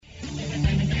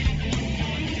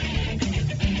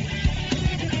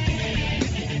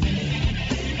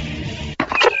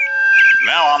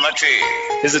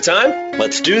Hachi. Is it time?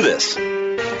 Let's do this.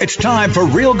 It's time for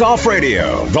Real Golf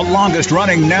Radio, the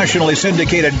longest-running nationally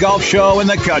syndicated golf show in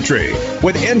the country,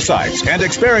 with insights and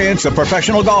experience of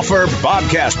professional golfer Bob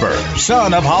Casper,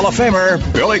 son of Hall of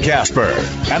Famer Billy Casper,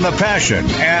 and the passion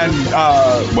and,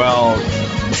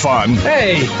 fun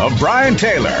of Brian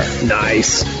Taylor.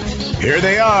 Nice. Here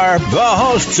they are, the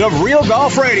hosts of Real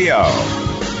Golf Radio,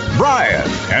 Brian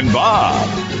and Bob.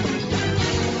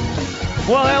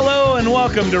 Well, hello and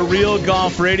welcome to Real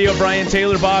Golf Radio. Brian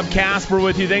Taylor, Bob Casper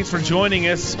with you. Thanks for joining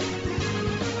us.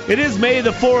 It is May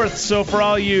the 4th, so for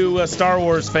all you Star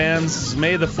Wars fans,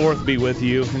 May the 4th be with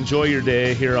you. Enjoy your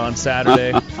day here on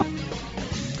Saturday.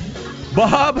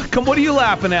 Bob, what are you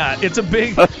laughing at?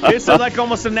 It's like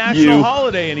almost a national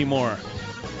holiday anymore.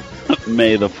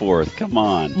 May the 4th, come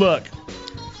on. Look,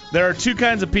 there are two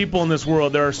kinds of people in this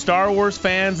world. There are Star Wars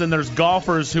fans and there's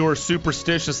golfers who are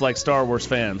superstitious like Star Wars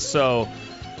fans. So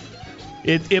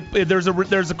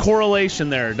there's a correlation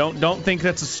there. Don't think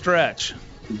that's a stretch.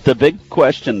 The big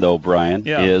question, though, Brian,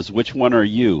 is which one are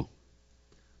you?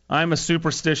 I'm a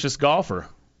superstitious golfer.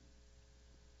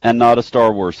 And not a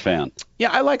Star Wars fan.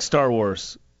 Yeah, I like Star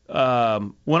Wars.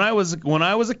 When I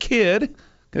was a kid,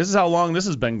 this is how long this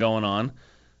has been going on.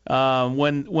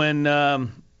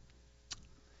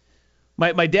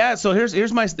 My dad. So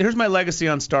here's my legacy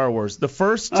on Star Wars. The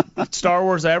first Star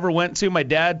Wars I ever went to, my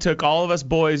dad took all of us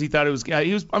boys. He thought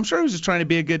I'm sure he was just trying to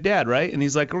be a good dad, right? And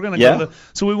he's like, we're gonna go.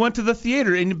 So we went to the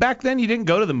theater. And back then you didn't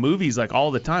go to the movies like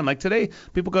all the time. Like today,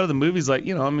 people go to the movies like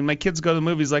my kids go to the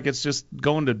movies like it's just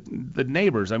going to the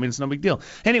neighbors. I mean, it's no big deal.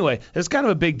 Anyway, it's kind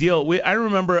of a big deal. I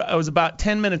remember I was about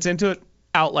 10 minutes into it,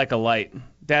 out like a light.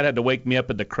 Dad had to wake me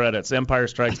up at the credits. Empire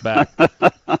Strikes Back.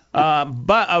 But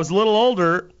I was a little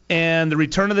older. And the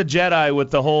Return of the Jedi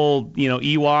with the whole,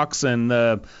 Ewoks and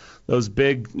those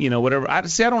big, whatever. I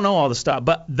don't know all the stuff.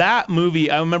 But that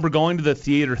movie, I remember going to the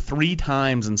theater 3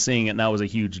 times and seeing it, and that was a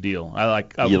huge deal.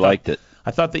 You liked it?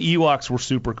 I thought the Ewoks were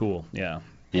super cool. Yeah.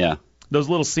 Yeah. Those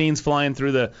little scenes flying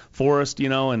through the forest,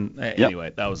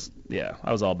 anyway, I was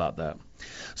all about that.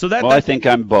 So I think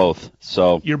I'm both.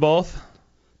 So you're both?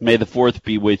 May the 4th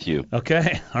be with you.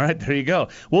 Okay. All right. There you go.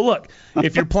 Well, look,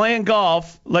 if you're playing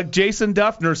golf, like Jason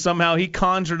Duffner, somehow he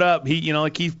conjured up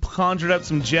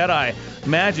some Jedi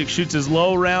magic, shoots his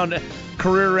low round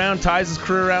career round, ties his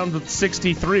career round with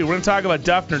 63. We're going to talk about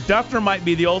Duffner. Duffner might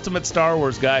be the ultimate Star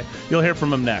Wars guy. You'll hear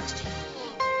from him next.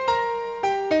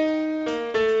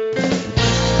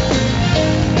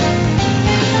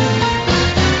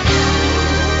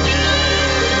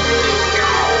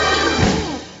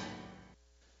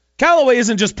 Callaway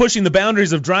isn't just pushing the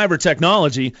boundaries of driver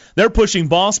technology, they're pushing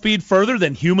ball speed further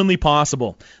than humanly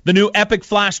possible. The new Epic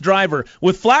Flash driver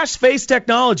with Flash Face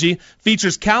technology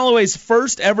features Callaway's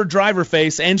first ever driver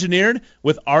face engineered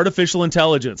with artificial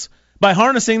intelligence. By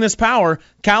harnessing this power,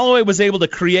 Callaway was able to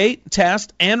create,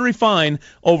 test, and refine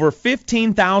over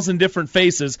 15,000 different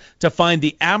faces to find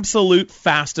the absolute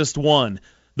fastest one.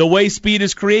 The way speed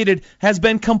is created has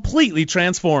been completely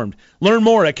transformed. Learn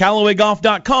more at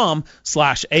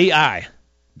CallawayGolf.com/AI.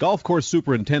 Golf course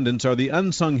superintendents are the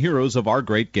unsung heroes of our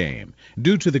great game.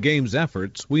 Due to the game's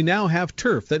efforts, we now have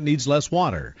turf that needs less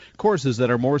water, courses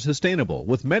that are more sustainable,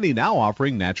 with many now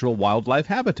offering natural wildlife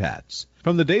habitats.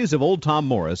 From the days of old Tom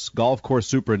Morris, golf course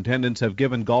superintendents have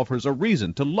given golfers a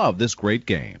reason to love this great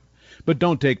game. But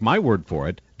don't take my word for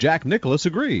it. Jack Nicklaus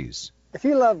agrees. If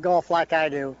you love golf like I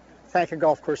do, thank a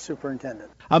golf course superintendent.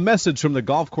 A message from the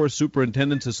Golf Course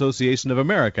Superintendents Association of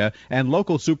America and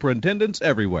local superintendents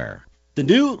everywhere. The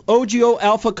new OGIO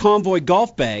Alpha Convoy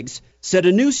golf bags set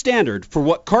a new standard for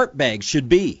what cart bags should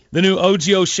be. The new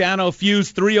OGIO Shano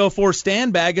Fuse 304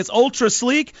 stand bag is ultra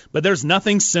sleek, but there's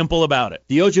nothing simple about it.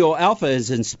 The OGIO Alpha is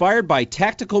inspired by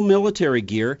tactical military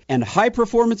gear and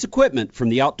high-performance equipment from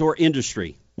the outdoor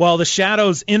industry. While the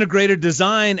Shadow's integrated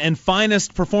design and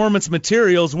finest performance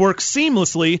materials work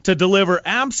seamlessly to deliver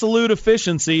absolute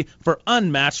efficiency for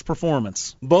unmatched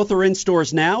performance. Both are in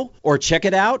stores now, or check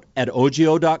it out at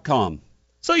ogio.com.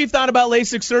 So you've thought about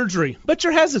LASIK surgery, but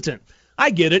you're hesitant. I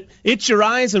get it. It's your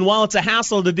eyes, and while it's a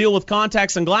hassle to deal with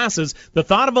contacts and glasses, the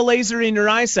thought of a laser in your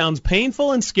eye sounds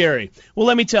painful and scary. Well,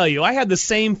 let me tell you, I had the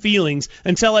same feelings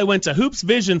until I went to Hoops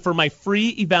Vision for my free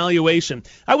evaluation.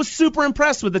 I was super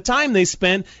impressed with the time they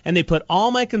spent, and they put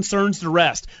all my concerns to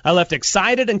rest. I left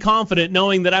excited and confident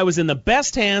knowing that I was in the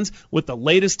best hands with the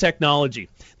latest technology.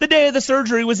 The day of the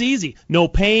surgery was easy. No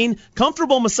pain,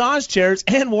 comfortable massage chairs,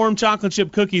 and warm chocolate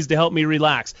chip cookies to help me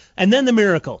relax. And then the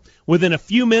miracle. Within a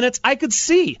few minutes, I could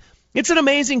see. It's an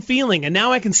amazing feeling, and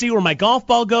now I can see where my golf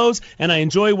ball goes, and I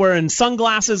enjoy wearing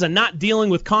sunglasses and not dealing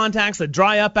with contacts that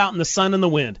dry up out in the sun and the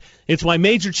wind. It's why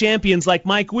major champions like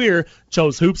Mike Weir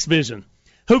chose Hoops Vision.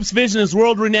 Hoops Vision is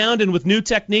world-renowned, and with new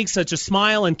techniques such as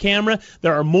Smile and Camera,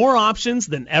 there are more options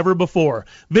than ever before.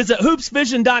 Visit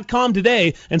hoopsvision.com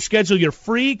today and schedule your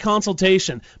free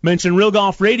consultation. Mention Real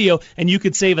Golf Radio, and you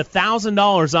could save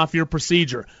 $1,000 off your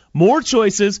procedure. More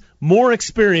choices, more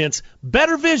experience,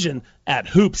 better vision at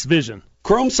Hoops Vision.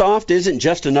 Chrome Soft isn't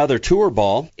just another tour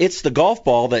ball. It's the golf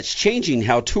ball that's changing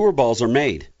how tour balls are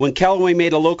made. When Callaway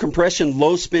made a low-compression,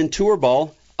 low-spin tour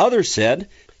ball, others said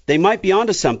they might be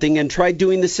onto something and tried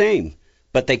doing the same,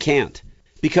 but they can't.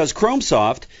 Because Chrome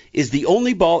Soft is the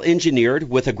only ball engineered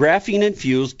with a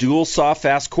graphene-infused dual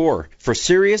soft-fast core for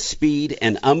serious speed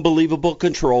and unbelievable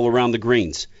control around the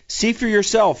greens. See for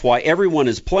yourself why everyone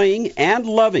is playing and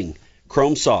loving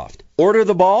Chrome Soft. Order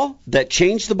the ball that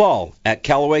changed the ball at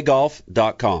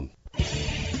CallawayGolf.com.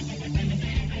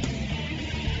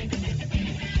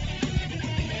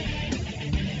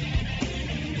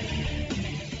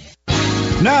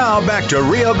 Now back to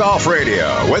Real Golf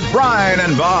Radio with Brian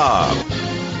and Bob.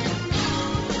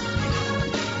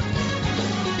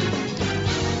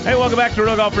 Hey, welcome back to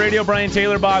Real Golf Radio. Brian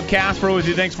Taylor, Bob Casper with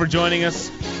you. Thanks for joining us.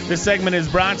 This segment is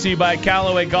brought to you by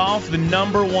Callaway Golf, the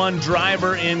 #1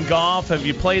 driver in golf. Have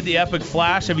you played the Epic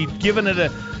Flash? Have you given it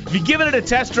a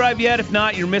test drive yet? If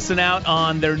not, you're missing out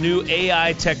on their new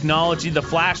AI technology, the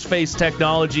Flash Face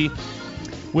technology,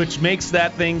 which makes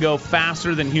that thing go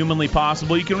faster than humanly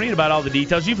possible. You can read about all the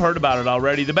details. You've heard about it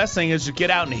already. The best thing is to get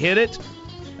out and hit it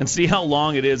and see how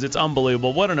long it is. It's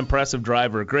unbelievable. What an impressive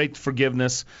driver. Great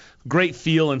forgiveness. Great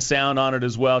feel and sound on it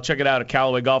as well. Check it out at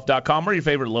CallawayGolf.com or your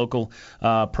favorite local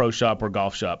pro shop or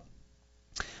golf shop.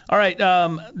 All right,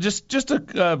 just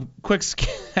a quick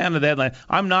scan of the headline.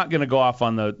 I'm not going to go off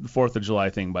on the 4th of July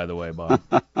thing, by the way, Bob.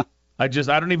 I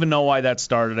don't even know why that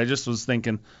started. I just was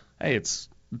thinking, hey, it's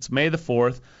May the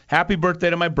 4th. Happy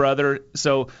birthday to my brother.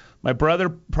 So my brother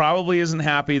probably isn't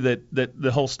happy that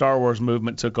the whole Star Wars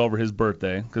movement took over his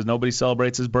birthday because nobody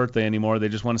celebrates his birthday anymore. They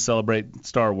just want to celebrate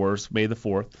Star Wars, May the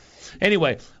 4th.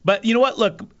 Anyway, but you know what?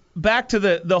 Look, back to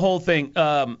the whole thing.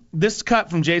 This cut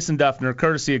from Jason Duffner,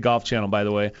 courtesy of Golf Channel, by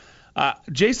the way.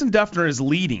 Jason Duffner is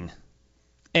leading.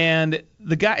 And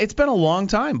the guy, it's been a long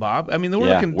time, Bob. I mean,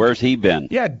 looking. Where's he been?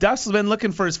 Yeah, Duff's been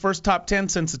looking for his first top 10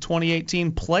 since the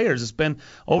 2018 Players. It's been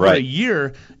over a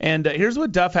year. And here's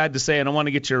what Duff had to say, and I want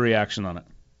to get your reaction on it.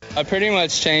 I pretty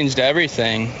much changed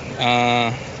everything.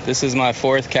 This is my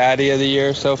 4th caddy of the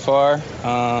year so far.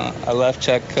 I left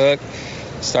Chuck Cook,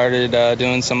 started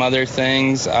doing some other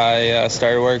things. I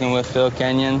started working with Phil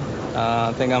Kenyon.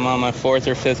 I think I'm on my 4th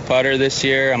or 5th putter this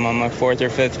year. I'm on my 4th or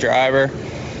 5th driver.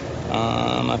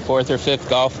 My 4th or 5th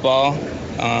golf ball,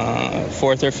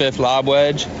 4th or 5th lob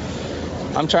wedge.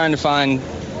 I'm trying to find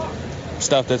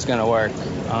stuff that's going to work.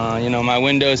 My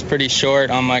window is pretty short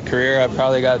on my career. I've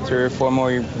probably got 3 or 4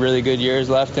 more really good years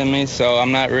left in me, so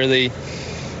I'm not really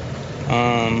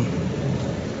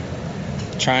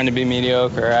trying to be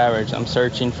mediocre or average. I'm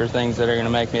searching for things that are going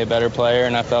to make me a better player,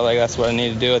 and I felt like that's what I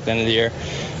need to do at the end of the year.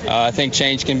 I think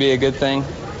change can be a good thing.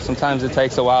 Sometimes it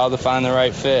takes a while to find the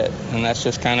right fit, and that's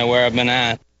just kind of where I've been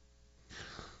at.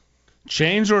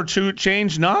 Change or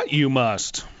change not, you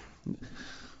must.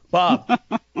 Bob,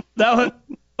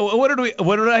 what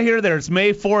did I hear there? It's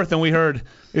May 4th, and we heard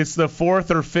it's the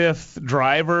 4th or 5th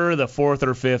driver, the 4th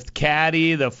or 5th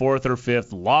caddy, the 4th or 5th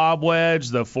lob wedge,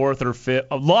 the 4th or 5th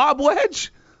lob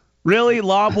wedge? Really,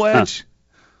 lob wedge?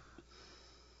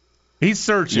 He's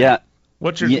searching. Yeah,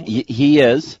 he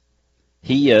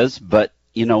is, but.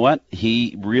 You know what?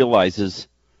 He realizes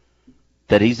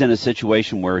that he's in a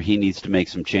situation where he needs to make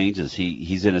some changes.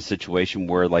 He's in a situation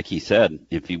where, like he said,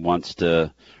 if he wants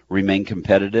to remain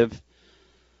competitive,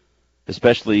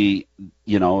 especially,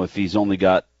 if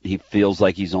he feels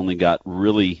like he's only got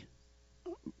really,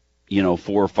 4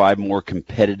 or 5 more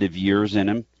competitive years in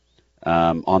him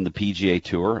on the PGA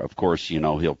Tour. Of course,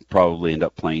 he'll probably end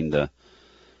up playing the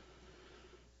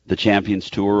Champions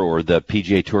Tour or the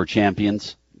PGA Tour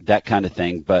Champions, that kind of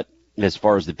thing. But as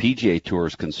far as the PGA Tour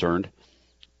is concerned,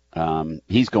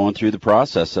 he's going through the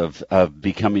process of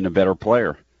becoming a better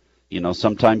player.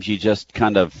 Sometimes you just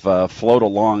kind of float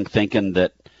along thinking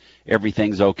that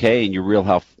everything's okay, and you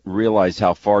realize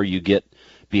how far you get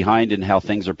behind and how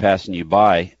things are passing you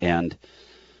by. And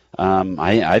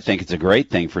I think it's a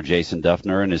great thing for Jason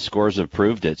Duffner, and his scores have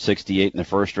proved it. 68 in the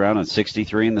first round and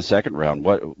 63 in the second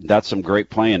round. That's some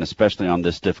great playing, especially on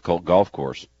this difficult golf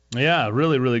course. Yeah,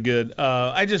 really, really good.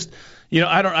 I just,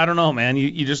 I don't know, man.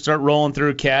 You just start rolling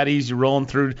through caddies. You're rolling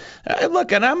through.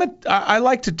 Look, and I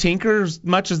like to tinker as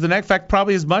much as the next. In fact,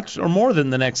 probably as much or more than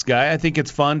the next guy. I think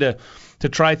it's fun to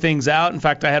try things out. In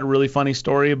fact, I had a really funny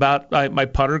story about my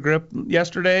putter grip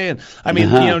yesterday, and I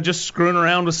mean, just screwing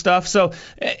around with stuff. So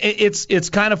it's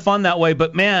kind of fun that way.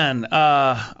 But man,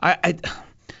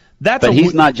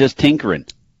 he's not just tinkering.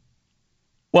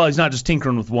 Well, he's not just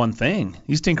tinkering with one thing.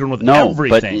 He's tinkering with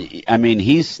everything. But I mean,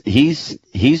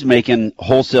 he's making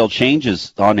wholesale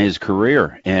changes on his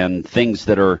career and things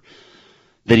that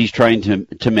he's trying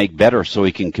to make better so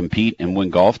he can compete and win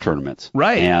golf tournaments.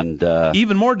 Right. And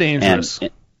even more dangerous.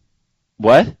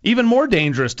 What? Even more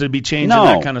dangerous to be changing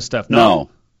that kind of stuff. No.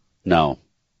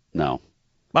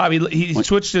 Bobby, he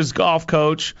switched his golf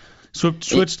coach,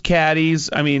 switched caddies.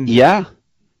 I mean, yeah.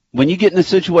 When you get in a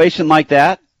situation like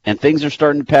that, and things are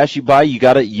starting to pass you by,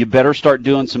 you better start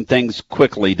doing some things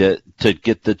quickly to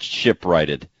get the ship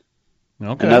righted.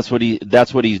 Okay. And that's what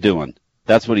he's doing.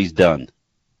 That's what he's done.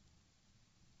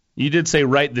 You did say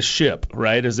right the ship,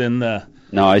 right? As in the.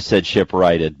 No, I said ship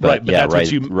righted, but yeah,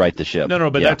 right the ship.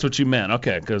 No, but that's what you meant.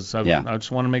 Okay, because I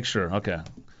just want to make sure. Okay.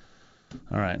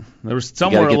 All right. There was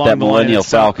somewhere along the line. Get that Millennial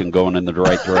Falcon going in the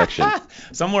right direction.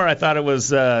 Somewhere I thought it was,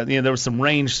 there was some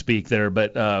range speak there,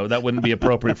 but that wouldn't be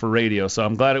appropriate for radio. So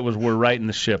I'm glad we're right in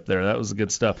the ship there. That was the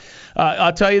good stuff.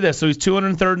 I'll tell you this. So he's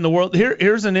 203rd in the world.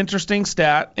 Here's an interesting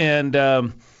stat. And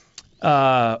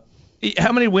how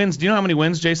many wins? Do you know how many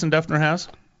wins Jason Dufner has?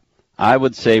 I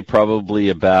would say probably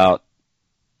about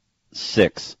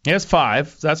 6. He has 5.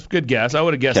 So that's a good guess. I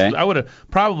would have guessed. Okay. I would have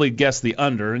probably guessed the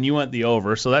under, and you went the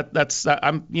over. So that's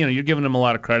you're giving him a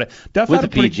lot of credit. Duff with the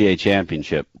PGA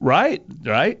Championship. Right.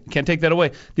 Can't take that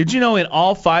away. Did you know in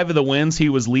all 5 of the wins he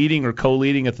was leading or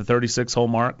co-leading at the 36-hole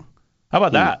mark? How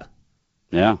about that?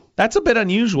 Yeah. That's a bit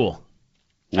unusual.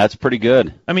 That's pretty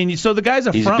good. I mean, so the guy's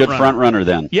He's a good front runner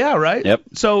then. Yeah, right? Yep.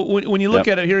 So when you look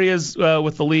at it, here he is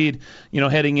with the lead,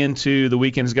 heading into the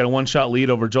weekend. He's got a one-shot lead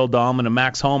over Joel Dahlman and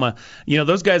Max Homa.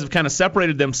 Those guys have kind of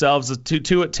separated themselves,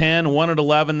 2 at 10, 1 at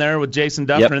 11 there with Jason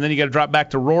Dufner, and then you got to drop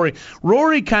back to Rory.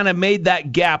 Rory kind of made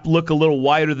that gap look a little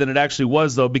wider than it actually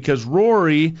was, though, because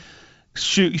Rory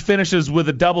finishes with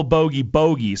a double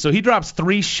bogey. So he drops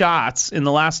 3 shots in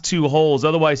the last 2 holes.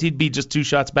 Otherwise, he'd be just 2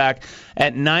 shots back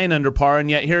at 9 under par, and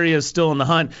yet here he is still in the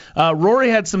hunt. Rory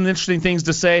had some interesting things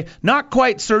to say. Not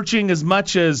quite searching as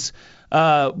much as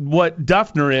what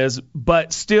Dufner is,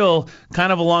 but still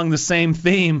kind of along the same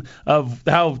theme of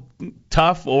how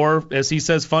tough or, as he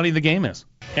says, funny the game is.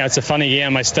 Yeah, it's a funny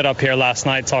game. I stood up here last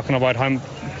night talking about how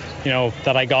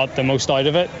that I got the most out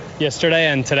of it yesterday,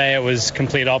 and today it was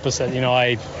complete opposite.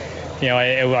 I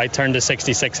turned a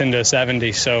 66 into a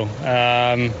 70. So,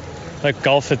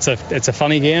 golf, it's a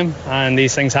funny game, and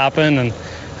these things happen. And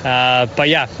but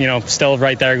yeah, still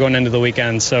right there going into the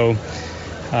weekend. So you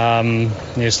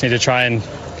just need to try and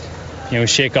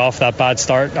shake off that bad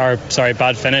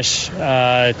finish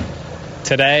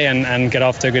today, and get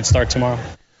off to a good start tomorrow.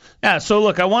 Yeah, so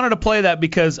look, I wanted to play that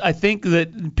because I think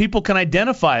that people can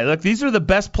identify. Look, these are the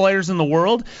best players in the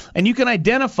world, and you can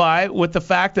identify with the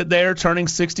fact that they're turning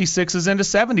 66s into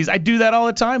 70s. I do that all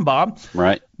the time, Bob.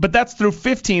 Right. But that's through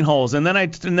 15 holes, and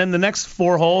then the next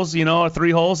 4 holes, or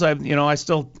 3 holes, I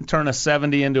still turn a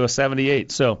 70 into a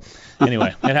 78. So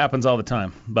anyway, it happens all the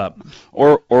time. But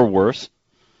or worse.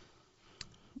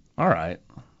 All right.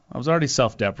 I was already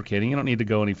self-deprecating. You don't need to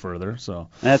go any further. So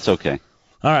that's okay.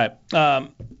 All right.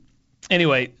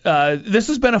 Anyway, this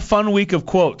has been a fun week of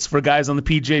quotes for guys on the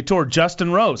PGA Tour. Justin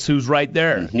Rose, who's right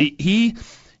there, he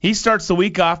starts the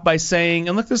week off by saying,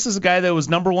 and look, this is a guy that was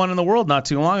number 1 in the world not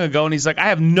too long ago, and he's like, I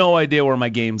have no idea where my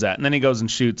game's at. And then he goes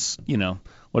and shoots,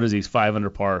 what is he, 5 under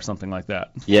par or something like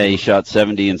that. Yeah, he shot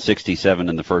 70 and 67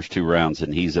 in the first 2 rounds,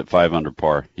 and he's at 5 under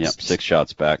par. Yep, 6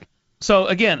 shots back. So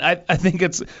again, I think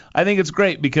it's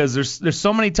great because there's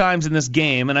so many times in this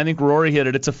game, and I think Rory hit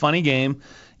it. It's a funny game,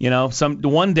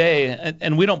 one day,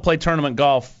 and we don't play tournament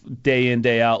golf day in,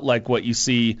 day out like what you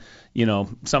see,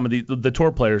 some of the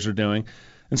tour players are doing,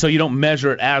 and so you don't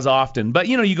measure it as often. But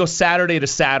you go Saturday to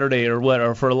Saturday or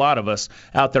whatever for a lot of us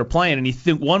out there playing, and you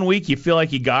think one week you feel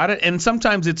like you got it, and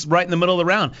sometimes it's right in the middle of the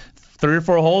round. 3 or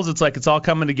 4 holes, it's like it's all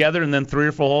coming together, and then 3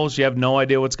 or 4 holes, you have no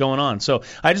idea what's going on. So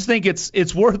I just think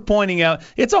it's worth pointing out.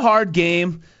 It's a hard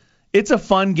game. It's a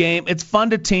fun game. It's fun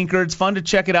to tinker. It's fun to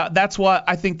check it out. That's what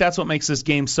makes this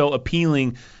game so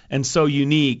appealing and so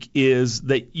unique is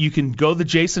that you can go the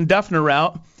Jason Dufner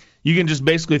route. You can just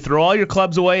basically throw all your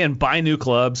clubs away and buy new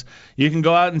clubs. You can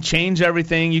go out and change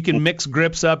everything. You can mix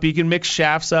grips up. You can mix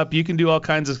shafts up. You can do all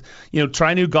kinds of,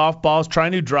 try new golf balls, try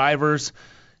new drivers.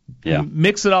 Yeah.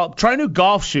 Mix it all. Try new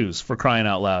golf shoes, for crying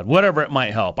out loud. Whatever it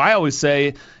might help. I always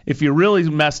say, if you're really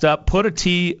messed up, put a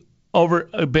tee over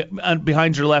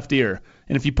behind your left ear.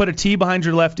 And if you put a tee behind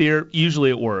your left ear, usually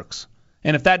it works.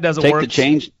 And if that doesn't work,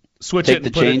 switch it. Take the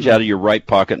change out of your right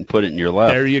pocket and put it in your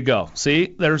left. There you go.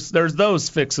 See, there's those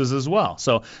fixes as well.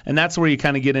 So, and that's where you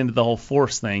kind of get into the whole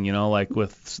Force thing, like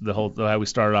with the whole how we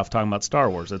started off talking about Star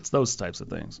Wars. It's those types of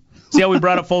things. See how we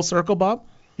brought it full circle, Bob?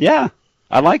 Yeah,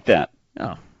 I like that.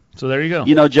 Yeah. So there you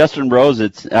go. Justin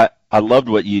Rose, I loved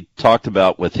what you talked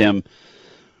about with him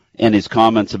and his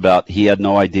comments about he had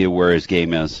no idea where his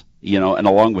game is. And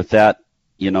along with that,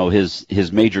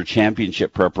 his major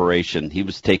championship preparation, he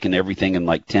was taking everything in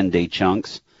like 10-day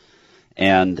chunks.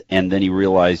 And then he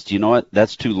realized,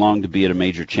 that's too long to be at a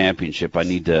major championship. I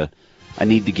need to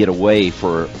get away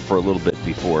for a little bit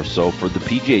before. So for the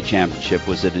PGA Championship,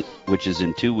 which is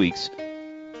in 2 weeks,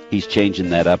 he's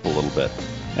changing that up a little bit.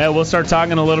 Yeah, we'll start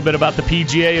talking a little bit about the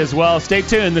PGA as well. Stay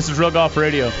tuned. This is Real Golf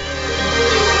Radio.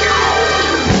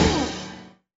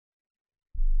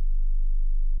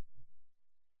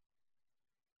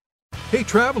 Hey,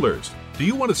 travelers, do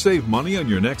you want to save money on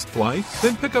your next flight?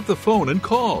 Then pick up the phone and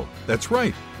call. That's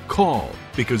right, call,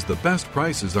 because the best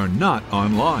prices are not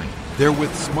online. They're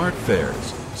with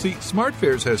SmartFares. See,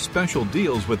 SmartFares has special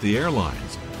deals with the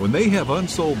airlines. When they have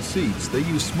unsold seats, they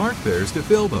use SmartFares to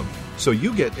fill them. So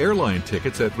you get airline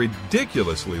tickets at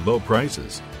ridiculously low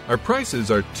prices. Our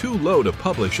prices are too low to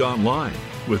publish online.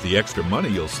 With the extra money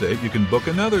you'll save, you can book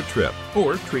another trip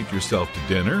or treat yourself to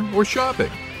dinner or shopping.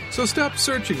 So stop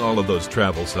searching all of those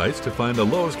travel sites to find the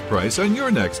lowest price on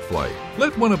your next flight.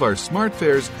 Let one of our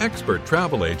SmartFares expert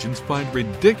travel agents find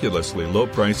ridiculously low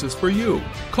prices for you.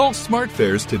 Call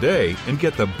SmartFares today and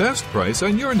get the best price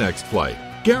on your next flight.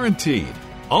 Guaranteed.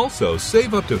 Also,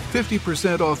 save up to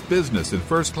 50% off business and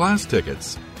first-class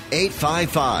tickets.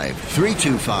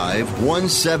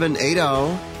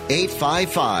 855-325-1780.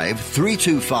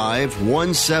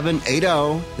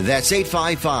 855-325-1780. That's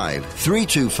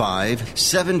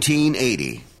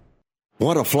 855-325-1780.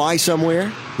 Want to fly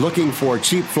somewhere? Looking for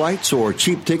cheap flights or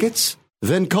cheap tickets?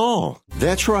 Then call.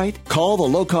 That's right. Call the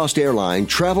low-cost airline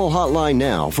travel hotline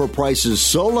now for prices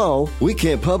so low we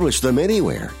can't publish them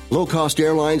anywhere. Low Cost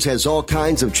Airlines has all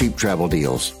kinds of cheap travel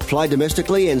deals. Fly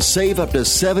domestically and save up to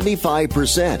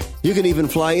 75%. You can even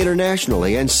fly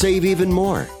internationally and save even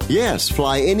more. Yes,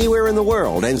 fly anywhere in the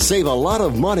world and save a lot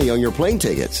of money on your plane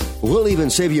tickets. We'll even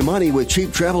save you money with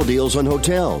cheap travel deals on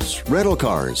hotels, rental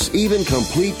cars, even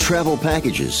complete travel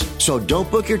packages. So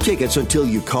don't book your tickets until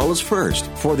you call us first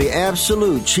for the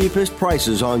absolute cheapest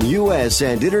prices on U.S.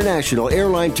 and international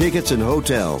airline tickets and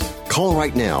hotels. Call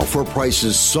right now for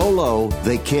prices so low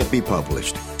they can't be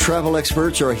published. Travel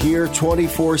experts are here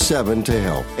 24/7 to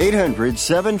help.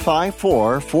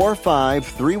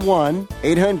 800-754-4531.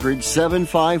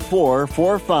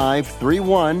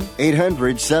 800-754-4531.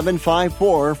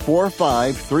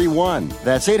 800-754-4531.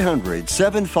 That's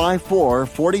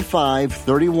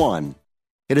 800-754-4531.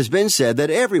 It has been said that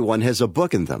everyone has a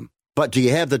book in them. But do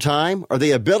you have the time or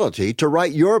the ability to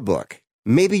write your book?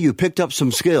 Maybe you picked up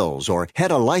some skills or had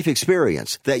a life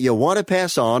experience that you want to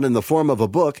pass on in the form of a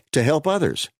book to help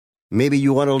others. Maybe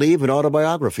you want to leave an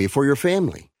autobiography for your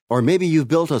family. Or maybe you've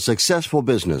built a successful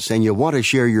business and you want to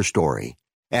share your story.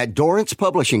 At Dorrance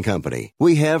Publishing Company,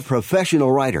 we have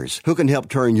professional writers who can help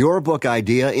turn your book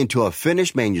idea into a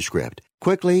finished manuscript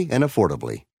quickly and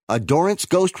affordably. A Dorrance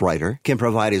ghostwriter can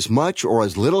provide as much or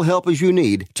as little help as you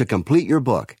need to complete your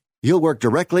book. You'll work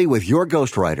directly with your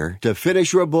ghostwriter to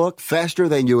finish your book faster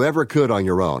than you ever could on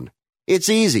your own. It's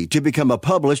easy to become a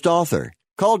published author.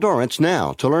 Call Dorrance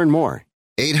now to learn more.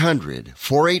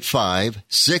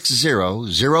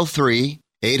 800-485-6003.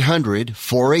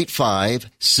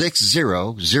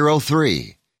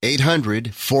 800-485-6003.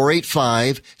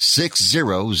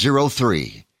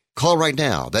 800-485-6003. Call right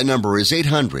now. That number is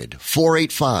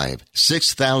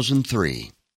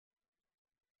 800-485-6003.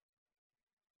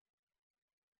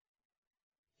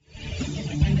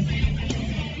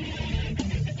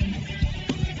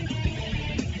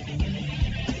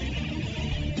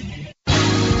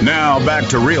 Now back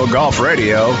to Real Golf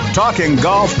Radio, talking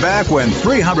golf back when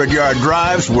 300-yard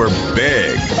drives were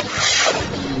big.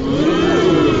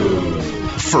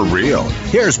 For real.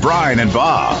 Here's Brian and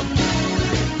Bob.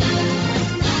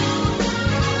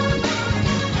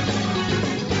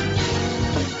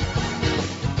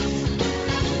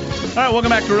 All right, welcome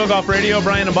back to Real Golf Radio.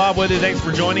 Brian and Bob with you. Thanks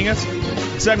for joining us.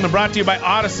 Segment brought to you by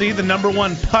Odyssey, the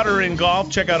 #1 putter in golf.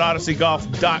 Check out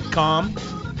odysseygolf.com.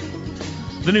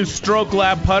 The new Stroke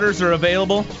Lab putters are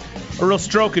available. A real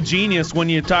stroke of genius when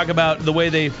you talk about the way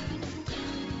they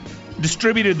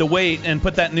distributed the weight and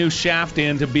put that new shaft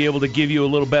in to be able to give you a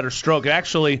little better stroke. It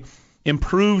actually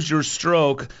improves your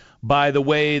stroke by the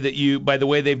way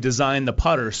they've designed the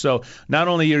putter. So not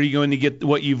only are you going to get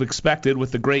what you've expected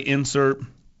with the great insert, you're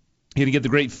going to get the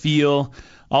great feel,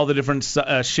 all the different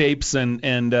shapes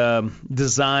and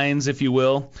designs, if you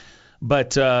will,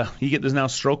 but you get this now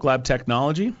Stroke Lab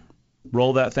technology.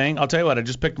 Roll that thing. I'll tell you what, I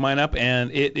just picked mine up,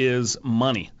 and it is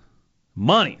money.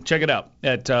 Money. Check it out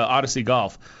at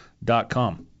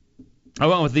odysseygolf.com. I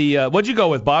went with the what'd you go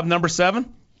with, Bob? Number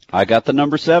 7? I got the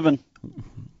number 7.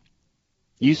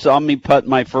 You saw me putt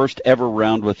my first ever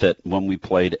round with it when we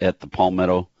played at the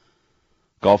Palmetto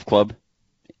Golf Club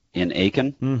in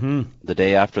Aiken the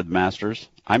day after the Masters.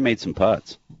 I made some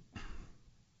putts.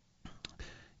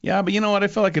 Yeah, but you know what? I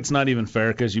feel like it's not even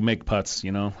fair because you make putts,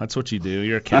 you know. That's what you do.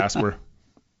 You're a Casper.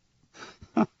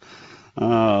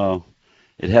 Oh,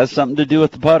 it has something to do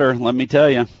with the putter, let me tell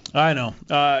you. I know.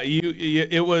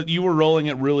 You were rolling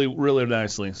it really, really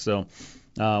nicely, so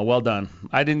well done.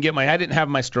 I didn't have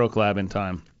my Stroke Lab in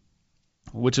time,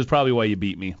 which is probably why you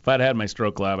beat me. If I'd had my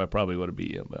Stroke Lab, I probably would have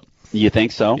beat you. But you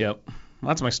think so? Yep.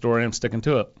 That's my story. I'm sticking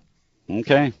to it.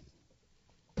 Okay.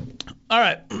 All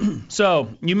right. So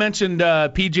you mentioned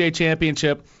PGA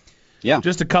Championship. Yeah.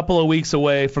 Just a couple of weeks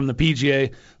away from the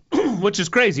PGA, which is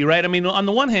crazy, right? I mean, on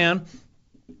the one hand,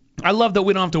 I love that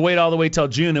we don't have to wait all the way till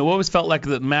June. It always felt like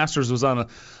the Masters was on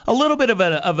a little bit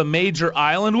of a major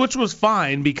island, which was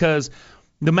fine because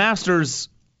the Masters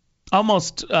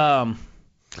almost, it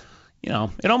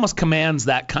almost commands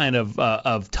that kind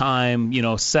of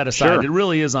time, set aside. Sure. It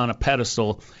really is on a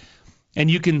pedestal. And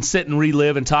you can sit and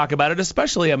relive and talk about it,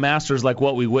 especially at Masters like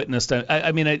what we witnessed.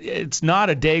 I mean, it's not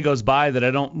a day goes by that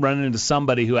I don't run into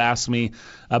somebody who asks me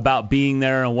about being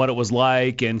there and what it was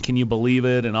like and can you believe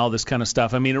it and all this kind of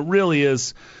stuff. I mean, it really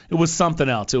is. It was something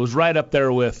else. It was right up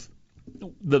there with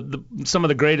some of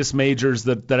the greatest majors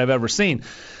that I've ever seen.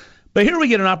 But here we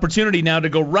get an opportunity now to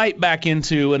go right back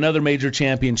into another major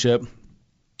championship.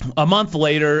 A month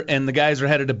later, and the guys are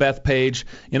headed to Bethpage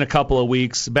in a couple of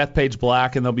weeks. Bethpage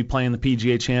Black, and they'll be playing the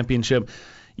PGA Championship.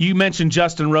 You mentioned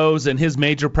Justin Rose and his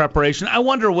major preparation. I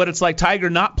wonder what it's like.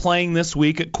 Tiger not playing this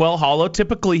week at Quail Hollow.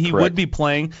 Typically, he would be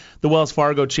playing the Wells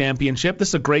Fargo Championship. This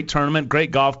is a great tournament,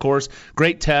 great golf course,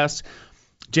 great test.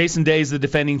 Jason Day is the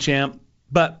defending champ,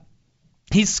 but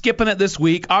he's skipping it this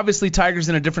week. Obviously, Tiger's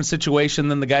in a different situation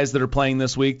than the guys that are playing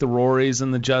this week, the Rorys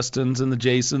and the Justins and the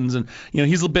Jasons. And,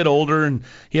 he's a bit older, and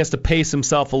he has to pace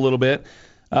himself a little bit.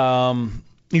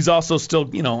 He's also still,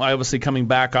 obviously coming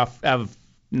back off of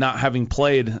not having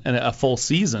played a full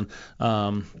season.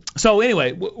 So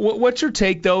anyway, what's your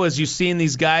take, though, as you've seen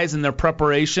these guys and their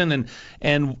preparation,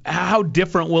 and how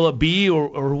different will it be,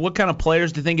 or what kind of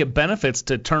players do you think it benefits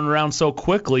to turn around so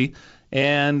quickly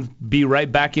and be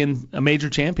right back in a major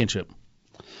championship?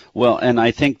 Well, and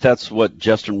I think that's what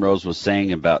Justin Rose was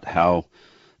saying about how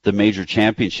the major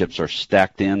championships are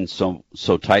stacked in so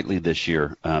tightly this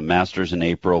year. Masters in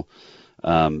April,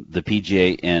 the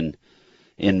PGA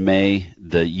in May,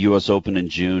 the U.S. Open in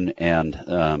June,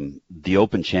 and the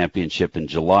Open Championship in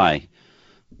July,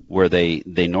 where they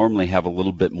normally have a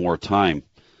little bit more time.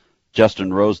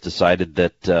 Justin Rose decided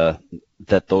that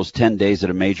those 10 days at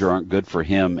a major aren't good for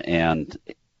him, and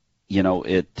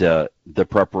the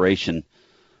preparation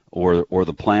or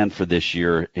the plan for this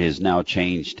year is now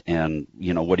changed, and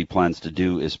what he plans to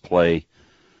do is play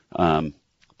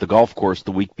the golf course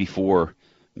the week before,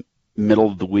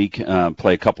 middle of the week,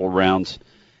 play a couple of rounds,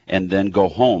 and then go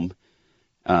home,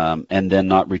 and then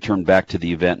not return back to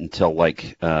the event until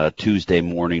like Tuesday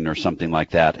morning or something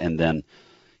like that, and then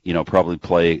probably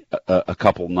play a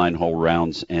couple 9-hole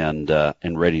rounds and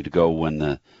ready to go when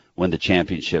the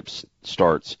championships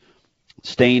starts.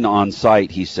 Staying on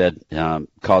site, he said,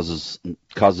 causes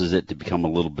it to become a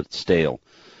little bit stale.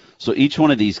 So each one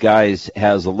of these guys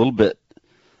has a little bit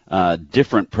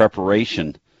different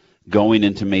preparation going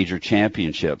into major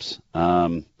championships,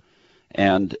 and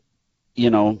a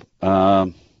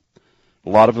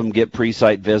lot of them get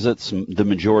pre-site visits. The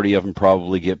majority of them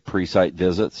probably get pre-site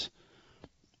visits.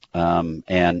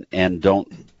 And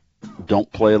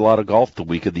don't play a lot of golf the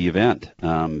week of the event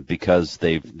because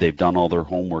they've done all their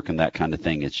homework and that kind of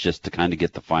thing. It's just to kind of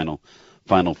get the final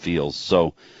feels.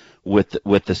 So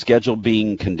with the schedule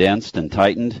being condensed and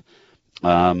tightened,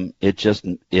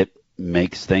 it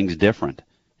makes things different,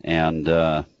 and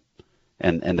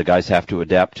the guys have to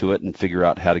adapt to it and figure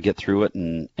out how to get through it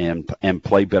and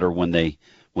play better when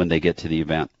they get to the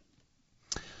event.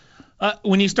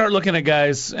 When you start looking at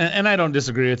guys, and I don't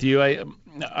disagree with you,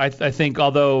 I think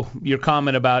although your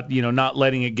comment about not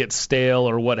letting it get stale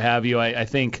or what have you, I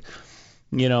think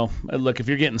look, if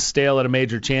you're getting stale at a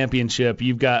major championship,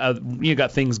 you've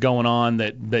got things going on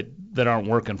that aren't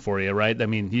working for you, right? I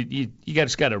mean, you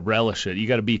just got to relish it. You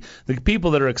got to be the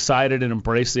people that are excited and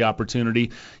embrace the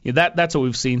opportunity. That's what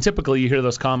we've seen. Typically, you hear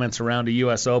those comments around a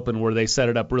U.S. Open where they set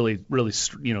it up really, really,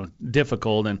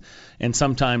 difficult, and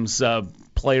sometimes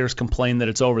players complain that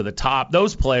it's over the top.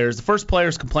 Those players, the first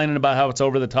players complaining about how it's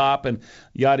over the top and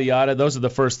yada yada, those are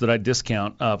the first that I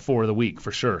discount for the week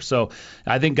for sure. So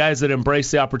I think guys that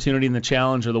embrace the opportunity and the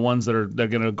challenge are the ones they're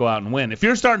going to go out and win. If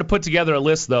you're starting to put together a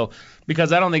list though,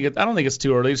 because I don't think it's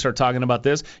too early to start talking about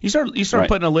this. You start right.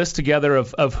 Putting a list together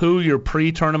of who your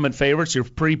pre-tournament favorites, your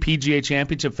pre-PGA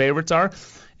Championship favorites are,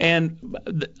 and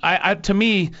to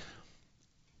me.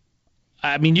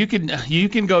 I mean, you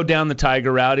can go down the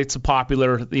Tiger route. It's a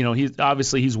popular,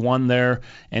 he's won there,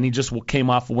 and he just came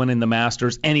off winning the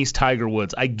Masters, and he's Tiger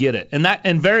Woods. I get it,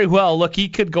 and very well. Look, he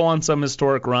could go on some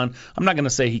historic run. I'm not going to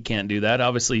say he can't do that.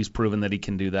 Obviously, he's proven that he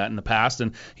can do that in the past,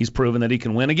 and he's proven that he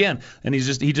can win again, and he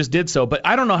just did so. But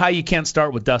I don't know how you can't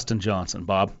start with Dustin Johnson,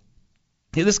 Bob.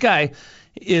 This guy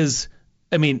is,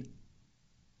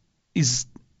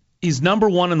 He's number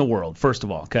one in the world, first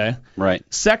of all, okay? Right.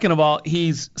 Second of all,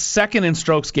 he's second in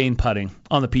strokes gained putting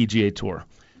on the PGA Tour.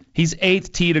 He's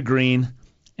 8th tee to green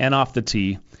and off the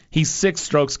tee. He's 6th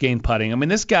strokes gained putting.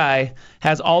 This guy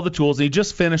has all the tools. He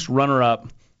just finished runner-up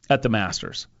at the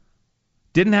Masters.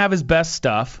 Didn't have his best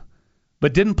stuff,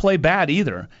 but didn't play bad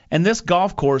either. And this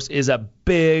golf course is a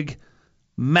big,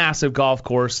 massive golf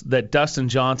course that Dustin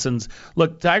Johnson's...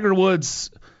 Look, Tiger Woods,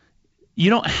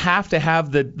 you don't have to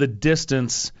have the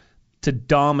distance to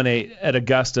dominate at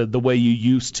Augusta the way you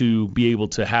used to be able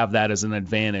to have that as an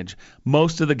advantage.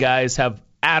 Most of the guys have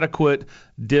adequate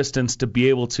distance to be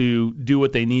able to do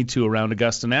what they need to around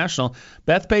Augusta National.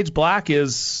 Bethpage Black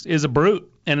is a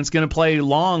brute, and it's going to play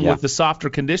long with the softer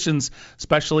conditions,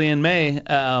 especially in May.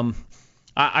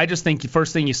 I just think the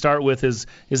first thing you start with is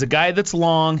a guy that's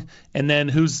long, and then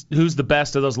who's the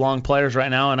best of those long players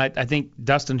right now. And I think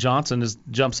Dustin Johnson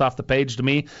jumps off the page to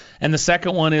me. And the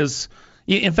second one is,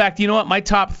 in fact, you know what? My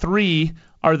top three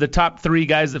are the top three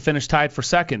guys that finished tied for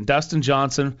second: Dustin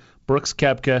Johnson, Brooks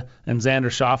Koepka, and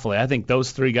Xander Schauffele. I think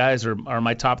those three guys are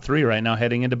my top three right now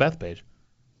heading into Bethpage.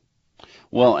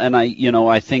 Well, and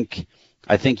I think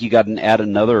you got to add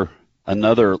another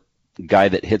guy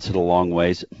that hits it a long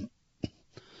ways,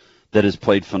 that has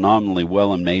played phenomenally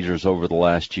well in majors over the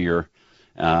last year,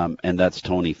 and that's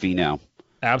Tony Finau.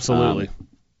 Absolutely.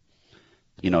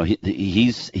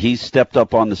 He's stepped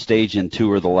up on the stage in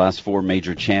 2 of the last 4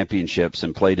 major championships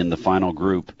and played in the final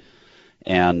group,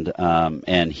 and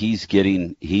he's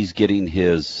getting his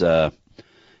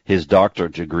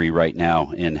doctorate degree right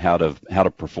now in how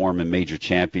to perform in major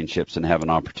championships and have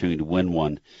an opportunity to win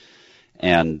one,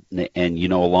 and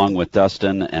along with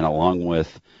Dustin and along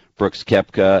with Brooks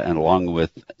Koepka and along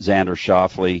with Xander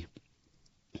Schauffele,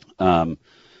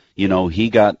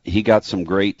 he got some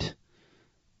great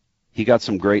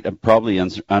probably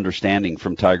understanding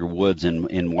from Tiger Woods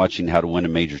in watching how to win a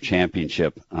major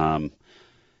championship.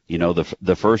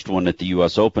 The first one at the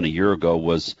U.S. Open a year ago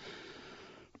was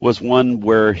one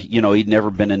where he'd never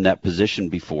been in that position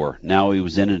before. Now he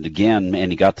was in it again, and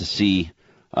he got to see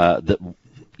the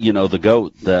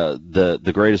GOAT,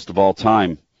 the greatest of all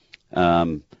time,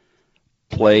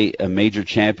 play a major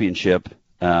championship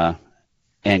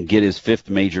and get his 5th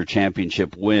major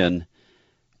championship win,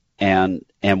 and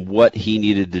what he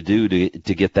needed to do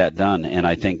to get that done. And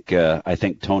I think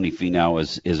Tony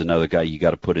Finau is another guy you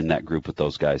got to put in that group with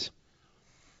those guys.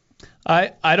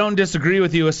 I don't disagree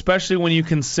with you, especially when you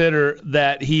consider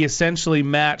that he essentially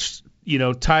matched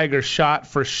Tiger shot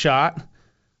for shot,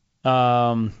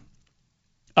 other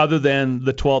than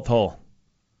the 12th hole.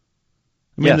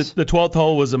 Yes. The 12th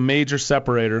hole was a major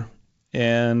separator,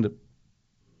 and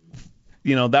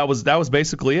that was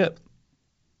basically it.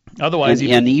 Otherwise,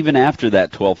 and even after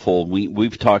that 12th hole,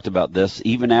 we've talked about this.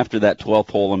 Even after that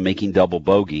 12th hole and making double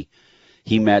bogey,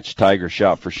 he matched Tiger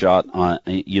shot for shot on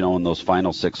in those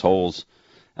final 6 holes.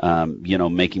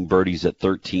 Making birdies at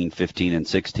 13, 15, and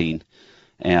 16,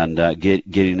 and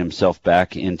getting himself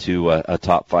back into a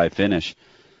top 5 finish.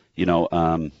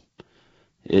 There's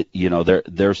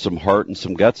some heart and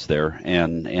some guts there,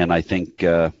 and I think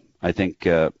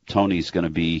Tony's going to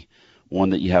be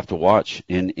one that you have to watch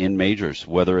in majors,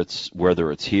 whether it's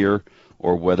here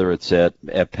or whether it's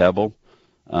at Pebble.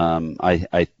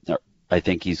 I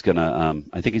think he's gonna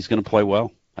play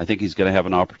well. I think he's gonna have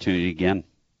an opportunity again.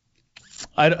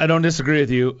 I don't disagree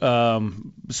with you.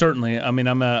 Certainly,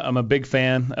 I'm a big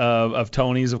fan of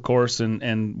Tony's, of course,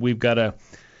 and we've got a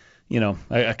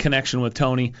connection with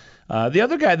Tony. The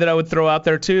other guy that I would throw out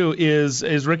there too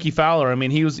is Ricky Fowler. I mean,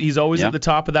 he's always at the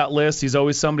top of that list. He's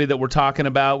always somebody that we're talking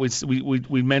about.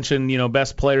 We mentioned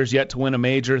best players yet to win a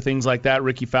major, things like that.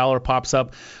 Ricky Fowler pops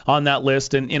up on that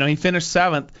list, and he finished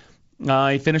 7th.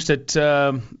 He finished at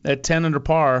 10 under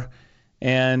par,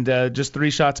 and just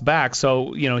 3 shots back.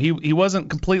 So he wasn't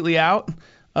completely out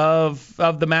of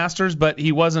the Masters, but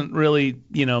he wasn't really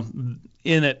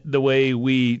in it the way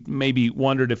we maybe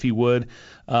wondered if he would.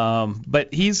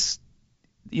 But he's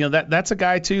that's a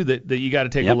guy too that you got to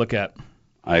take a look at.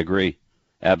 I agree,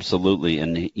 absolutely,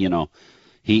 and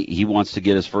he wants to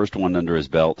get his first one under his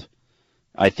belt.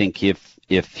 I think if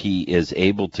he is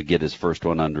able to get his first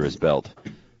one under his belt,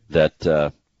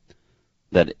 that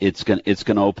it's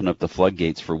gonna open up the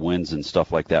floodgates for wins and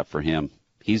stuff like that for him.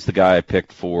 He's the guy I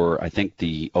picked for, I think,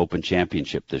 the Open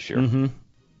Championship this year. Mm-hmm.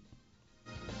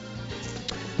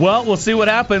 Well, we'll see what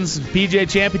happens. PGA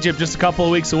Championship just a couple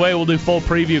of weeks away. We'll do full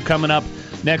preview coming up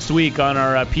next week on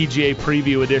our PGA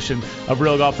preview edition of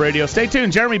Real Golf Radio. Stay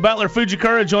tuned. Jeremy Butler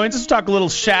Fujikura joins us. We'll talk a little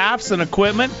shafts and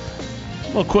equipment. A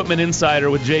little equipment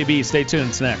insider with JB. Stay tuned.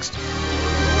 It's next.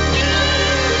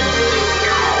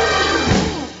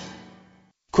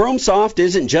 Chrome Soft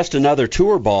isn't just another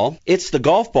tour ball. It's the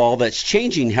golf ball that's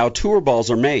changing how tour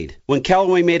balls are made. When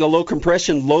Callaway made a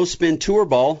low-compression, low-spin tour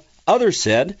ball, others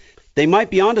said they might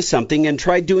be onto something and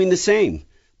tried doing the same,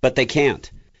 but they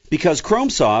can't. Because Chrome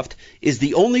Soft is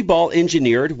the only ball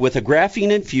engineered with a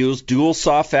graphene-infused dual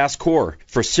soft fast core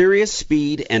for serious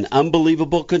speed and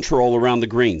unbelievable control around the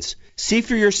greens. See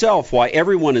for yourself why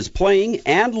everyone is playing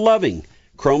and loving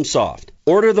Chrome Soft.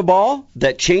 Order the ball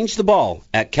that changed the ball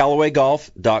at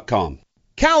CallawayGolf.com.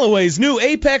 Callaway's new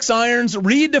Apex irons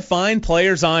redefine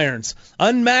players' irons.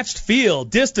 Unmatched feel,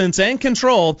 distance, and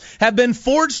control have been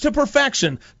forged to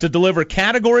perfection to deliver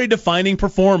category-defining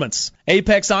performance.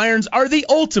 Apex irons are the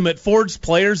ultimate forged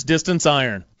player's distance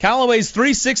iron. Callaway's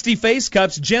 360 face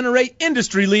cups generate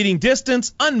industry-leading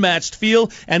distance, unmatched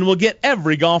feel, and will get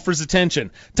every golfer's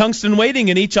attention. Tungsten weighting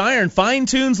in each iron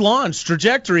fine-tunes launch,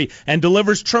 trajectory, and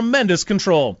delivers tremendous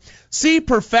control. See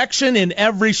perfection in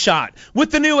every shot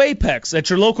with the new Apex at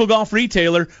your local golf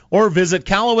retailer, or visit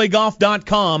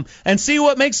CallawayGolf.com and see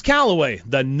what makes Callaway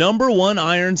the #1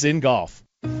 irons in golf.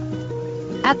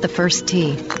 At the first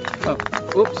tee.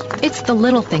 It's the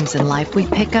little things in life we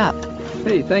pick up.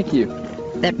 Hey, thank you.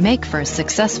 That make for a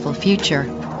successful future.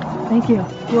 Thank you.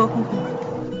 You're welcome.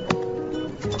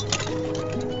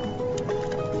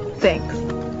 Thanks.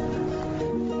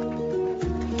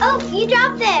 Oh, you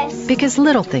dropped this. Because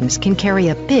little things can carry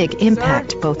a big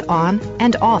impact both on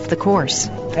and off the course.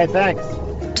 Hey, thanks.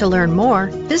 To learn more,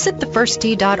 visit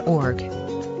thefirsttee.org.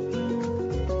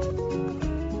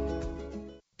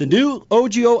 The new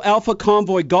OGIO Alpha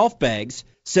Convoy golf bags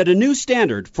set a new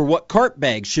standard for what cart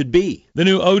bags should be. The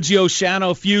new OGIO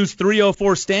Shano Fuse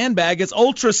 304 stand bag is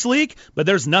ultra sleek, but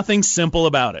there's nothing simple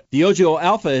about it. The OGIO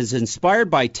Alpha is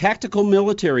inspired by tactical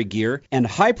military gear and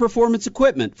high-performance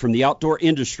equipment from the outdoor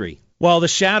industry. While the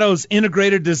Shadow's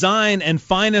integrated design and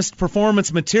finest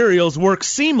performance materials work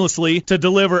seamlessly to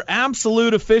deliver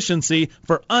absolute efficiency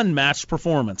for unmatched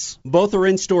performance. Both are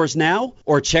in stores now,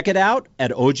 or check it out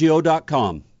at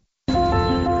OGIO.com.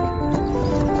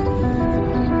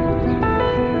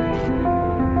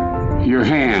 Your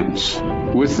hands.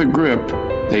 With the grip,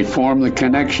 they form the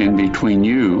connection between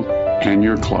you and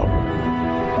your club.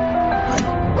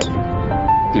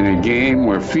 In a game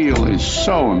where feel is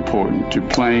so important to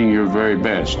playing your very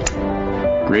best,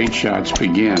 great shots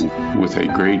begin with a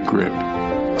great grip.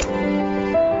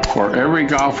 For every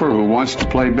golfer who wants to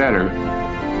play better,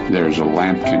 there's a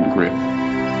Lampkin grip.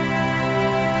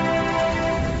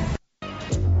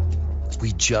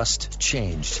 We just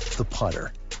changed the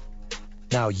putter.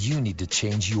 Now you need to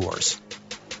change yours.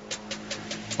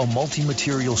 A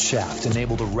multi-material shaft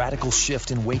enabled a radical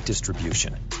shift in weight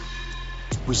distribution,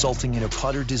 resulting in a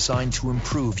putter designed to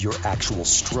improve your actual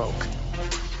stroke.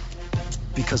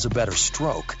 Because a better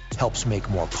stroke helps make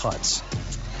more putts.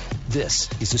 This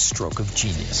is a stroke of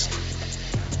genius.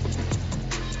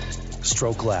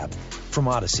 Stroke Lab from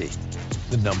Odyssey,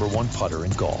 the #1 putter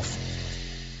in golf.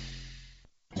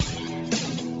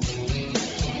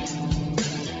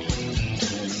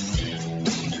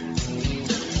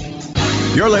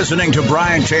 You're listening to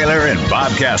Brian Taylor and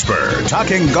Bob Casper,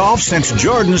 talking golf since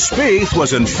Jordan Spieth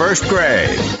was in first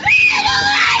grade.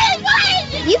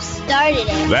 You started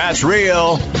it. That's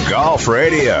Real Golf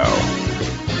Radio.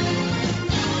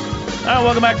 All right,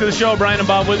 welcome back to the show. Brian and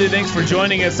Bob with you. Thanks for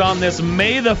joining us on this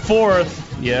May the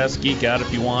 4th. Yes, geek out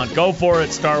if you want. Go for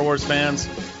it, Star Wars fans.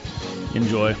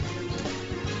 Enjoy.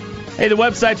 Hey, the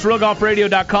website's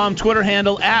realgolfradio.com, Twitter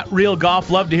handle @realgolf.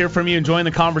 Love to hear from you and join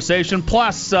the conversation.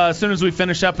 Plus, as soon as we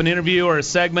finish up an interview or a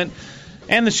segment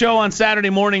and the show on Saturday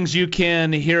mornings, you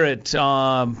can hear it.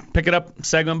 Pick it up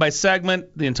segment by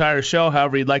segment, the entire show,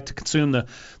 however you'd like to consume the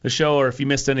show. Or if you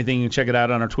missed anything, you can check it out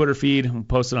on our Twitter feed. We'll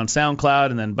post it on SoundCloud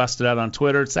and then bust it out on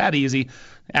Twitter. It's that easy,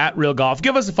 @realgolf.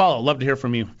 Give us a follow. Love to hear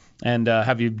from you and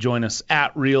have you join us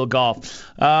 @realgolf.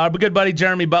 Our good buddy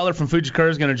Jeremy Butler from Fujikura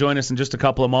is going to join us in just a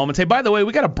couple of moments. Hey, by the way,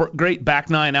 we got a great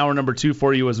back nine, hour number 2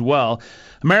 for you as well.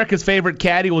 America's favorite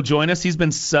caddy will join us. He's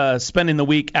been spending the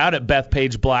week out at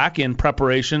Bethpage Black in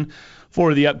preparation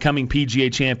for the upcoming PGA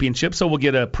Championship, so we'll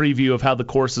get a preview of how the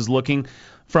course is looking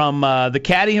from the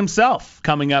caddy himself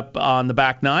coming up on the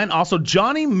back nine. Also,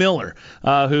 Johnny Miller,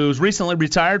 who's recently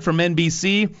retired from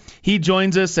NBC. He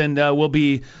joins us and will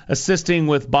be assisting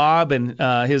with Bob and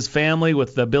his family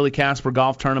with the Billy Casper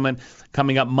Golf Tournament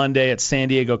coming up Monday at San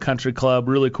Diego Country Club.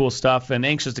 Really cool stuff, and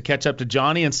anxious to catch up to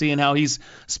Johnny and seeing how he's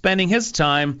spending his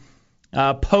time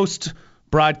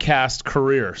post-broadcast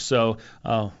career. So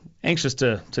anxious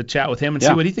to chat with him and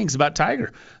see what he thinks about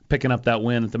Tiger picking up that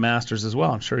win at the Masters as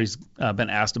well. I'm sure he's been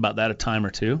asked about that a time or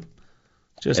two.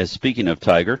 As speaking of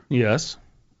Tiger. Yes.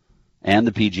 And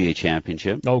the PGA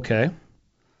Championship. Okay.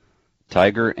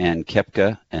 Tiger and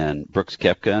Koepka and Brooks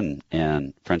Koepka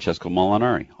and Francesco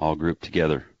Molinari all grouped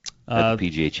together at the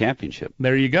PGA Championship.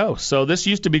 There you go. So this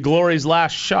used to be Glory's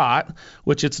last shot,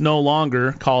 which it's no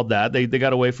longer called that. They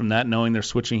got away from that, knowing they're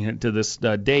switching it to this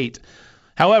date.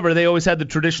 However, they always had the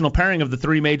traditional pairing of the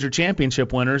 3 major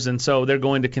championship winners, and so they're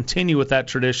going to continue with that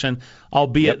tradition,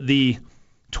 albeit the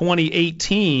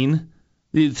 2018,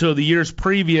 so the year's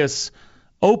previous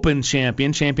Open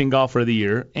champion golfer of the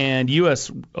year, and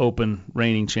U.S. Open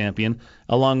reigning champion,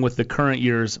 along with the current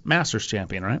year's Masters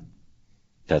champion, right?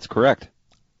 That's correct.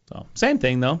 So same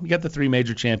thing, though. You got the 3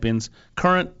 major champions,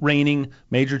 current reigning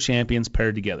major champions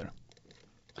paired together.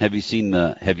 Have you seen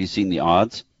the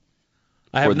odds?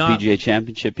 I have not. For the PGA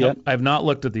Championship yet? I have not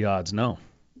looked at the odds, no.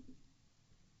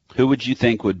 Who would you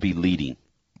think would be leading?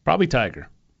 Probably Tiger.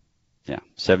 Yeah,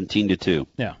 17-2.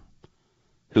 Yeah.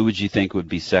 Who would you think would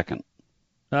be second?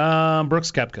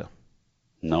 Brooks Koepka.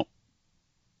 No.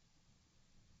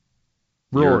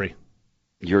 Rory.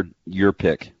 Your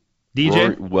pick.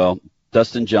 DJ? Rory,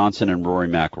 Dustin Johnson and Rory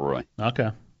McIlroy.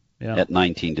 Okay. Yeah. At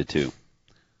 19-2.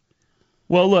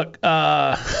 Well, look,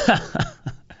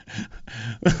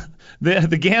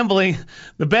 the gambling,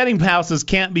 the betting houses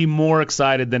can't be more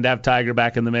excited than to have Tiger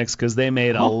back in the mix because they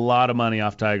made a lot of money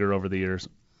off Tiger over the years.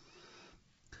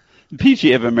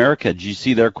 PGA of America, did you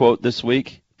see their quote this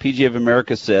week? PGA of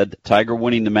America said Tiger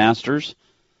winning the Masters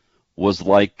was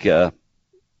like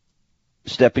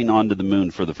stepping onto the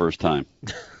moon for the first time.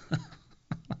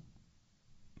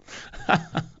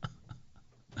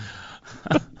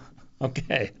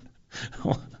 Okay.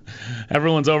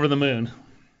 Everyone's over the moon.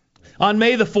 On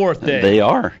May the 4th day. They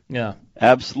are. Yeah.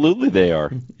 Absolutely they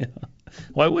are. Yeah.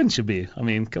 Why wouldn't you be? I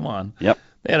mean, come on. Yep.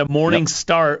 They had a morning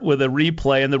start with a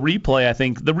replay, and the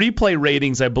replay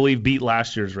ratings, I believe, beat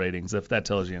last year's ratings, if that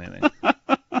tells you anything.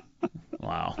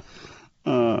 Wow.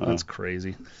 That's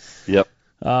crazy. Yep.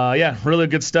 Yeah, really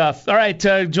good stuff. All right,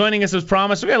 joining us as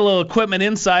promised, we got a little equipment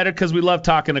insider because we love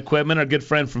talking equipment. Our good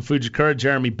friend from Fujikura,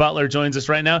 Jeremy Butler, joins us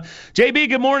right now. JB,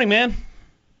 good morning, man.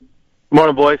 Good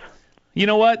morning, boys. You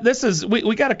know what?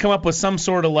 We got to come up with some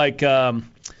sort of like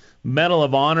Medal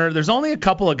of Honor. There's only a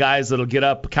couple of guys that'll get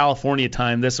up California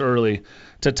time this early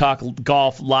to talk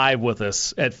golf live with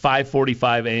us at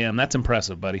 5:45 a.m. That's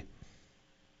impressive, buddy.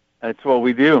 That's what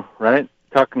we do, right?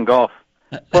 Talking golf.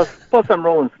 Plus I'm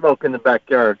rolling smoke in the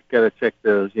backyard. Got to check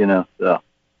those, so.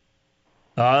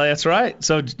 Oh, that's right.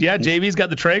 So, yeah, JB's got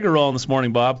the Traeger rolling this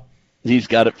morning, Bob. He's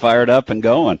got it fired up and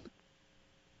going.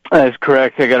 That's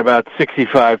correct. I got about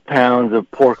 65 pounds of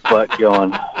pork butt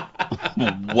going.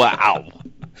 Wow.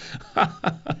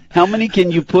 How many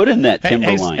can you put in that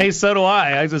Timberline? Hey, so do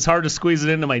I. It's hard to squeeze it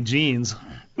into my jeans.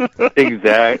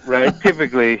 Exact, right?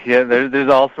 Typically, yeah. There's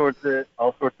all sorts of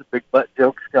big butt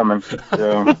jokes coming.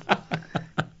 So.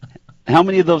 How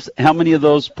many of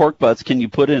those pork butts can you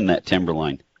put in that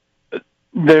Timberline?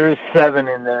 There's 7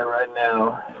 in there right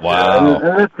now. Wow.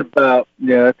 And that's about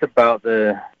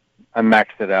I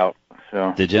maxed it out.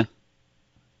 So. Did you?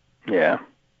 Yeah.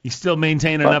 You still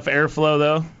maintain enough airflow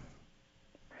though?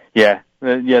 Yeah.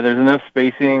 Yeah, there's enough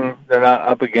spacing. They're not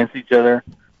up against each other.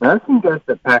 And I've seen guys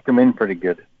that pack them in pretty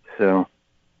good. So,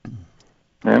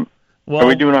 yeah. Well,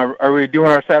 are we doing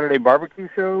our Saturday barbecue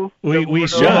show? We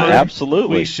should.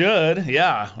 Absolutely. We should.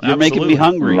 Yeah. You're making me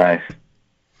hungry. Nice.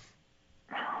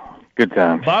 Good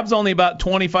time. Bob's only about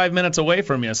 25 minutes away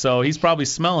from you, so he's probably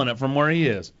smelling it from where he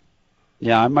is.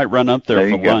 Yeah, I might run up there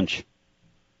for lunch.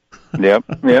 Yep.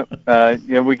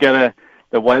 The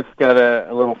wife's got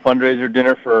a little fundraiser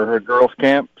dinner for her girls'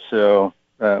 camp, so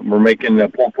we're making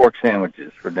pulled pork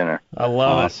sandwiches for dinner. I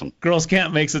love it. Girls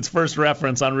Camp makes its first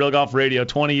reference on Real Golf Radio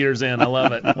 20 years in. I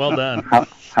love it. Well done. How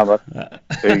about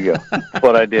there you go. That's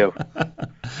what I do.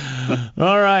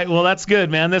 All right. Well, that's good,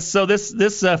 man. This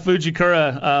Fujikura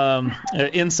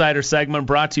Insider segment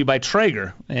brought to you by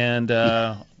Traeger, and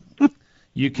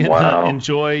you can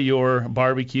enjoy your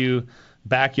barbecue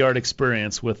backyard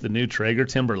experience with the new Traeger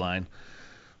Timberline,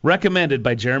 recommended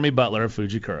by Jeremy Butler of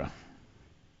Fujikura.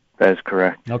 That is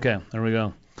correct. Okay, there we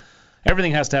go.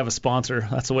 Everything has to have a sponsor.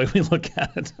 That's the way we look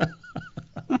at it.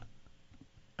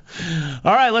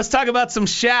 All right, let's talk about some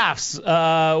shafts. We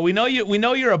know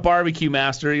you're a barbecue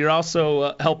master. You're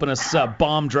also helping us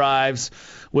bomb drives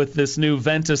with this new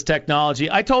Ventus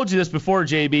technology. I told you this before,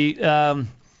 JB.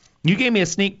 You gave me a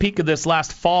sneak peek of this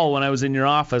last fall when I was in your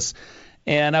office,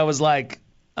 and I was like,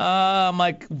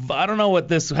 I don't know what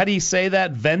this. How do you say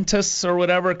that? Ventus or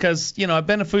whatever? Because I've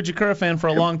been a Fujikura fan for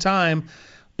a long time,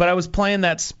 but I was playing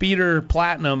that Speeder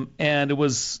Platinum, and it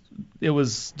was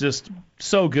just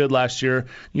so good last year.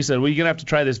 You said, well, you're gonna have to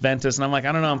try this Ventus, and I'm like,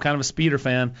 I don't know. I'm kind of a Speeder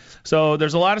fan. So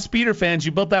there's a lot of Speeder fans.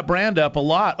 You built that brand up a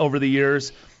lot over the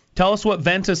years. Tell us what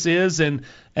Ventus is and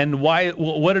why,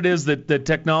 what it is that the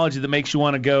technology that makes you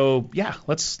want to go. Yeah,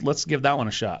 let's give that one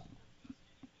a shot.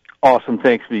 Awesome,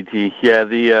 thanks, BT.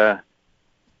 Yeah,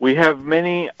 we have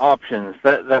many options.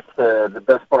 That's the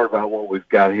best part about what we've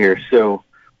got here. So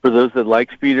for those that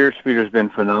like Speeder's been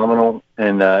phenomenal,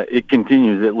 and it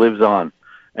continues. It lives on,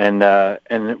 and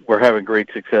we're having great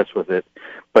success with it.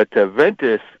 But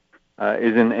Ventus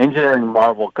is an engineering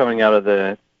marvel coming out of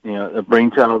the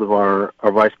brainchild of our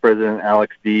Vice President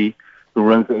Alex D, who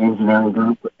runs the engineering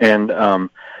group, and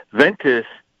Ventus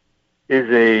is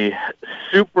a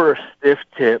super stiff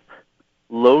tip,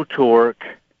 low torque,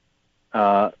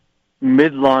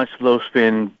 mid-launch, low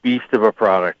spin beast of a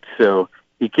product. So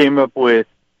he came up with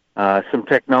some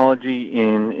technology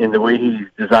in the way he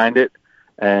designed it,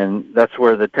 and that's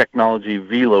where the technology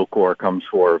Velo Core comes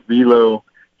for. Velo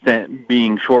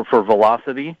being short for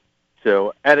velocity.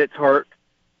 So at its heart,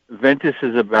 Ventus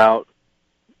is about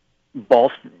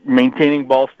maintaining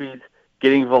ball speeds,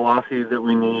 getting velocity that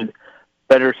we need,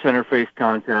 better center face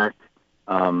contact.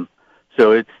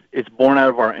 So it's born out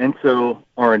of our Enso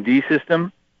R&D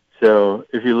system. So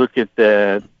if you look at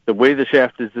the way the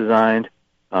shaft is designed,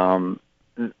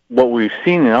 what we've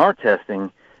seen in our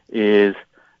testing is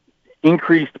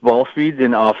increased ball speeds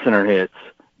and off-center hits.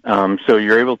 So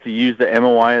you're able to use the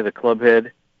MOI of the club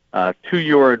head to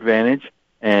your advantage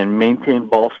and maintain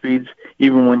ball speeds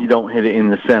even when you don't hit it in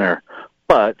the center.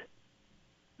 But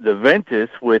the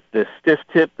Ventus, with the stiff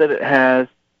tip that it has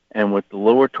and with the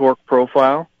lower torque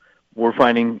profile, we're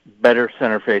finding better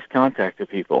center face contact to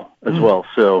people as well.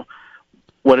 So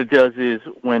what it does is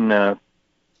when the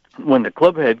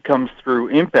club head comes through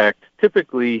impact,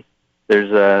 typically there's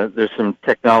some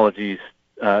technologies,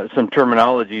 some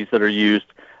terminologies that are used,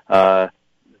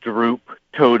 droop,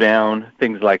 toe down,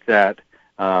 things like that.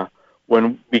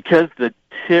 Because the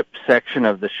tip section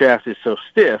of the shaft is so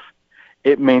stiff,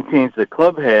 it maintains the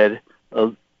club head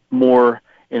more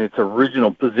in its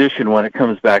original position when it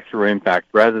comes back through impact,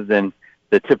 rather than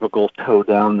the typical toe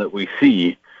down that we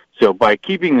see. So by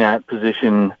keeping that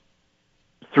position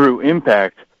through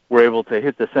impact, we're able to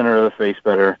hit the center of the face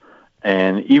better.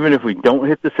 And even if we don't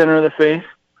hit the center of the face,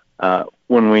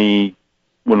 when we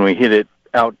hit it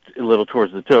out a little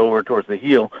towards the toe or towards the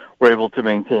heel, we're able to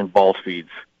maintain ball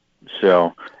speeds.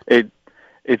 So it's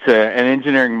an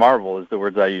engineering marvel is the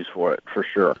words I use for it, for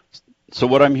sure. So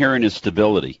what I'm hearing is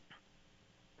stability.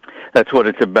 That's what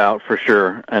it's about, for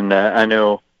sure. And I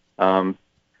know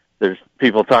there's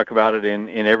people talk about it in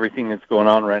everything that's going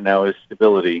on right now is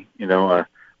stability.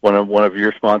 One of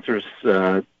your sponsors,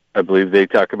 I believe they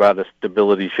talk about a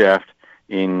stability shaft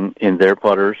in their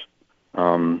putters,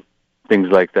 things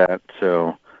like that.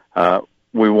 So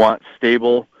we want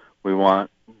stable, we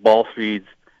want ball speeds,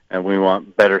 and we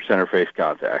want better center face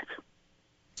contact.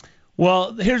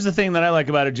 Well, here's the thing that I like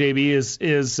about it, JB,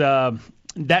 is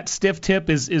that stiff tip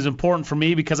is important for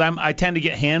me because I tend to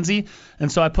get handsy,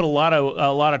 and so I put a lot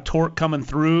of torque coming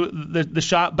through the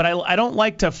shot. But I don't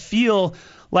like to feel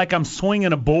like I'm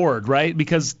swinging a board, right?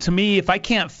 Because to me, if I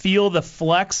can't feel the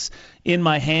flex in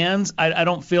my hands, I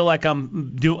don't feel like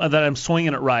that I'm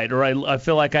swinging it right, or I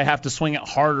feel like I have to swing it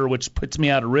harder, which puts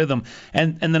me out of rhythm.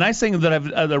 And the nice thing that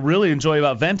I really enjoy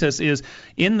about Ventus is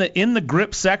in the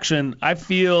grip section, I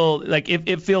feel like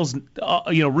it feels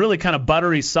really kind of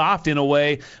buttery soft in a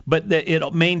way, but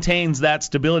it maintains that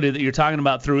stability that you're talking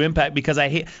about through impact, because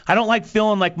I don't like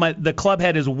feeling like the club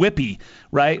head is whippy,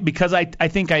 right? Because I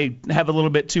think I have a little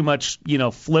bit too much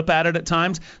flip at it at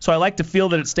times, so I like to feel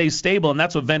that it stays stable, and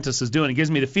that's what Ventus is doing. It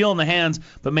gives me the feel in the hands,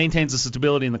 but maintains the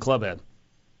stability in the club head.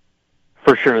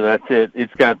 For sure, that's it.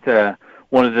 It's got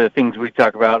one of the things we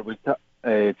talk about.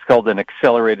 It's called an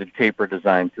accelerated taper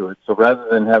design to it. So rather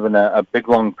than having a big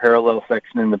long parallel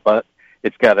section in the butt,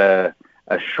 it's got a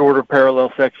shorter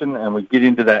parallel section, and we get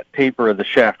into that taper of the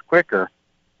shaft quicker.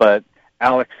 But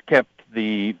Alex kept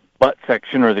the butt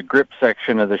section or the grip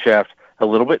section of the shaft a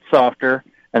little bit softer,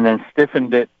 and then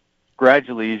stiffened it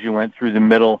gradually as you went through the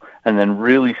middle, and then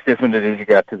really stiffened it as you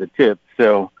got to the tip.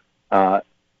 So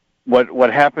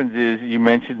what happens is, you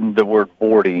mentioned the word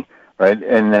boardy, right?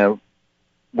 And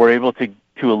we're able to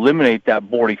eliminate that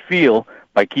boardy feel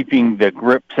by keeping the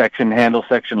grip section, handle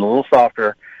section a little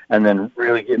softer, and then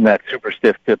really getting that super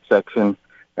stiff tip section.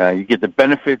 You get the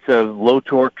benefits of low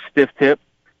torque, stiff tip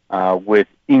with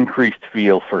increased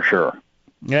feel for sure.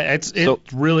 Yeah, it's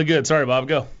really good. Sorry, Bob,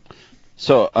 go.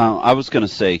 So I was going to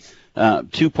say,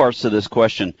 two parts to this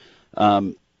question.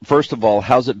 First of all,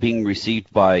 how's it being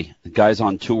received by guys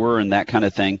on tour and that kind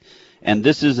of thing? And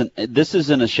this isn't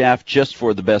a shaft just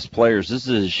for the best players. This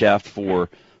is a shaft for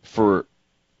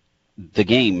the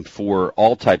game, for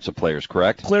all types of players,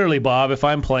 correct? Clearly, Bob, if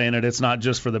I'm playing it, it's not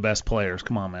just for the best players.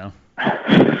 Come on, man.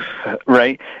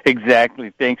 Right,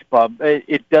 exactly. Thanks, Bob.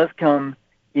 It does come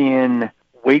in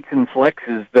weights and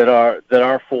flexes that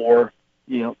are for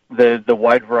the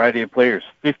wide variety of players.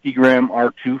 50-gram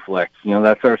R2 flex,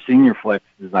 that's our senior flex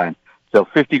design. So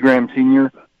 50-gram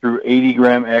senior through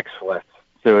 80-gram X flex.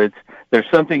 So there's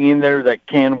something in there that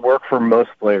can work for most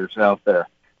players out there.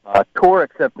 Tour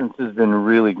acceptance has been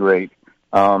really great.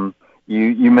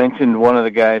 You mentioned one of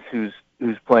the guys who's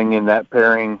playing in that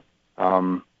pairing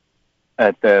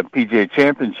at the PGA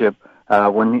Championship.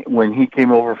 When he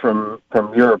came over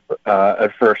from Europe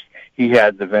at first, he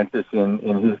had the Ventus in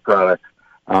his product.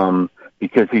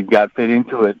 Because he got fit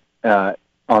into it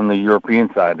on the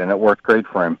European side, and it worked great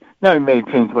for him. Now, he may have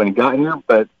changed when he got here,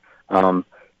 but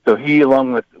so he,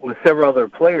 along with several other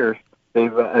players,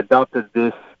 they've adopted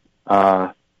this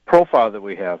profile that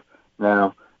we have.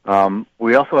 Now,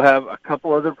 we also have a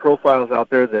couple other profiles out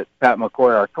there that Pat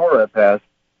McCoy, our tour rep, has,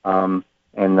 and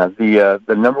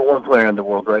the number one player in the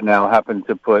world right now happened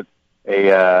to put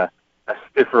a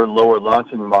stiffer, lower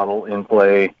launching model in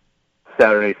play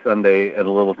Saturday, Sunday at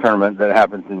a little tournament that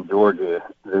happens in Georgia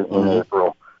in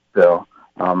April. So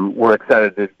we're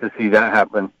excited to see that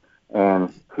happen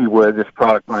and see where this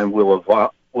product line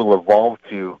will evolve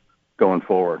to going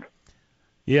forward.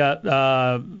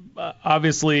 Yeah,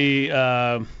 obviously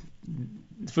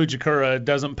Fujikura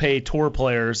doesn't pay tour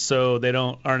players, so they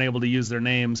aren't able to use their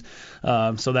names.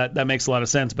 So that makes a lot of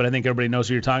sense. But I think everybody knows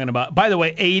what you're talking about. By the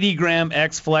way, 80-gram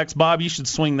X Flex, Bob, you should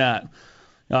swing that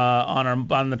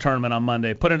on the tournament on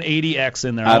Monday. Put an 80X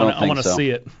in there. I want to see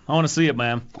it. I want to see it,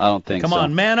 man. I don't think so. Come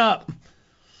on, man up.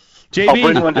 JB, I'll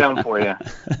bring one down for you.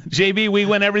 JB, we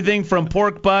went everything from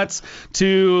pork butts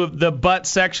to the butt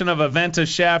section of a Ventus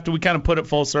shaft. We kind of put it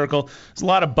full circle. There's a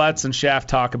lot of butts and shaft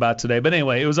talk about today. But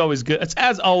anyway, it was always good.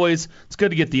 As always, it's good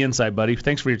to get the insight, buddy.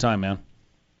 Thanks for your time, man.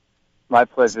 My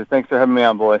pleasure. Thanks for having me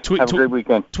on, boys. Have a great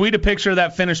weekend. Tweet a picture of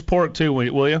that finished pork, too,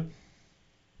 will you?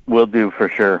 Will do, for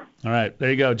sure. All right, there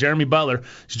you go. Jeremy Butler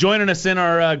is joining us in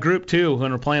our group, too,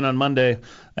 when we're playing on Monday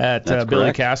at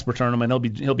Billy Casper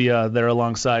tournament. He'll be there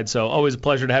alongside. So always a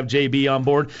pleasure to have JB on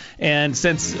board. And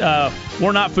since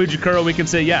we're not Fujikura, we can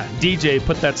say, yeah, DJ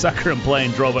put that sucker in play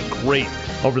and drove it great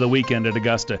over the weekend at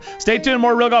Augusta. Stay tuned.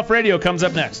 More Real Golf Radio comes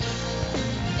up next.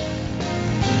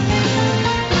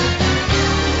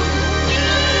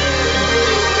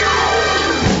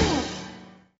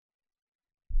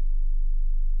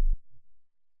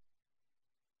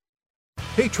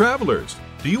 Hey travelers,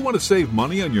 do you want to save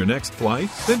money on your next flight?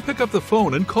 Then pick up the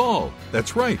phone and call.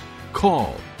 That's right,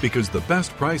 call, because the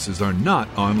best prices are not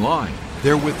online.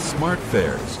 They're with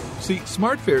SmartFares. See,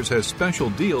 SmartFares has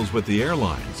special deals with the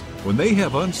airlines. When they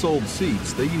have unsold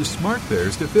seats, they use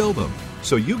SmartFares to fill them.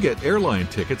 So you get airline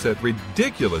tickets at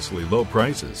ridiculously low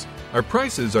prices. Our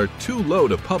prices are too low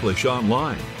to publish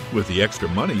online. With the extra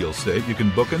money you'll save, you can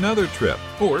book another trip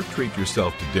or treat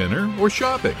yourself to dinner or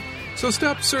shopping. So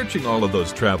stop searching all of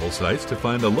those travel sites to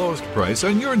find the lowest price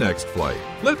on your next flight.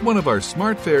 Let one of our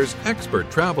SmartFares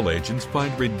expert travel agents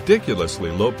find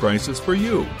ridiculously low prices for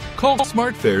you. Call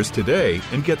SmartFares today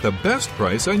and get the best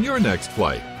price on your next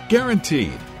flight.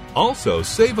 Guaranteed. Also,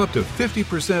 save up to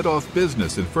 50% off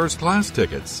business and first class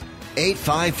tickets.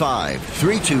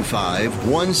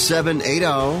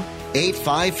 855-325-1780.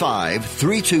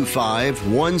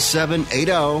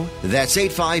 855-325-1780. That's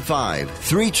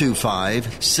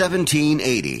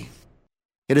 855-325-1780.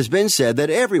 It has been said that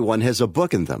everyone has a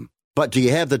book in them. But do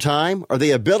you have the time or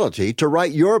the ability to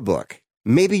write your book?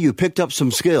 Maybe you picked up some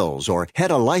skills or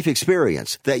had a life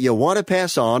experience that you want to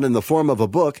pass on in the form of a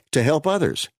book to help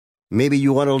others. Maybe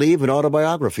you want to leave an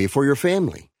autobiography for your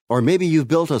family. Or maybe you've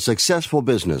built a successful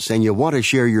business and you want to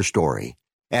share your story.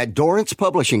 At Dorrance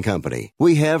Publishing Company,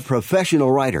 we have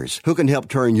professional writers who can help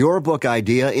turn your book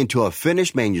idea into a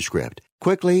finished manuscript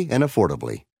quickly and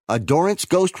affordably. A Dorrance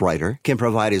ghostwriter can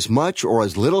provide as much or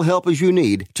as little help as you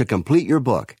need to complete your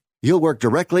book. You'll work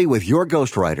directly with your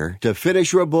ghostwriter to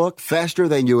finish your book faster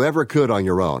than you ever could on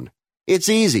your own. It's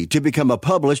easy to become a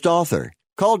published author.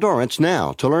 Call Dorrance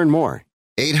now to learn more.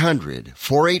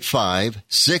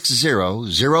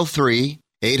 800-485-6003.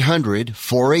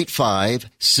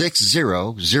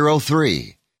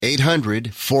 800-485-6003.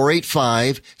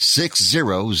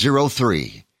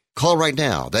 800-485-6003. Call right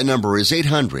now. That number is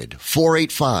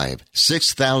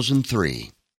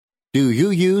 800-485-6003. Do you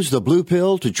use the Blue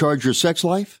Pill to charge your sex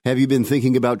life? Have you been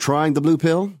thinking about trying the Blue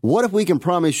Pill? What if we can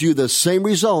promise you the same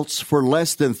results for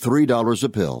less than $3 a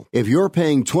pill? If you're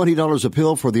paying $20 a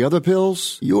pill for the other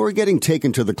pills, you're getting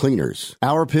taken to the cleaners.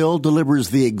 Our pill delivers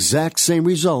the exact same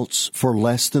results for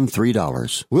less than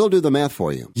 $3. We'll do the math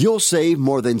for you. You'll save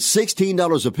more than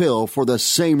 $16 a pill for the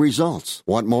same results.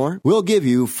 Want more? We'll give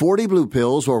you 40 blue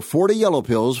pills or 40 yellow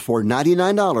pills for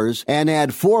 $99 and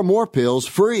add 4 more pills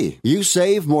free. You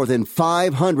save more than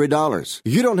 $500.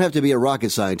 You don't have to be a rocket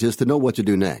scientist to know what to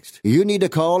do next. You need to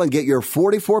call and get your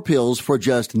 44 pills for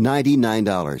just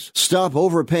 $99. Stop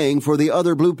overpaying for the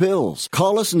other blue pills.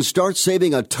 Call us and start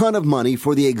saving a ton of money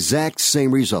for the exact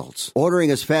same results. Ordering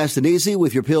is fast and easy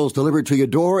with your pills delivered to your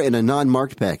door in a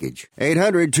non-marked package.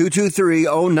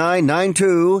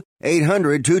 800-223-0992.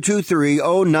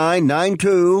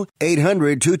 800-223-0992.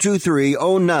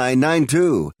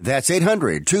 800-223-0992. That's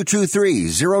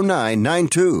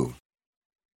 800-223-0992.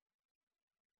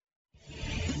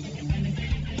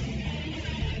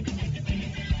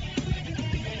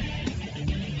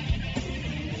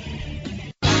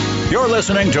 You're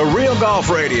listening to Real Golf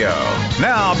Radio.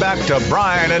 Now back to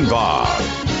Brian and Bob.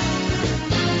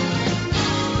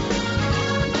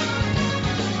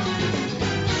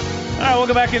 All right,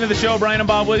 welcome back into the show. Brian and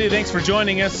Bob with you. Thanks for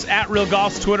joining us. At Real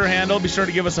Golf's Twitter handle. Be sure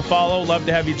to give us a follow. Love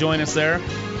to have you join us there.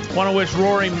 Want to wish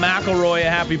Rory McIlroy a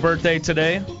happy birthday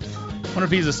today. Wonder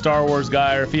if he's a Star Wars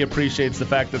guy or if he appreciates the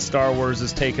fact that Star Wars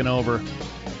has taken over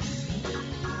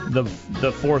the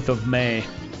 4th of May.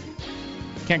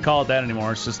 Can't call it that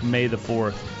anymore. It's just May the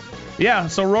 4th. Yeah,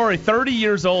 so Rory, 30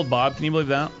 years old, Bob. Can you believe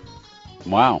that?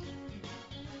 Wow.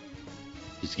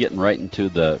 He's getting right into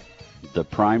the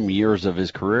prime years of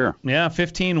his career. Yeah,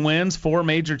 15 wins, 4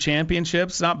 major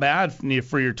championships. Not bad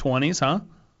for your 20s, huh?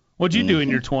 What'd you do in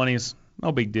your 20s?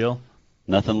 No big deal.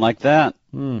 Nothing like that.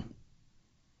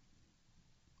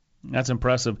 That's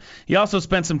impressive. He also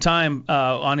spent some time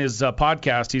on his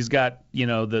podcast. He's got,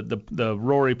 the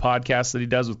Rory podcast that he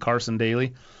does with Carson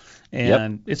Daly.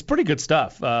 And It's pretty good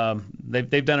stuff.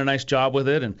 They've done a nice job with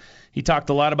it, and he talked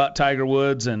a lot about Tiger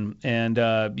Woods and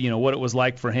what it was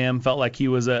like for him. Felt like he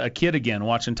was a kid again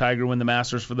watching Tiger win the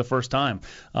Masters for the first time.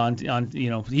 He loved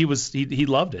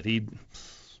it.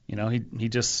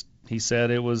 He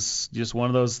said it was just one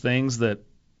of those things that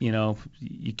you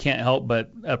can't help but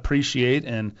appreciate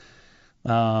and he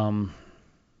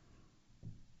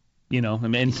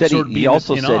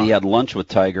also said he had lunch with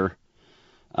Tiger.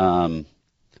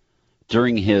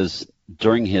 During his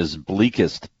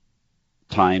bleakest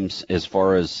times, as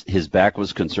far as his back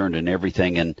was concerned and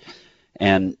everything,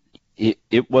 and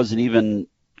it wasn't even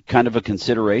kind of a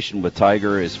consideration with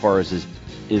Tiger as far as his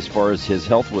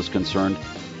health was concerned,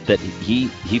 that he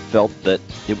felt that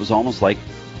it was almost like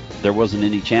there wasn't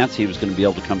any chance he was going to be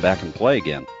able to come back and play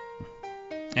again.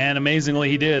 And amazingly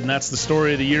he did, and that's the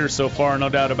story of the year so far, no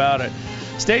doubt about it.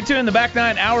 Stay tuned, the Back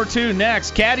Nine, Hour 2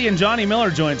 next. Caddy and Johnny Miller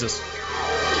joins us.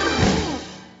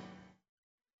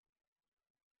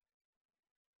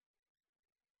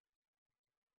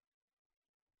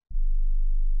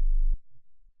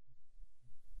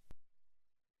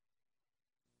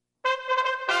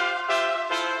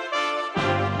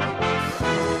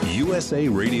 USA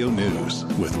Radio News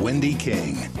with Wendy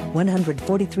King.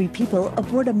 143 people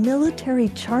aboard a military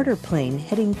charter plane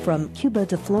heading from Cuba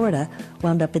to Florida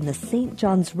wound up in the St.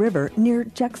 Johns River near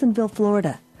Jacksonville,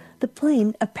 Florida. The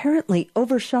plane apparently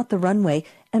overshot the runway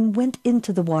and went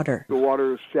into the water. The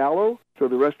water is shallow, so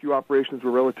the rescue operations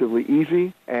were relatively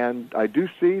easy, and I do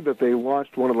see that they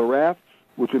launched one of the rafts,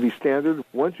 which would be standard.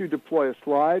 Once you deploy a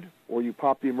slide or you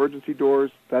pop the emergency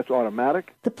doors, that's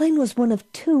automatic. The plane was one of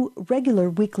 2 regular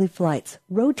weekly flights,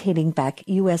 rotating back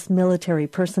U.S. military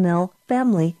personnel,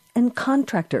 family, and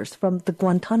contractors from the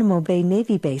Guantanamo Bay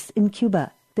Navy base in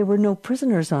Cuba. There were no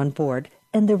prisoners on board,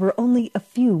 and there were only a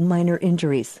few minor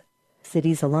injuries.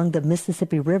 Cities along the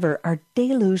Mississippi River are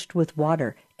deluged with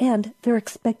water, and they're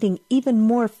expecting even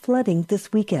more flooding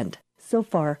this weekend. So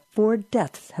far, 4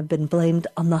 deaths have been blamed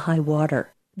on the high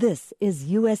water. This is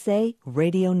USA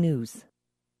Radio News.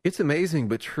 It's amazing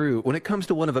but true. When it comes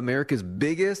to one of America's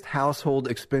biggest household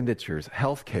expenditures,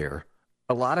 healthcare,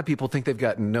 a lot of people think they've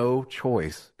got no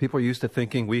choice. People are used to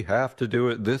thinking we have to do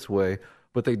it this way,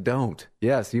 but they don't.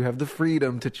 Yes, you have the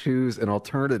freedom to choose an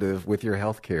alternative with your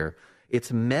healthcare.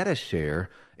 It's Medi-Share,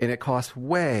 and it costs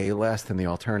way less than the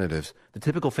alternatives. The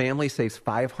typical family saves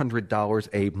 $500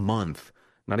 a month.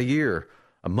 Not a year,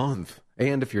 a month.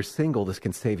 And if you're single, this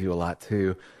can save you a lot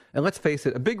too. And let's face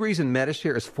it, a big reason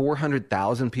Medi-Share is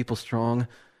 400,000 people strong,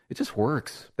 it just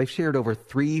works. They've shared over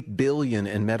 $3 billion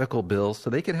in medical bills, so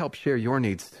they can help share your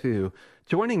needs too.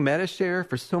 Joining Medi-Share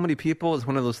for so many people is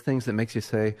one of those things that makes you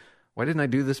say, why didn't I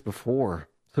do this before?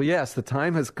 So yes, the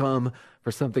time has come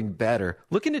for something better.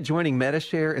 Look into joining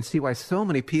Medi-Share and see why so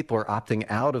many people are opting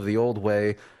out of the old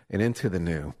way and into the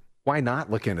new. Why not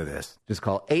look into this? Just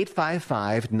call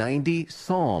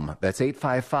 855-90-SALM. That's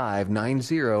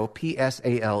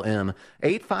 855-90-PSALM.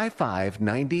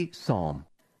 855-90-SALM.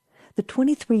 The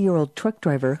 23-year-old truck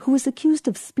driver who was accused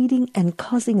of speeding and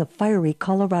causing a fiery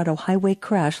Colorado highway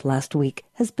crash last week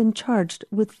has been charged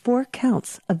with 4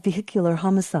 counts of vehicular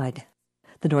homicide.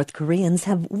 The North Koreans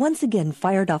have once again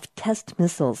fired off test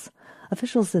missiles.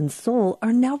 Officials in Seoul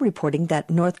are now reporting that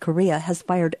North Korea has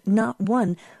fired not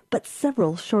one, but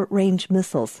several short-range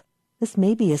missiles. This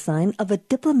may be a sign of a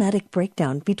diplomatic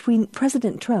breakdown between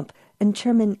President Trump and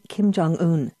Chairman Kim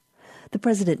Jong-un. The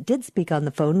president did speak on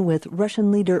the phone with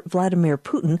Russian leader Vladimir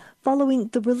Putin following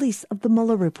the release of the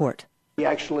Mueller report. He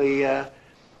actually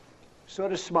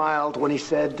sort of smiled when he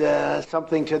said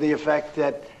something to the effect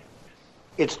that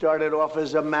it started off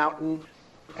as a mountain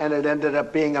and it ended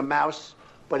up being a mouse,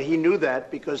 but he knew that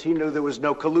because he knew there was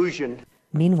no collusion.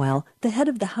 Meanwhile, the head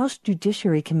of the House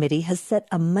Judiciary Committee has set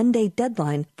a Monday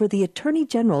deadline for the Attorney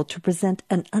General to present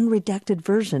an unredacted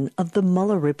version of the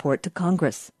Mueller report to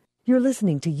Congress. You're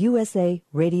listening to USA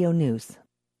Radio News.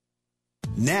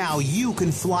 Now you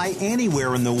can fly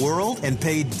anywhere in the world and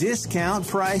pay discount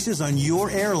prices on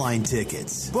your airline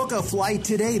tickets. Book a flight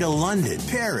today to London,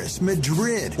 Paris,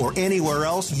 Madrid, or anywhere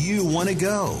else you want to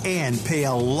go. And pay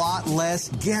a lot less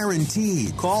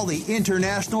guaranteed. Call the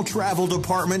International Travel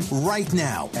Department right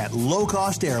now at Low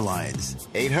Cost Airlines.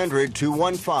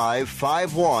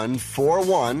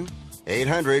 800-215-5141.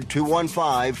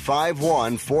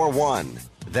 800-215-5141.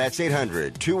 That's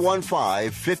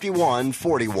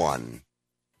 800-215-5141.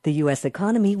 The U.S.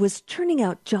 economy was churning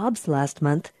out jobs last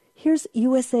month. Here's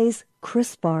USA's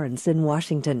Chris Barnes in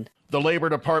Washington. The Labor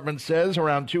Department says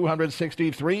around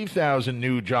 263,000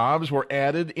 new jobs were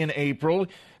added in April.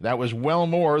 That was well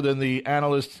more than the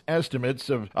analysts'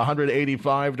 estimates of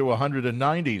 185 to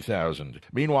 190,000.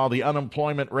 Meanwhile, the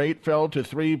unemployment rate fell to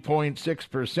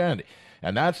 3.6%,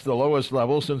 and that's the lowest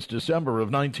level since December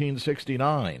of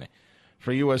 1969.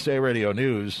 For USA Radio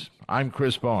News, I'm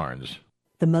Chris Barnes.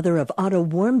 The mother of Otto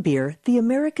Warmbier, the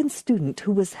American student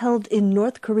who was held in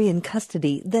North Korean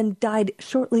custody, then died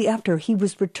shortly after he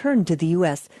was returned to the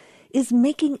U.S., is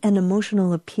making an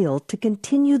emotional appeal to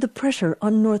continue the pressure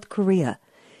on North Korea.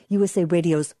 USA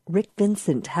Radio's Rick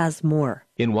Vincent has more.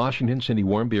 In Washington, Cindy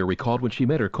Warmbier recalled when she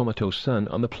met her comatose son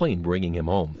on the plane bringing him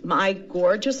home. My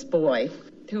gorgeous boy,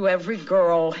 who every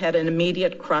girl had an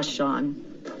immediate crush on,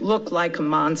 looked like a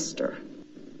monster.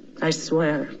 I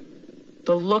swear.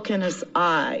 The look in his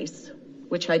eyes,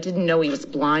 which I didn't know he was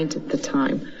blind at the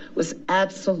time, was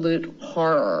absolute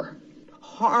horror.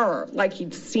 Horror, like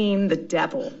he'd seen the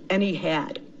devil, and he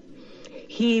had.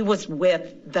 He was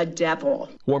with the devil.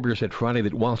 Warmbier said Friday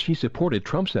that while she supported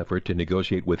Trump's effort to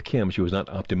negotiate with Kim, she was not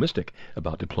optimistic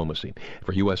about diplomacy.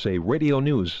 For USA Radio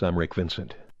News, I'm Rick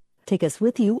Vincent. Take us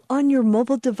with you on your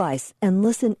mobile device and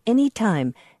listen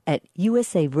anytime at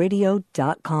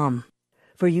usaradio.com.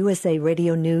 For USA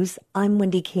Radio News, I'm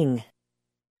Wendy King.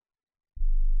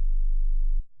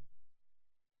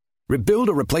 Rebuild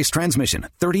or replace transmission,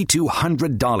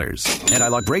 $3,200.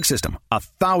 Anti-lock brake system,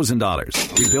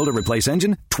 $1,000. Rebuild or replace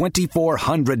engine,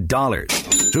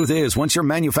 $2,400. Truth is, once your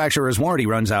manufacturer's warranty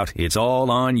runs out, it's all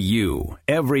on you.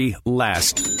 Every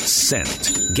last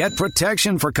cent. Get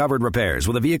protection for covered repairs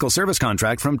with a vehicle service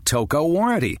contract from Toco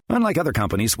Warranty. Unlike other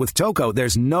companies, with Toco,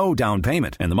 there's no down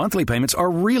payment, and the monthly payments are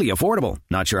really affordable.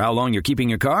 Not sure how long you're keeping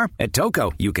your car? At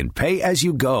Toco, you can pay as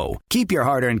you go. Keep your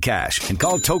hard-earned cash and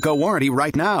call Toco Warranty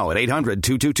right now at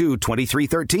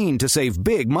 800-222-2313 to save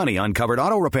big money on covered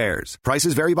auto repairs.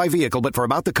 Prices vary by vehicle, but for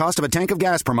about the cost of a tank of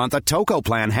gas per month, a Toco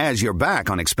plan has your back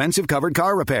on expensive covered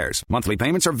car repairs. Monthly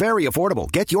payments are very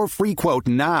affordable. Get your free quote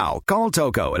now. Call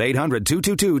Toco at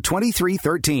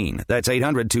 800-222-2313. That's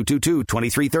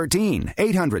 800-222-2313.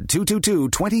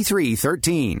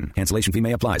 800-222-2313. Cancellation fee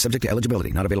may apply. Subject to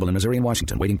eligibility. Not available in Missouri and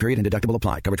Washington. Waiting period and deductible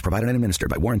apply. Coverage provided and administered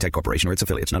by Warrantech Corporation or its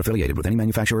affiliates. Not affiliated with any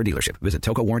manufacturer or dealership. Visit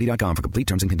TocoWarranty.com for complete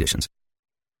terms and conditions.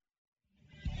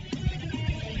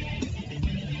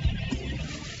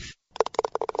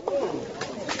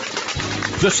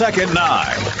 The second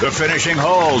nine, the finishing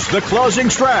holes, the closing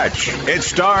stretch. It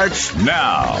starts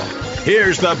now.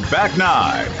 Here's the back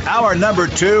nine, hour number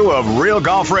 2 of Real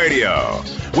Golf Radio.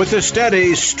 With the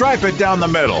steady, stripe it down the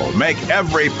middle, make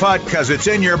every putt 'cause it's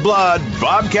in your blood,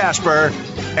 Bob Casper,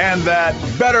 and that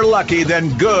better lucky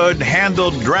than good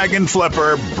handled dragon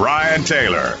flipper, Brian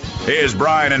Taylor. Here's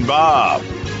Brian and Bob.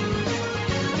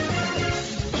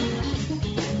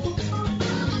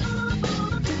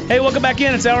 Hey, welcome back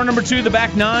in. It's hour number 2, the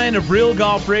back nine of Real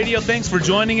Golf Radio. Thanks for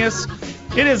joining us.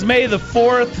 It is May the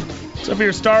 4th. So if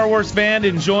you're a Star Wars fan,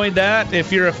 enjoyed that.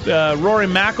 If you're a Rory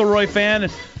McIlroy fan,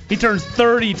 he turns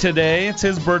 30 today. It's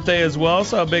his birthday as well,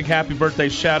 so a big happy birthday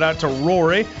shout out to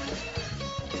Rory.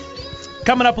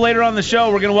 Coming up later on the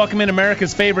show, we're going to welcome in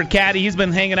America's favorite caddy. He's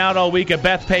been hanging out all week at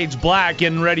Bethpage Black,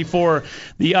 getting ready for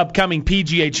the upcoming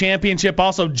PGA Championship.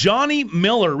 Also, Johnny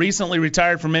Miller, recently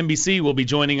retired from NBC, will be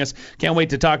joining us. Can't wait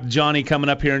to talk to Johnny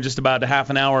coming up here in just about a half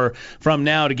an hour from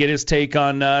now to get his take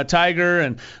on Tiger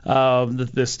and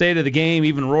the state of the game,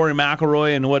 even Rory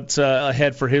McIlroy and what's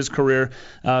ahead for his career,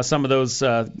 some of those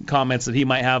comments that he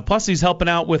might have. Plus, he's helping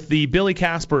out with the Billy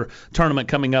Casper tournament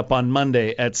coming up on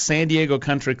Monday at San Diego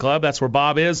Country Club. That's where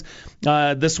Bob is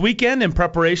this weekend in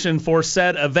preparation for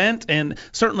said event, and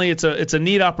certainly it's a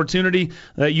neat opportunity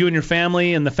that you and your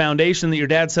family and the foundation that your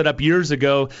dad set up years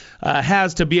ago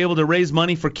has to be able to raise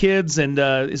money for kids, and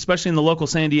especially in the local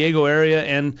San Diego area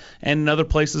and in other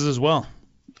places as well.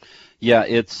 Yeah,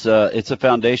 it's a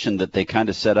foundation that they kind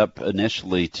of set up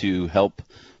initially to help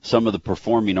some of the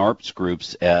performing arts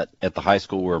groups at the high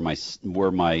school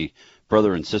where my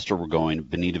brother and sister were going,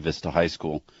 Bonita Vista High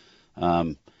School.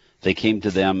 They came to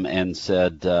them and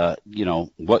said,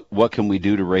 what can we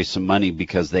do to raise some money?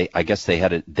 Because they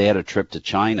had a trip to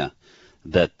China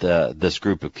that this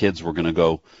group of kids were going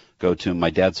to go to. And my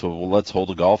dad said, well, let's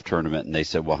hold a golf tournament. And they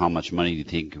said, well, how much money do you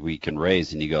think we can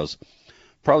raise? And he goes,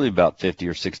 probably about 50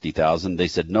 or 60,000. They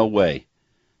said, no way.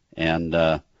 And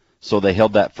so they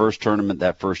held that first tournament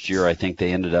that first year. I think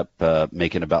they ended up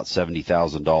making about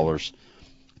 $70,000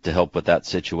 to help with that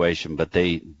situation. But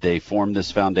they formed this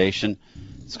foundation.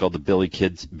 It's called the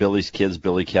Billy's Kids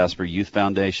Billy Casper Youth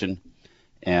Foundation,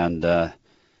 and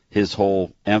his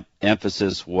whole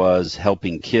emphasis was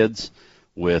helping kids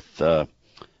with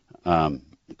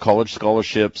college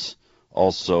scholarships,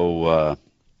 also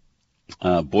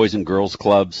boys and girls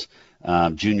clubs,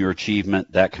 junior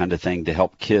achievement, that kind of thing, to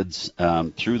help kids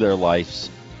through their lives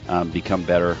become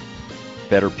better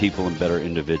people and better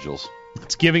individuals.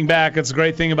 It's giving back. It's a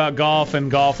great thing about golf and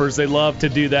golfers. They love to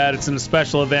do that. It's a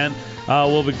special event.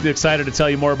 We'll be excited to tell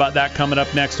you more about that coming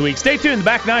up next week. Stay tuned. The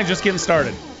back nine just getting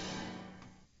started.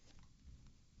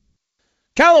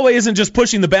 Callaway isn't just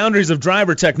pushing the boundaries of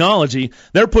driver technology.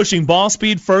 They're pushing ball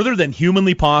speed further than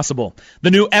humanly possible.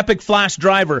 The new Epic Flash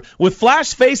driver with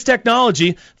Flash Face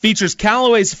technology features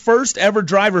Callaway's first ever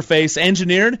driver face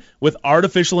engineered with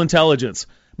artificial intelligence.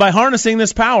 By harnessing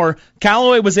this power,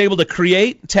 Callaway was able to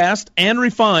create, test, and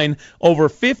refine over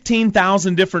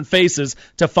 15,000 different faces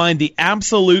to find the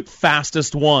absolute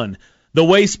fastest one. The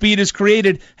way speed is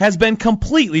created has been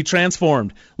completely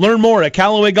transformed. Learn more at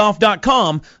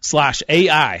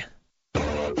CallawayGolf.com/AI.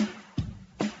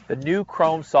 The new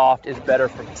Chrome Soft is better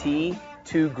from tee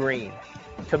to green.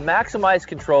 To maximize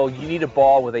control, you need a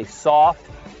ball with a soft,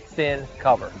 thin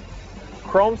cover.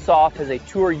 Chrome Soft has a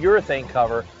Tour urethane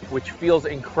cover, which feels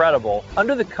incredible.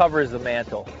 Under the cover is the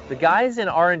mantle. The guys in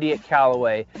R&D at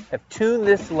Callaway have tuned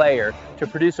this layer to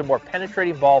produce a more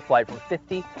penetrating ball flight from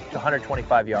 50 to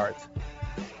 125 yards.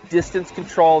 Distance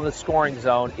control in the scoring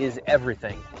zone is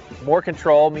everything. More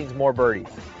control means more birdies.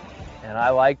 and I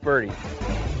like birdies.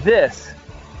 This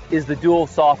is the Dual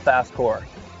Soft Fast Core.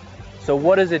 So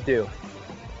what does it do?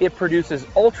 It produces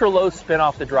ultra-low spin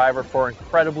off the driver for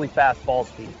incredibly fast ball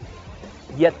speed.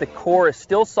 Yet the core is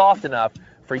still soft enough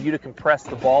for you to compress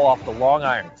the ball off the long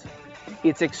irons.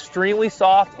 It's extremely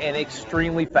soft and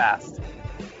extremely fast.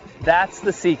 That's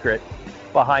the secret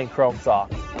behind Chrome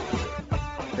Soft.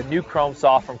 The new Chrome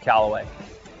Soft from Callaway.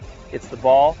 It's the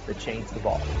ball that changed the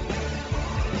ball.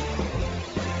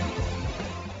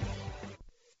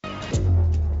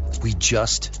 We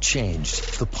just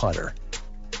changed the putter.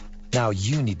 Now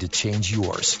you need to change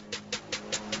yours.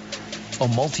 A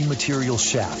multi-material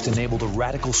shaft enabled a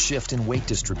radical shift in weight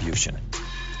distribution,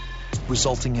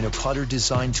 resulting in a putter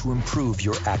designed to improve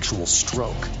your actual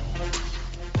stroke.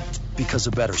 Because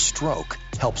a better stroke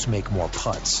helps make more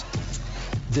putts.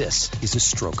 This is a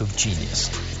stroke of genius.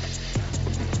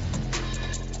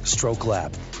 Stroke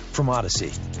Lab from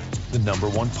Odyssey, the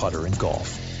 #1 putter in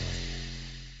golf.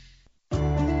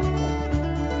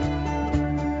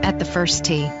 At the First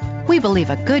Tee, we believe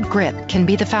a good grip can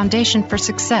be the foundation for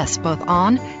success both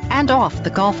on and off the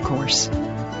golf course.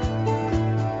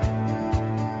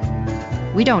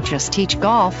 We don't just teach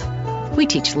golf, we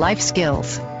teach life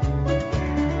skills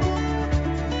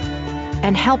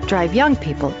and help drive young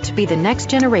people to be the next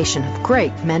generation of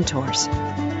great mentors.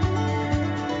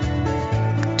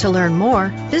 To learn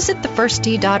more, visit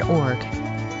thefirsttee.org.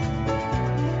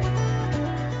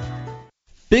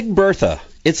 Big Bertha.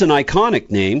 It's an iconic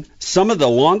name, some of the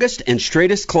longest and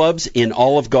straightest clubs in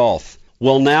all of golf.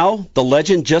 Well, now, the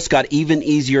legend just got even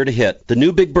easier to hit. The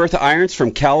new Big Bertha irons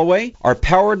from Callaway are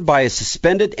powered by a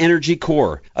suspended energy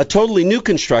core, a totally new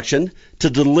construction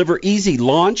to deliver easy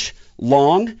launch,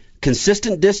 long,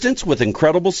 consistent distance with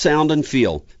incredible sound and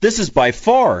feel. This is by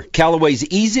far Callaway's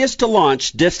easiest to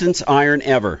launch distance iron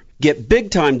ever. Get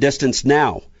big time distance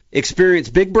now. Experience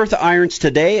Big Bertha irons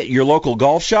today at your local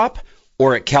golf shop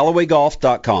or at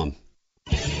CallawayGolf.com.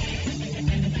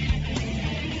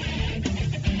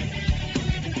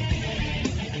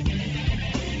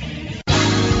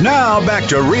 Now back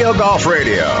to Real Golf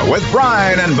Radio with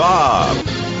Brian and Bob.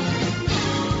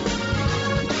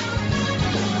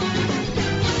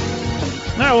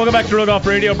 All right, welcome back to Real Golf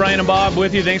Radio. Brian and Bob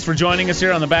with you. Thanks for joining us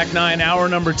here on the back nine, hour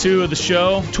number 2 of the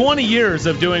show. 20 years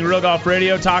of doing Real Golf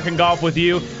Radio, talking golf with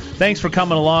you. Thanks for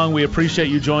coming along. We appreciate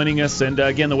you joining us. And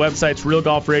again, the website's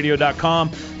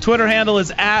realgolfradio.com. Twitter handle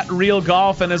is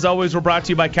 @RealGolf. And as always, we're brought to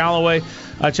you by Callaway.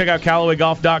 Check out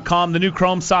CallawayGolf.com. The new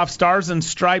Chrome Soft Stars and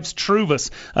Stripes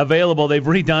Truvis available. They've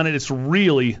redone it. It's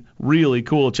really, really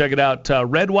cool. Check it out.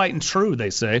 Red, white, and true, they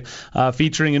say.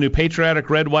 Featuring a new patriotic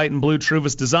red, white, and blue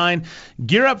Truvis design.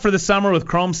 Gear up for the summer with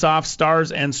Chrome Soft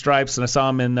Stars and Stripes. And I saw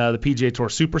them in the PGA Tour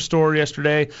Superstore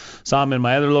yesterday. Saw them in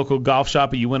my other local golf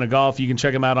shop at Uinta Golf. You can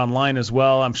check them out online as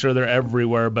well. I'm sure they're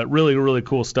everywhere, but really, really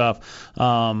cool stuff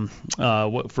from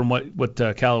what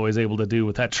Callaway's able to do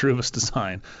with that Truvis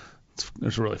design.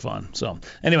 It's really fun. So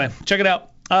anyway, check it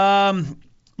out.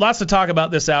 Lots to talk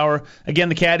about this hour. Again,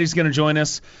 the caddy's going to join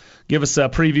us, give us a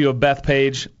preview of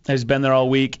Bethpage. He's been there all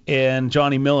week. And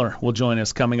Johnny Miller will join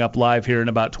us coming up live here in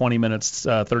about 20 minutes,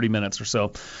 30 minutes or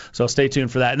so. So stay tuned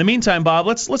for that. In the meantime, Bob,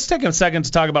 let's take a second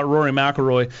to talk about Rory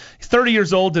McIlroy. He's 30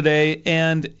 years old today,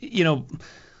 and, you know,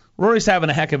 Rory's having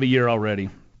a heck of a year already.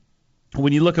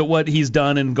 When you look at what he's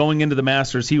done and going into the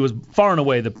Masters, he was far and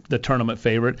away the tournament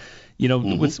favorite. You know,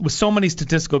 with so many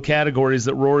statistical categories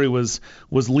that Rory was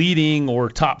leading or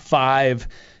top 5,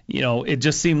 you know, it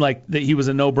just seemed like that he was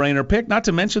a no-brainer pick. Not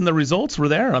to mention the results were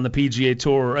there on the PGA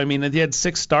Tour. I mean, he had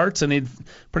 6 starts and he'd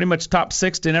pretty much top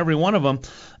 6'd in every one of them.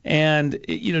 And,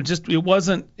 you know, just it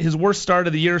wasn't his worst start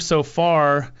of the year so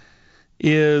far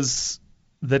is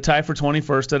the tie for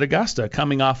 21st at Augusta,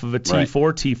 coming off of a T4,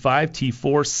 T5,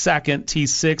 T4, second,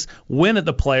 T6, win at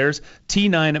the Players,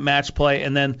 T9 at Match Play,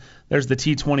 and then there's the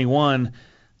T21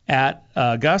 at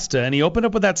Augusta. And he opened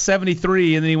up with that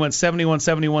 73, and then he went 71,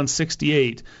 71,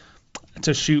 68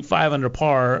 to shoot 5 under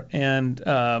par, and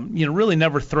you know, really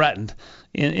never threatened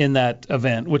in that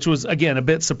event, which was, again, a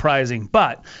bit surprising.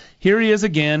 But here he is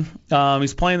again.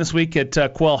 He's playing this week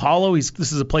at Quail Hollow.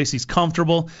 This is a place he's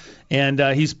comfortable, and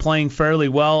he's playing fairly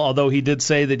well, although he did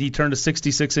say that he turned a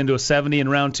 66 into a 70 in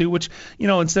round 2, which, you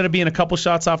know, instead of being a couple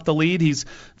shots off the lead, he's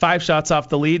 5 shots off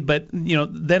the lead. But, you know,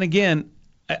 then again,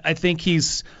 I think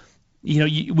he's, you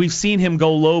know, we've seen him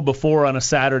go low before on a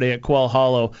Saturday at Quail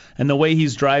Hollow, and the way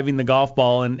he's driving the golf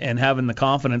ball and having the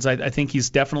confidence, I think he's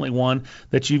definitely one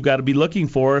that you've got to be looking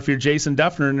for if you're Jason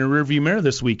Duffner in the rearview mirror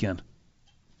this weekend.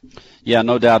 Yeah,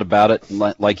 no doubt about it.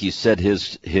 Like you said,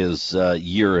 his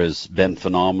year has been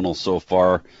phenomenal so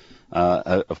far.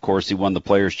 Of course, he won the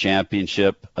Players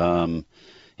Championship.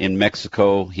 In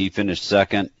Mexico, he finished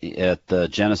second. At the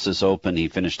Genesis Open, he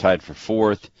finished tied for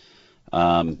fourth.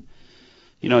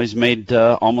 He's made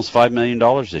almost $5 million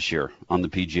this year on the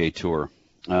PGA Tour.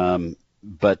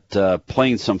 But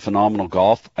playing some phenomenal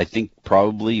golf, I think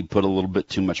probably he put a little bit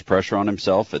too much pressure on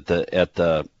himself at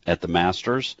the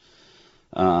Masters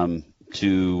to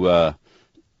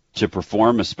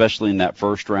perform, especially in that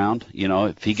first round.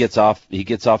 If he gets off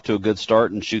to a good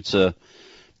start and shoots a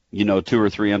 2 or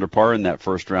 3 under par in that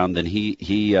first round, then he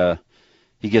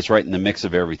gets right in the mix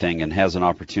of everything and has an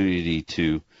opportunity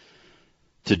to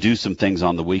do some things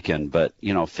on the weekend. But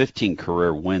 15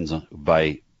 career wins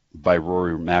by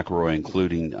Rory McIlroy,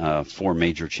 including 4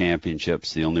 major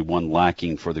championships. The only one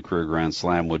lacking for the career Grand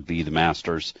Slam would be the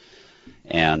Masters,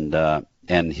 and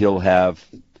he'll have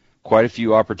quite a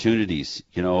few opportunities,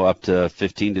 up to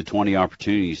 15 to 20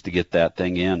 opportunities to get that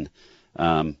thing in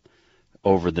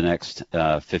over the next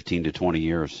 15 to 20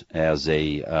 years as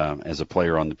a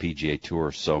player on the PGA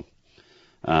Tour. So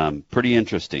pretty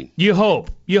interesting. You hope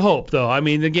though. I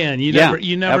mean, again, you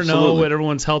never know what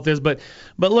everyone's health is, but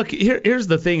look, here's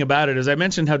the thing about it. As I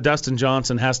mentioned, how Dustin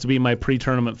Johnson has to be my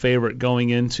pre-tournament favorite going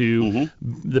into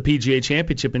the PGA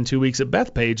Championship in 2 weeks at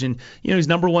Bethpage, and he's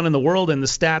number 1 in the world, and the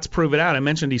stats prove it out. I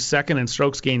mentioned he's second in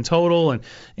strokes gained total,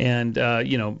 and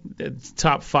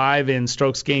top 5 in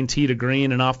strokes gained tee to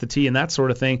green and off the tee and that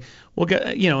sort of thing. We'll get,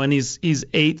 and he's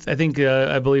 8th. I think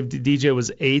I believe DJ was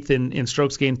 8th in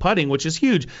strokes gained putting, which is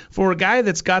huge for a guy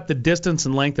that's got the distance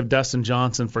and length of Dustin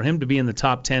Johnson. For him to be in the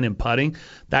top 10 in putting,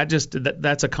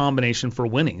 that's a combination for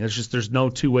winning. There's no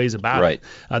two ways about it.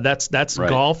 That's right.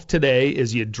 Golf today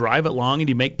is you drive it long and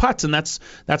you make putts, and that's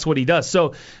what he does.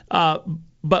 So.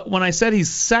 But when I said he's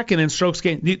second in strokes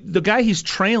gained, the guy he's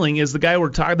trailing is the guy we're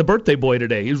talking, the birthday boy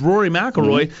today. He's Rory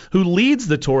McIlroy, who leads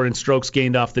the tour in strokes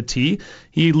gained off the tee.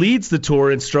 He leads the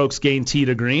tour in strokes gained tee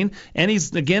to green, and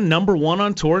he's again number 1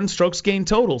 on tour in strokes gained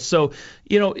total. So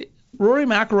Rory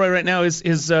McIlroy right now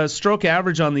his stroke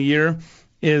average on the year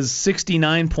is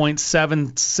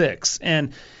 69.76,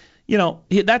 and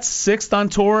that's 6th on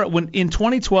tour. When in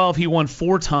 2012 he won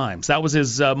 4 times. That was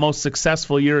his most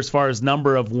successful year as far as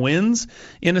number of wins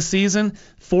in a season.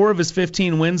 4 of his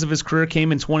 15 wins of his career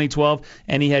came in 2012,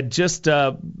 and he had just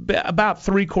about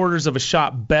 3/4 of a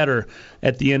shot better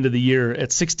at the end of the year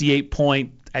at 68.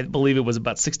 I believe it was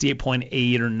about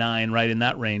 68.8 or 9, right in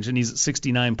that range, and he's at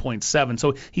 69.7.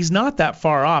 So he's not that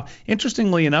far off.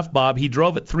 Interestingly enough, Bob, he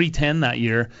drove at 310 that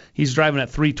year. He's driving at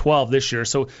 312 this year,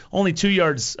 so only 2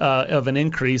 yards of an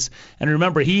increase. And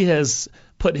remember, he has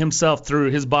put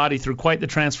his body through quite the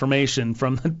transformation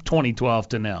from 2012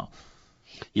 to now.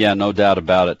 Yeah, no doubt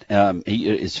about it.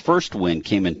 His first win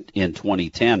came in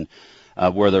 2010,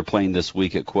 where they're playing this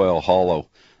week at Quail Hollow.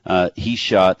 He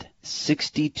shot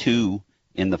 62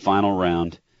 in the final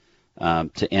round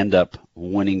to end up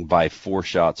winning by 4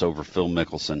 shots over Phil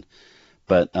Mickelson.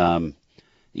 But and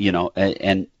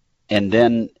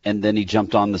then he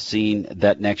jumped on the scene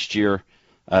that next year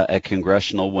at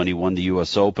Congressional when he won the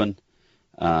U.S. Open.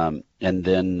 And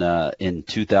then in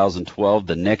 2012,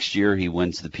 the next year, he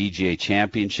wins the PGA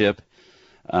Championship.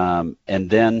 And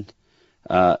then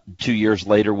 2 years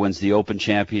later wins the Open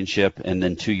Championship, and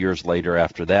then 2 years later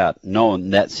after that,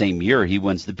 in that same year, he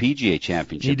wins the PGA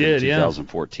Championship in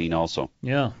 2014 also.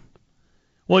 Yeah.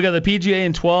 Well, he got the PGA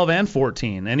in 12 and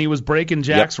 14, and he was breaking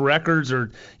Jack's records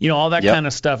or, all that kind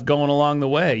of stuff going along the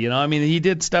way. I mean, he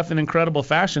did stuff in incredible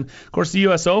fashion. Of course, the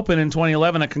U.S. Open in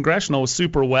 2011 at Congressional was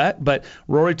super wet, but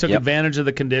Rory took advantage of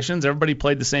the conditions. Everybody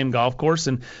played the same golf course,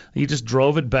 and he just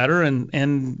drove it better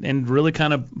and really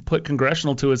kind of put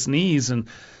Congressional to its knees. And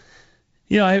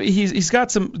he's got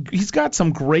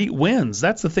some great wins.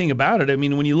 That's the thing about it. I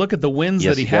mean, when you look at the wins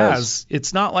that he has,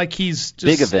 it's not like he's just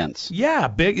big events. Yeah,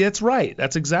 big. That's right.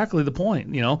 That's exactly the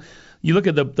point. You look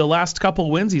at the last couple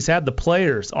of wins he's had. The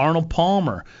Players, Arnold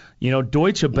Palmer,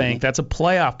 Deutsche Bank. That's a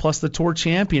playoff plus the Tour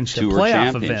Championship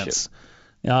events.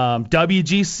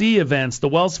 WGC events, the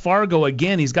Wells Fargo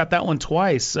again. He's got that one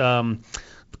twice. Quail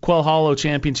Hollow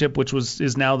Championship, which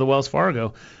is now the Wells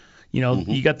Fargo.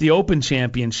 You got the Open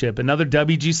Championship, another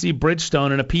WGC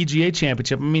Bridgestone, and a PGA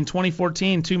Championship. I mean,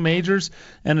 2014, 2 majors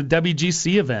and a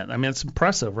WGC event. I mean, it's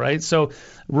impressive, right? So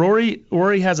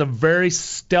Rory has a very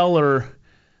stellar,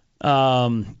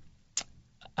 I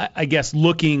guess,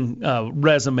 looking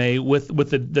resume with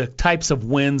the types of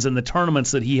wins and the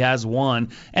tournaments that he has won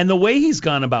and the way he's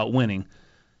gone about winning.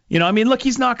 Look,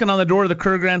 he's knocking on the door of the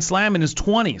Career Grand Slam in his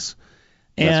 20s.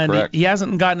 And he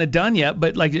hasn't gotten it done yet,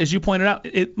 but as you pointed out,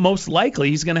 most likely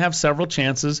he's going to have several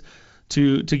chances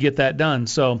to get that done.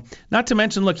 So, not to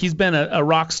mention, look, he's been a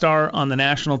rock star on the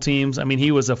national teams. I mean,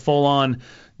 he was a full-on,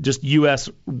 just U.S.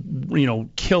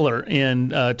 Killer in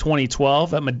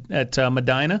 2012 at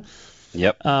Medina.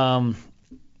 Yep.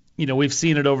 We've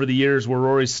seen it over the years where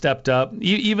Rory stepped up.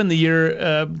 Even the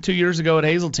year 2 years ago at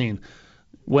Hazeltine,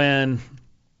 3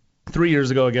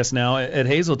 years ago, I guess now at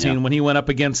Hazeltine, when he went up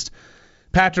against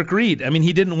Patrick Reed. I mean,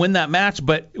 he didn't win that match,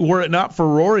 but were it not for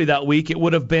Rory that week, it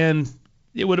would have been.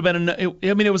 It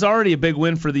was already a big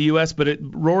win for the U.S., but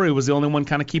Rory was the only one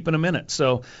kind of keeping him in it.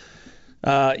 So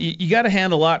you got to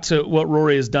hand a lot to what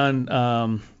Rory has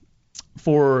done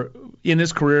in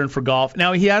his career and for golf.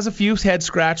 Now, he has a few head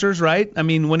scratchers, right? I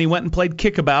mean, when he went and played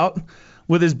kickabout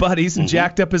with his buddies and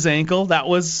jacked up his ankle, that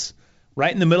was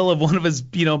right in the middle of one of his,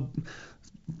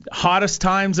 hottest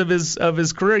times of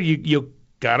his career. You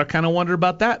got to kind of wonder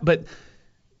about that. But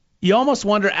you almost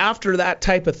wonder after that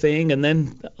type of thing, and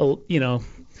then,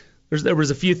 there was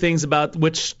a few things about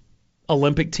which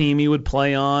Olympic team he would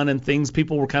play on and things.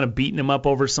 People were kind of beating him up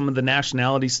over some of the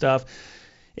nationality stuff.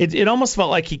 It almost felt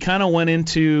like he kind of went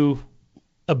into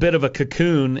a bit of a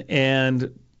cocoon,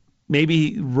 and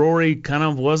maybe Rory kind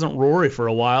of wasn't Rory for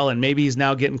a while, and maybe he's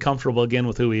now getting comfortable again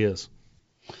with who he is.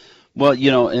 Well,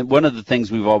 and one of the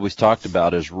things we've always talked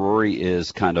about is Rory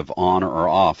is kind of on or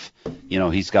off.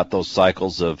 He's got those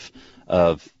cycles of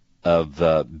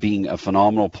being a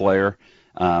phenomenal player,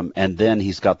 and then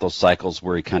he's got those cycles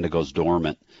where he kind of goes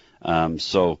dormant.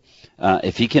 So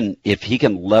if he can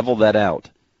level that out,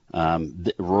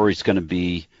 Rory's going to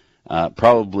be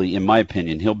probably, in my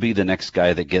opinion, he'll be the next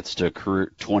guy that gets to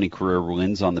 20 career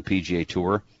wins on the PGA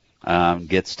Tour,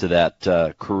 gets to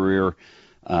that career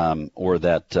or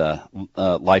that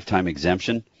lifetime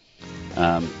exemption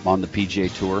on the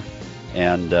PGA Tour.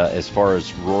 And as far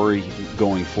as Rory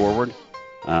going forward,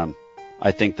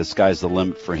 I think the sky's the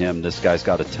limit for him. This guy's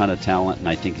got a ton of talent, and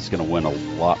I think he's going to win a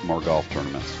lot more golf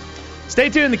tournaments. Stay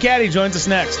tuned. The Caddy joins us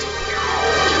next.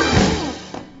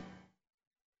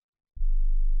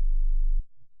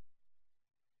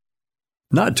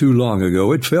 Not too long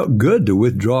ago, it felt good to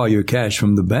withdraw your cash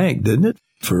from the bank, didn't it?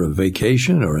 For a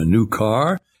vacation or a new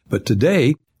car. But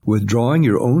today, withdrawing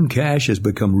your own cash has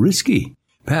become risky.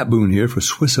 Pat Boone here for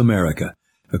Swiss America.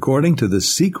 According to The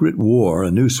Secret War,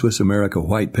 a new Swiss America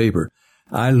white paper,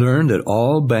 I learned that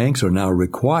all banks are now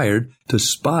required to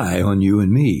spy on you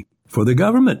and me for the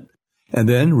government, and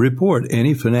then report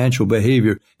any financial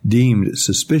behavior deemed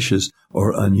suspicious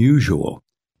or unusual.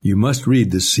 You must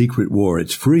read The Secret War.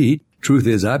 It's free. Truth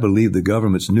is, I believe the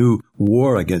government's new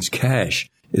war against cash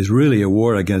is really a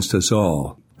war against us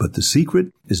all. But the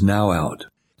secret is now out.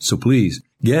 So please,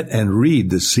 get and read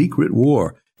The Secret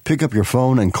War. Pick up your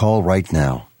phone and call right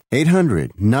now.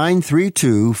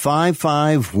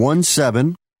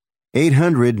 800-932-5517.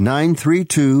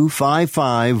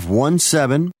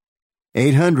 800-932-5517.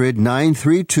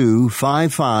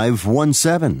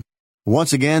 800-932-5517.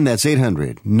 Once again, that's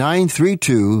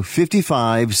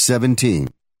 800-932-5517.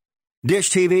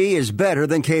 Dish TV is better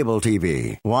than cable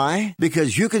TV. Why?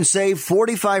 Because you can save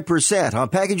 45% on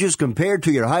packages compared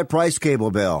to your high-priced cable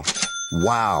bill.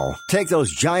 Wow. Take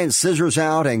those giant scissors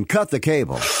out and cut the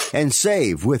cable and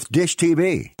save with Dish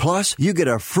TV. Plus, you get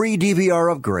a free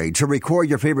DVR upgrade to record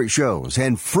your favorite shows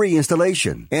and free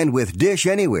installation. And with Dish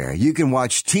Anywhere, you can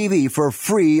watch TV for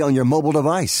free on your mobile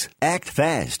device. Act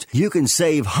fast. You can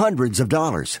save hundreds of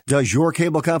dollars. Does your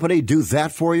cable company do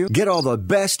that for you? Get all the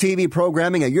best TV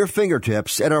programming at your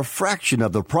fingertips at a fraction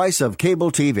of the price of cable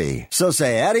TV. So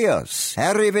say adios,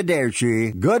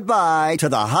 arrivederci, goodbye to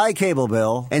the high cable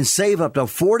bill and save up to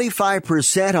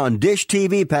 45% on Dish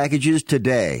TV packages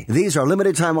today. These are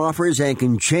limited time offers and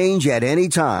can change at any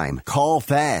time. Call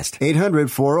fast.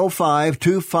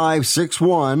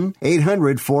 800-405-2561.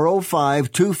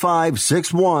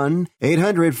 800-405-2561.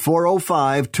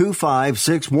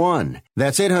 800-405-2561.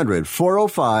 That's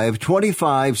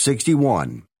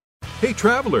 800-405-2561. Hey,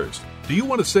 travelers, do you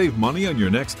want to save money on your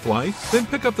next flight? Then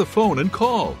pick up the phone and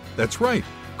call. That's right,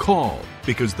 call,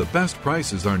 because the best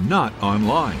prices are not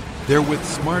online. They're with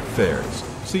SmartFares.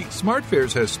 See,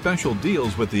 SmartFares has special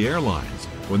deals with the airlines.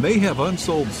 When they have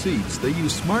unsold seats, they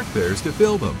use SmartFares to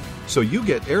fill them. So you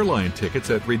get airline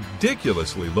tickets at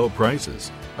ridiculously low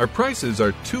prices. Our prices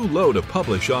are too low to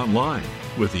publish online.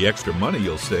 With the extra money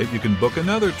you'll save, you can book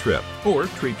another trip or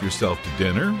treat yourself to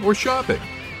dinner or shopping.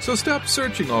 So stop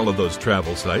searching all of those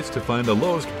travel sites to find the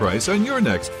lowest price on your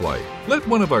next flight. Let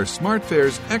one of our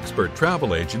SmartFares expert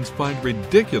travel agents find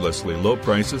ridiculously low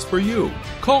prices for you.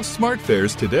 Call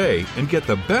SmartFares today and get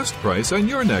the best price on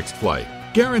your next flight.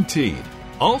 Guaranteed.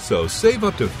 Also, save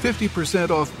up to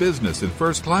 50% off business and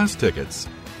first-class tickets.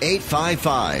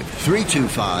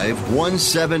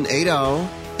 855-325-1780.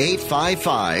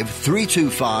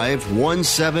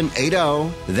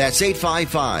 855-325-1780. That's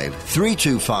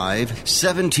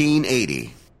 855-325-1780.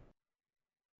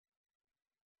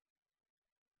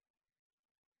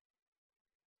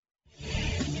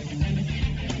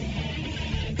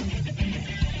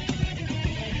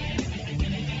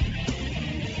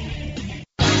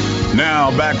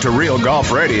 Now back to Real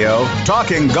Golf Radio,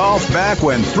 talking golf back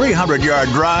when 300-yard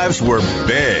drives were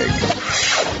big.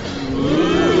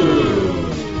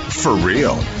 For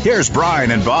real. Here's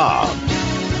Brian and Bob.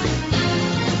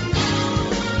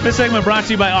 This segment brought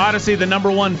to you by Odyssey, the number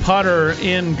one putter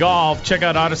in golf. Check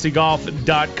out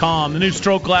OdysseyGolf.com. The new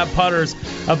Stroke Lab putters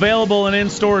available and in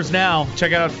stores now.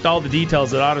 Check out all the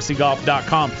details at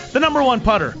OdysseyGolf.com. The number one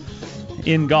putter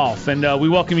in golf. And we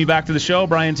welcome you back to the show.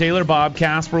 Brian Taylor, Bob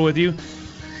Casper with you.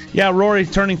 Yeah, Rory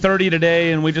turning 30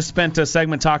 today, and we just spent a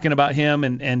segment talking about him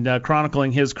and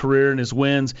chronicling his career and his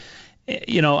wins.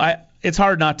 You know, it's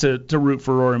hard not to root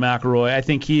for Rory McIlroy. I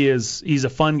think he's a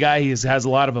fun guy. He has a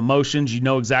lot of emotions. You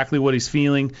know exactly what he's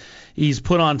feeling. He's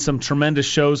put on some tremendous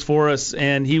shows for us,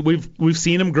 and we've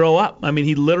seen him grow up. I mean,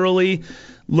 he literally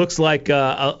looks like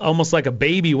almost like a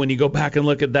baby when you go back and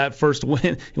look at that first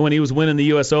win when he was winning the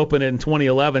U.S. Open in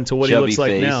 2011 to what Chubby he looks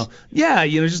like face. now. Yeah,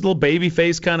 you know, just a little baby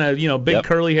face, kind of, you know, big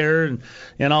curly hair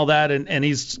and all that, and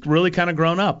he's really kind of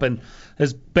grown up and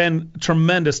has been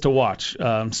tremendous to watch.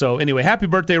 So anyway, happy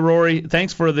birthday, Rory.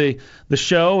 Thanks for the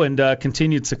show and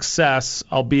continued success,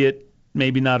 albeit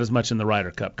maybe not as much in the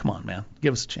Ryder Cup. Come on, man.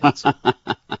 Give us a chance.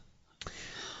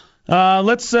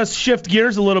 Let's shift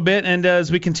gears a little bit, and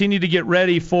as we continue to get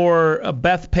ready for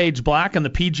Bethpage Black and the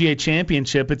PGA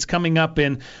Championship, it's coming up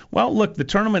in, well, look, the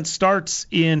tournament starts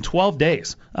in 12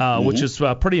 days, which is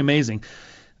pretty amazing,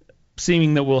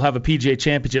 seeming that we'll have a PGA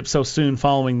Championship so soon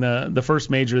following the first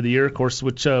major of the year, of course,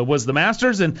 which was the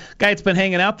Masters. And guy that's been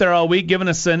hanging out there all week, giving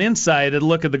us an insight and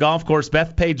look at the golf course,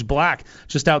 Bethpage Black,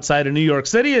 just outside of New York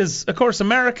City, is, of course,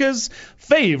 America's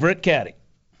favorite caddy.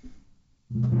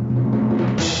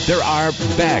 There are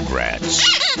bag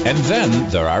rats, and then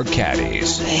there are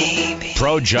caddies. Baby.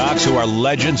 Pro jocks who are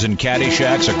legends in caddy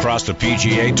shacks across the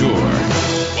PGA Tour.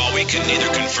 While we can neither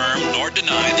confirm nor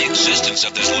deny the existence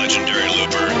of this legendary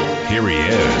looper, here he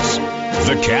is,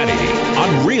 the Caddy,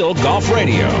 on Real Golf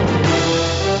Radio.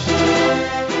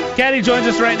 Caddy joins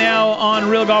us right now on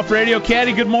Real Golf Radio.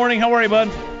 Caddy, good morning. How are you, bud?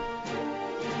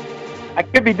 I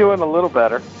could be doing a little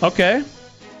better. Okay.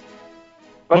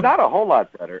 But not a whole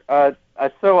lot better.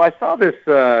 So I saw this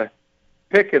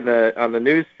pic on the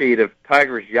news feed of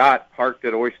Tiger's yacht parked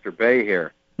at Oyster Bay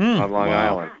here on Long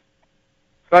Island.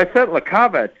 So I sent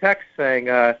LaCava a text saying,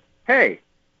 "Hey,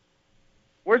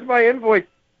 where's my invite?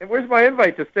 Where's my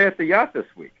invite to stay at the yacht this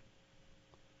week?"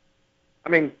 I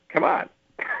mean, come on.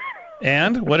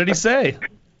 And what did he say?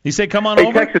 He said, "Come on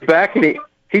over." He texted back and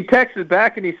he texted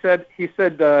back and he said,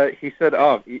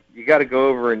 "Oh, you got to go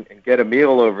over and get a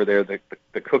meal over there.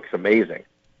 The cook's amazing."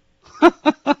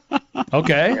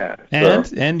 Okay. Yeah,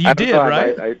 and you did,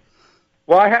 right? I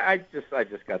just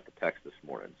got the text this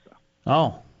morning. So.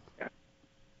 Oh.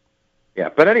 Yeah,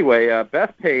 but anyway,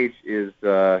 Bethpage is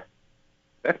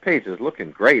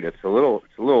looking great. It's a little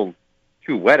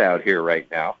too wet out here right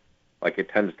now, like it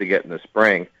tends to get in the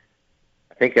spring.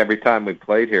 I think every time we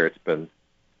played here, played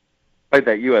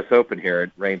that U.S. Open here.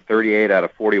 It rained 38 out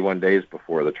of 41 days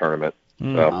before the tournament.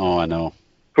 So, oh, I know.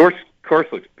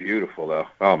 Course looks beautiful though.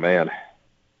 Oh man.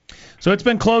 So it's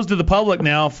been closed to the public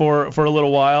now for a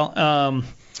little while.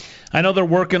 I know they're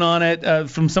working on it.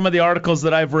 From some of the articles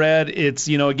that I've read, it's,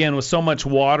 you know, again, with so much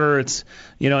water, it's,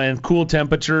 you know, and cool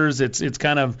temperatures, it's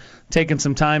kind of taking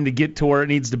some time to get to where it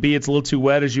needs to be. It's a little too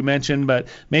wet, as you mentioned, but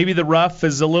maybe the rough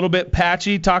is a little bit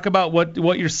patchy. Talk about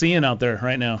what you're seeing out there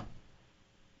right now.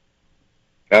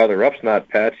 Oh, the rough's not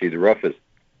patchy. The rough is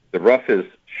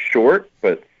short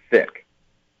but thick.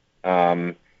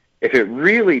 If it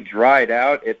really dried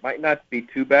out, it might not be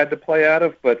too bad to play out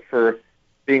of, but for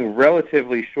being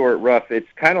relatively short rough, it's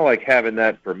kind of like having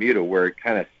that Bermuda where it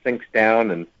kind of sinks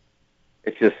down and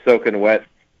it's just soaking wet,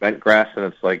 bent grass, and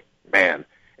it's like, man,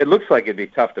 it looks like it'd be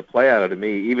tough to play out of to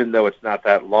me, even though it's not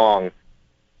that long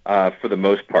for the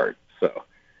most part. So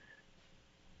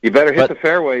you better hit the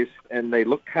fairways, and they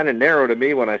look kind of narrow to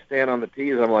me when I stand on the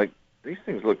tees. I'm like, these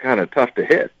things look kind of tough to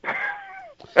hit.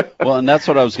 Well, and that's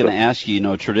what I was going to ask you. You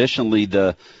know, traditionally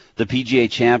the PGA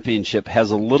Championship has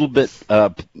a little bit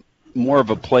more of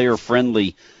a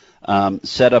player-friendly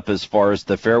setup as far as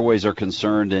the fairways are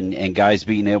concerned, and guys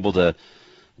being able to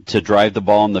drive the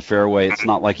ball in the fairway. It's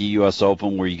not like a U.S.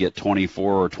 Open where you get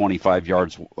 24 or 25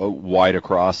 yards wide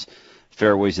across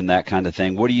fairways and that kind of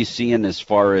thing. What are you seeing as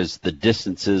far as the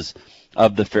distances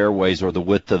of the fairways or the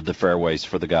width of the fairways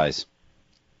for the guys?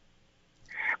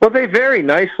 Well, they vary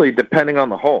nicely depending on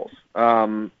the holes.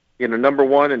 Number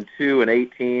 1 and 2 and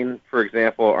 18, for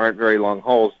example, aren't very long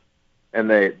holes, and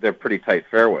they're pretty tight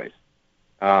fairways.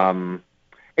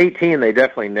 18, they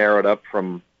definitely narrowed up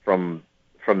from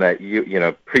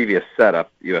that previous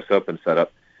setup, U.S. Open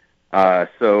setup.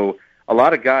 So a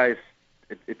lot of guys,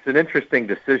 it's an interesting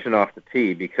decision off the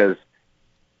tee because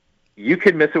you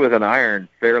could miss it with an iron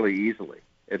fairly easily.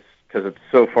 It's because it's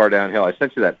so far downhill. I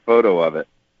sent you that photo of it.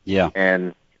 Yeah.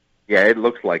 And yeah, it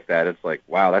looks like that. It's like,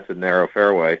 wow, that's a narrow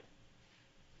fairway.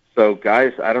 So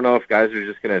guys, I don't know if guys are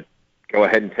just going to go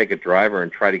ahead and take a driver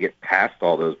and try to get past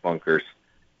all those bunkers.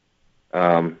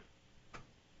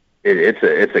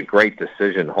 It's a great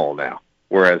decision hole now,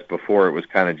 whereas before it was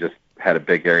kind of just had a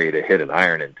big area to hit an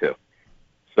iron into.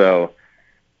 So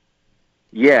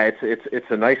yeah, it's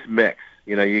a nice mix.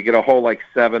 You get a hole like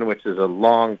 7, which is a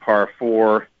long par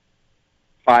 4,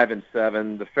 5 and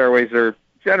 7. The fairways are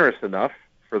generous enough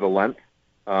for the length,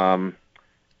 but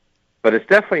it's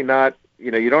definitely not.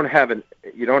 You don't have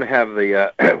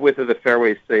the width of the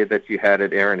fairways, say, that you had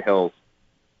at Erin Hills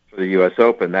for the U.S.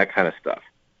 Open, that kind of stuff.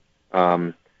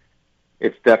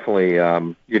 It's definitely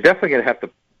you're definitely going to have to.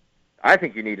 I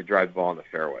think you need to drive the ball in the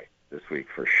fairway this week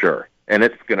for sure, and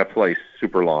it's going to play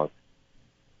super long.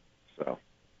 So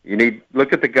you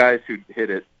look at the guys who hit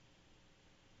it,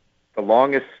 the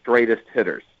longest, straightest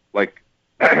hitters, like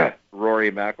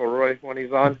Rory McIlroy when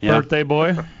he's on. Yeah. Birthday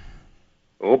boy.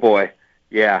 Oh boy.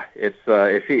 Yeah, it's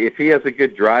if he has a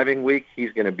good driving week,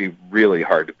 he's going to be really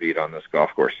hard to beat on this golf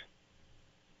course.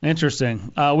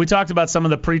 Interesting. We talked about some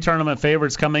of the pre-tournament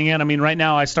favorites coming in. I mean, right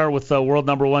now I start with world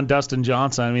number 1 Dustin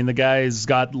Johnson. I mean, the guy's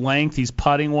got length. He's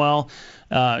putting well.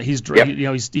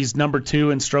 He's number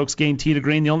 2 in strokes gained tee to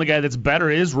green. The only guy that's better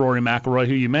is Rory McIlroy,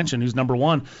 who you mentioned, who's number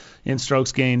 1 in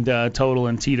strokes gained total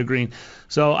and tee to green.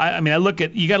 So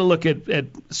you got to look at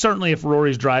certainly if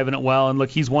Rory's driving it well, and look,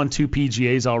 he's won 2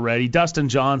 PGAs already. Dustin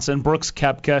Johnson, Brooks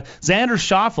Koepka, Xander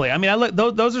Schauffele. I mean,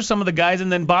 those are some of the guys,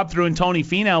 and then Bob threw in Tony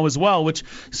Finau as well, which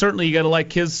certainly you got to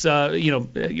like his.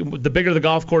 The bigger the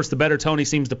golf course, the better Tony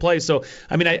seems to play. So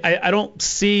I mean, I don't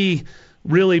see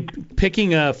really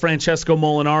picking a Francesco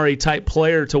Molinari type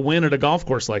player to win at a golf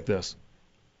course like this.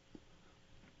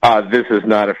 This is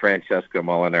not a Francesco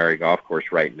Molinari golf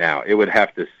course right now. It would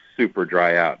have to super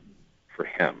dry out for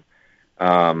him.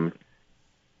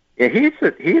 He hits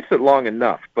it long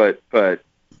enough, but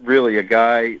really a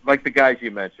guy like the guys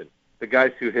you mentioned, the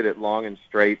guys who hit it long and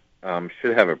straight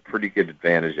should have a pretty good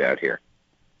advantage out here.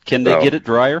 Can they get it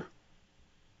drier?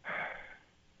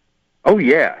 Oh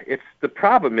yeah, the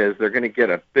problem is they're going to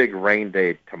get a big rain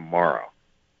day tomorrow.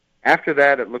 After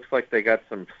that, it looks like they got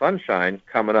some sunshine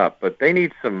coming up, but they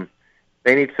need some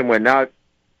wind. Now,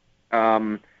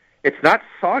 it's not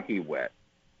soggy wet,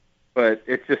 but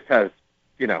it just has,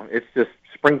 it's just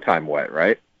springtime wet,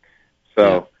 right?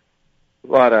 So a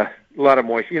lot of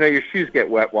moisture. Your shoes get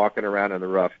wet walking around in the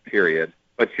rough, period,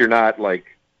 but you're not like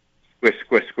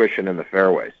squishing in the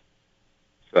fairways.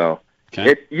 So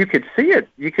you could see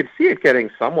it getting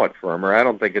somewhat firmer. I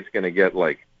don't think it's going to get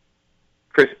like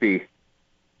crispy,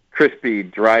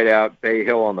 dried out Bay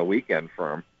Hill on the weekend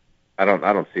firm. I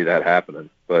don't see that happening.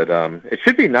 But it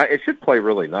should be nice. It should play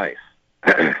really nice.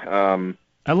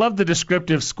 I love the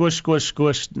descriptive squish, squish,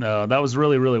 squish. No, that was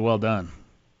really, really well done.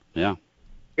 Yeah.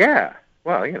 Yeah.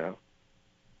 Well,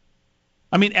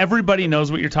 I mean, everybody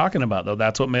knows what you're talking about, though.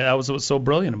 That was what was so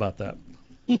brilliant about that.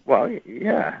 Well,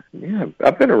 yeah.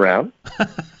 I've been around.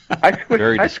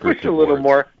 I squish a little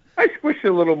more. I squish a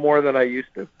little more than I used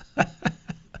to.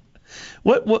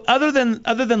 What other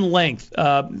than length?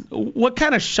 What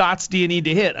kind of shots do you need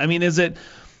to hit? I mean, is it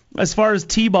as far as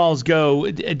tee balls go?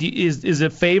 Is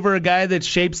it favor a guy that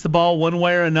shapes the ball one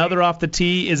way or another off the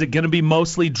tee? Is it going to be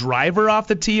mostly driver off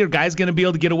the tee, or guys going to be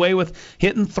able to get away with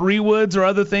hitting 3-woods or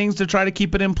other things to try to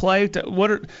keep it in play?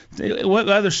 What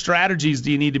other strategies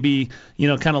do you need to be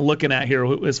kind of looking at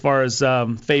here as far as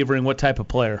favoring what type of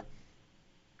player?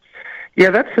 Yeah,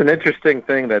 that's an interesting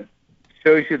thing that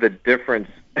shows you the difference,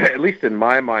 at least in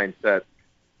my mindset,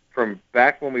 from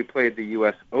back when we played the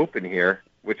U.S. Open here,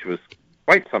 which was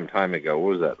quite some time ago.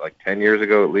 What was that, like 10 years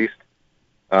ago at least?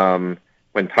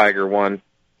 When Tiger won,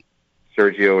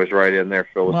 Sergio was right in there.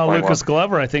 Phil was playing Lucas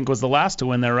Glover, I think, was the last to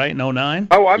win there, right, in 2009?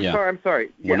 Oh, I'm sorry.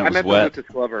 Yeah, I meant the Lucas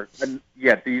Glover.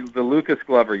 The Lucas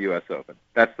Glover U.S. Open.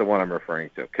 That's the one I'm referring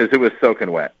to, because it was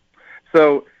soaking wet.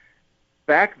 So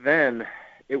back then,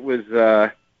 it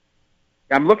was...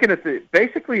 I'm looking at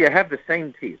basically you have the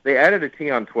same tees. They added a tee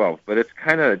on 12, but it's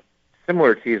kind of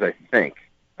similar tees, I think,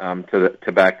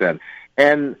 to back then.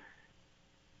 And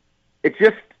it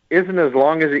just, isn't as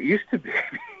long as it used to be.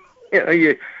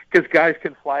 Because guys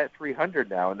can fly at 300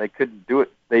 now, and they couldn't do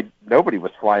it. Nobody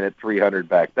was flying at 300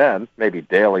 back then. Maybe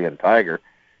Daly and Tiger,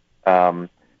 but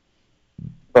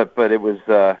it was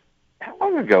how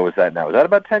long ago was that now? Was that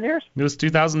about 10 years? It was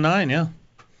 2009. Yeah.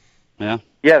 Yeah.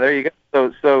 Yeah. There you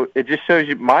go. So it just shows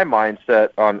you my mindset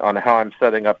on how I'm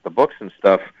setting up the books and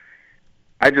stuff.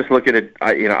 I just look at it.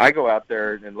 I go out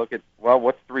there and look at, well,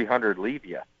 what's 300 leave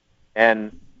you,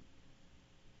 and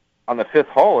on the fifth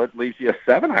hole, it leaves you a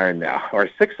 7-iron now, or a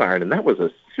 6-iron, and that was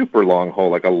a super long hole,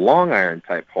 like a long iron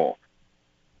type hole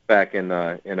back in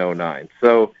 09.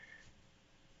 So,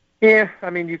 yeah, I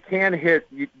mean, you can hit.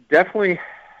 You definitely.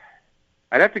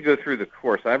 I'd have to go through the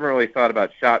course. I haven't really thought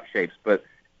about shot shapes, but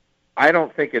I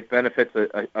don't think it benefits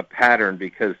a pattern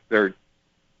because there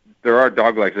are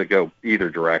doglegs that go either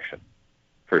direction,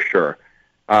 for sure.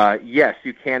 Yes,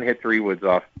 you can hit 3-woods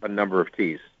off a number of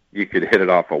tees. You could hit it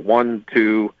off a 1,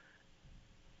 2.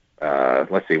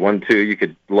 Let's see, 1, 2. You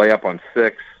could lay up on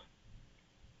 6.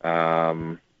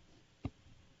 And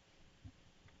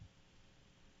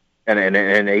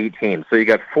 18. So you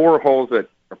got 4 holes that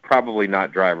are probably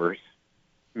not drivers,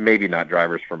 maybe not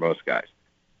drivers for most guys.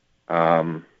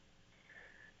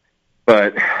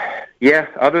 But yeah,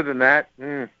 other than that,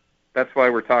 that's why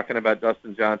we're talking about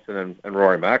Dustin Johnson and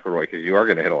Rory McIlroy, because you are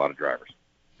going to hit a lot of drivers.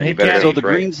 So the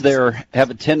greens there have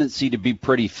a tendency to be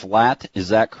pretty flat, is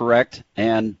that correct?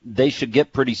 And they should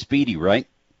get pretty speedy, right?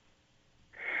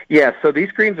 Yeah, so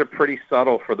these greens are pretty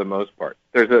subtle for the most part.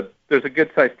 There's a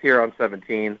good-sized tier on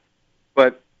 17,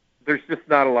 but there's just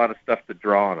not a lot of stuff to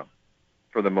draw on them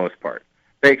for the most part.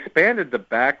 They expanded the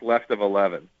back left of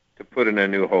 11 to put in a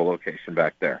new hole location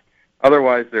back there.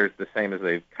 Otherwise, they're the same as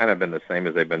they've kind of been the same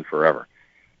as they've been forever.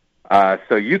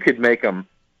 So you could make them,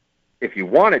 if you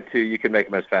wanted to, you could make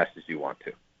them as fast as you want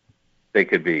to. They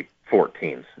could be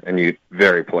 14s, and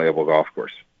very playable golf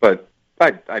course. But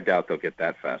I doubt they'll get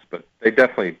that fast. But they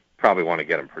definitely probably want to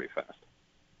get them pretty fast.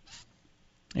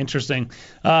 Interesting.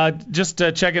 Just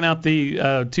checking out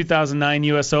the 2009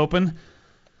 U.S. Open.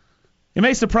 It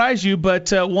may surprise you,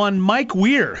 but one Mike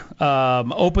Weir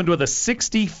opened with a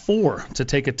 64 to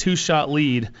take a 2-shot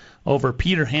lead over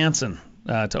Peter Hansen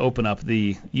to open up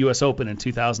the U.S. Open in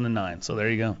 2009. So there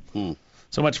you go.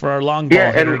 So much for our long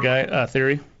ball hitter guy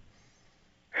theory.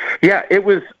 Yeah, it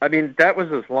was. I mean, that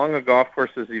was as long a golf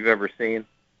course as you've ever seen,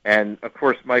 and of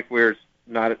course, Mike Weir's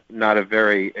not a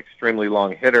very extremely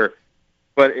long hitter,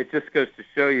 but it just goes to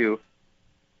show you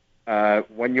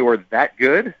when you're that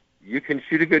good, you can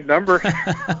shoot a good number.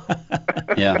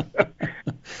 Yeah.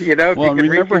 Well,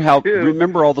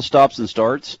 remember all the stops and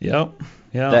starts? Yep.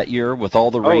 Yeah. That year with all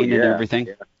the rain and everything.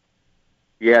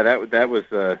 Yeah, that was.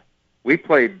 We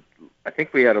played. I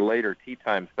think we had a later tee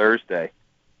time Thursday,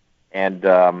 and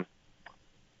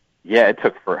it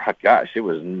took it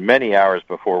was many hours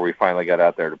before we finally got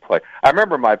out there to play. I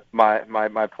remember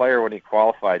my player when he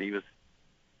qualified. He was,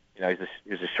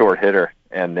 he's a short hitter,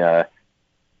 and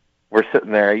we're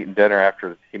sitting there eating dinner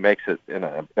after he makes it in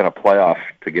a playoff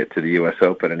to get to the U.S.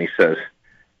 Open, and he says,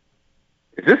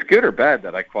 "Is this good or bad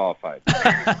that I qualified?"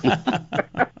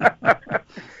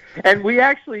 And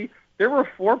there were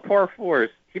 4 par 4s.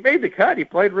 He made the cut. He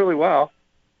played really well.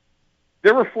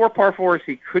 There were 4 par 4s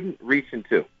he couldn't reach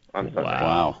into on Sunday.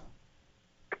 Wow.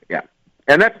 Yeah,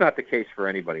 and that's not the case for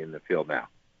anybody in the field now.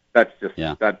 That's just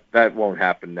that won't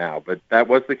happen now, but that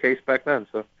was the case back then.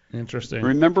 So. Interesting.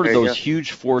 Remember those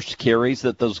huge forced carries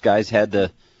that those guys had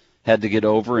to get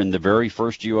over in the very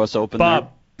first U.S. Open?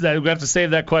 Bob, we have to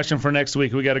save that question for next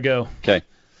week. We got to go. Okay.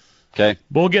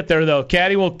 We'll get there though.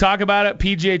 Caddy, we'll talk about it.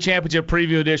 PGA Championship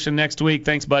Preview Edition next week.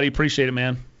 Thanks, buddy. Appreciate it,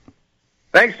 man.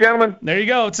 Thanks, gentlemen. There you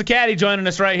go. It's the Caddy joining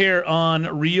us right here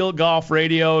on Real Golf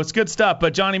Radio. It's good stuff,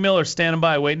 but Johnny Miller's standing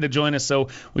by waiting to join us, so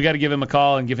we got to give him a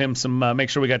call and give him some. Make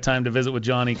sure we got time to visit with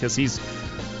Johnny because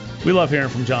we love hearing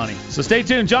from Johnny. So stay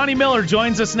tuned. Johnny Miller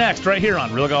joins us next right here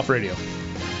on Real Golf Radio.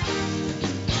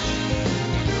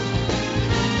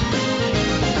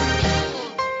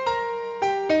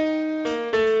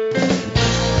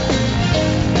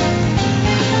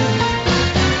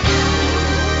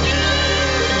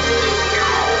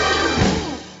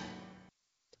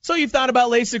 So you've thought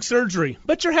about LASIK surgery,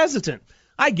 but you're hesitant.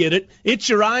 I get it. It's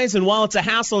your eyes, and while it's a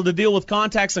hassle to deal with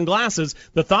contacts and glasses,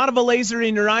 the thought of a laser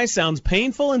in your eye sounds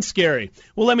painful and scary.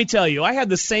 Well, let me tell you, I had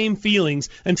the same feelings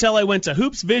until I went to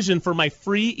Hoops Vision for my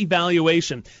free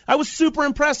evaluation. I was super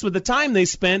impressed with the time they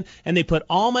spent, and they put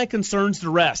all my concerns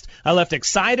to rest. I left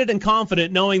excited and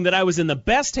confident knowing that I was in the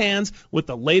best hands with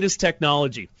the latest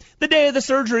technology. The day of the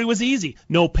surgery was easy.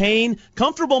 No pain,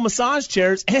 comfortable massage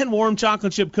chairs, and warm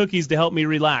chocolate chip cookies to help me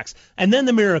relax. And then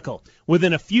the miracle.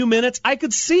 Within a few minutes, I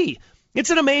could see.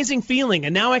 It's an amazing feeling,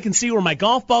 and now I can see where my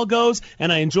golf ball goes,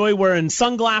 and I enjoy wearing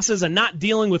sunglasses and not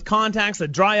dealing with contacts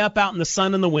that dry up out in the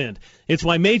sun and the wind. It's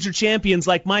why major champions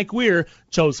like Mike Weir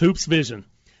chose Hoops Vision.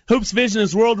 Hoops Vision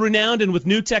is world-renowned, and with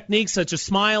new techniques such as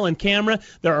Smile and Camera,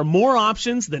 there are more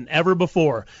options than ever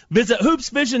before. Visit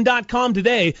hoopsvision.com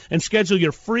today and schedule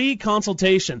your free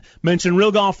consultation. Mention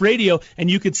Real Golf Radio,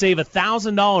 and you could save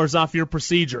 $1,000 off your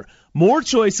procedure. More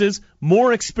choices,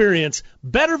 more experience,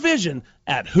 better vision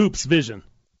at Hoops Vision.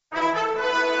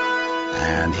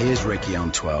 And here's Ricky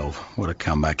on 12. What a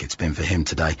comeback it's been for him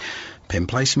today. Pin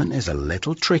placement is a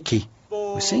little tricky.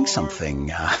 We're seeing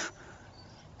something...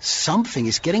 Something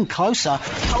is getting closer.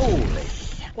 Holy.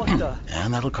 What the?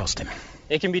 And that'll cost him.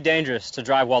 It can be dangerous to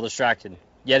drive while distracted.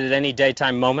 Yet at any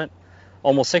daytime moment,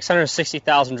 almost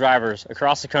 660,000 drivers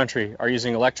across the country are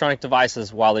using electronic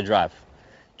devices while they drive.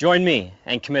 Join me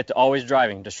and commit to always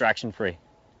driving distraction-free.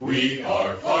 We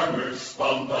are farmers.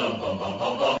 Bum, bum, bum, bum,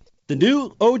 bum, bum. The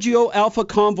new OGIO Alpha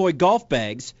Convoy golf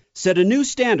bags set a new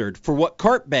standard for what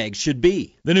cart bags should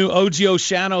be. The new OGIO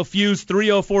Shano Fuse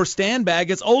 304 stand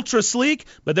bag is ultra sleek,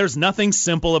 but there's nothing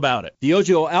simple about it. The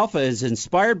OGIO Alpha is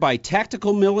inspired by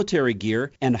tactical military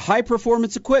gear and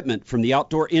high-performance equipment from the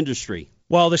outdoor industry.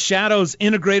 While the Shadow's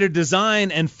integrated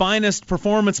design and finest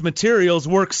performance materials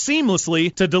work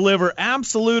seamlessly to deliver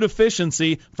absolute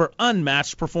efficiency for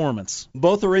unmatched performance.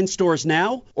 Both are in stores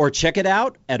now, or check it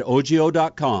out at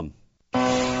ogio.com.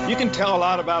 You can tell a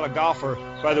lot about a golfer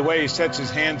by the way he sets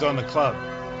his hands on the club.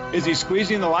 Is he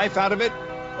squeezing the life out of it,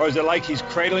 or is it like he's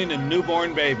cradling a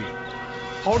newborn baby?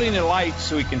 Holding it light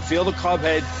so he can feel the club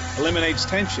head eliminates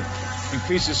tension,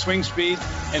 increases swing speed,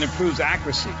 and improves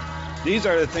accuracy. These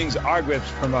are the things our grips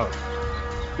promote.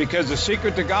 Because the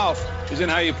secret to golf isn't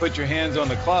how you put your hands on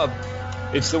the club,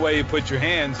 it's the way you put your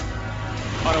hands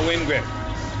on a Winn grip.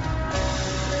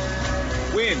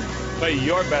 Winn, play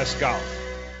your best golf.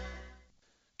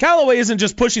 Callaway isn't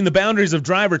just pushing the boundaries of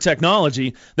driver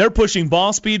technology, they're pushing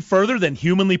ball speed further than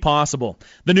humanly possible.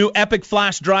 The new Epic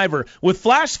Flash driver with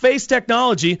flash face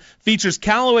technology features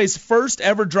Callaway's first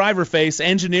ever driver face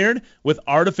engineered with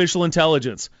artificial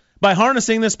intelligence. By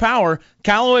harnessing this power,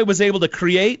 Callaway was able to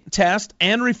create, test,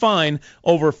 and refine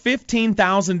over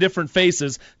 15,000 different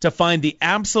faces to find the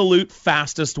absolute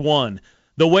fastest one.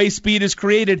 The way speed is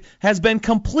created has been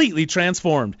completely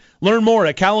transformed. Learn more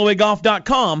at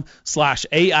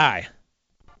CallawayGolf.com/AI.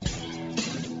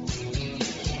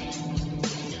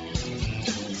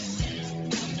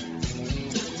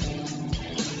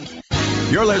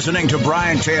 You're listening to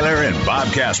Brian Taylor and Bob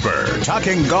Casper,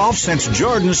 talking golf since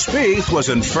Jordan Spieth was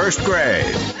in first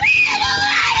grade.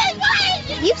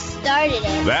 You started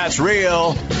it. That's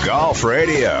Real Golf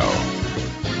Radio.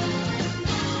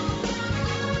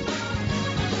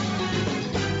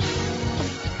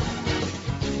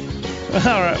 All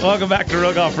right, welcome back to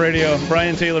Real Golf Radio.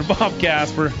 Brian Taylor, Bob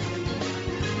Casper.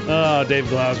 Oh, Dave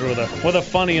Glauser with a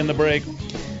funny in the break.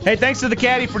 Hey, thanks to the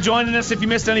caddy for joining us. If you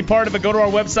missed any part of it, go to our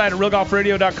website at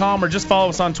realgolfradio.com or just follow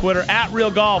us on Twitter at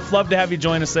Real Golf. Love to have you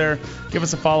join us there. Give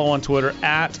us a follow on Twitter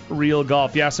at Real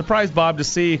Golf. Yeah, surprised Bob to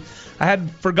see. I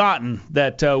had forgotten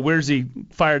that Weirzy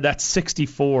fired that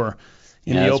 64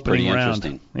 in the opening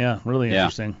round. Yeah, really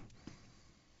interesting.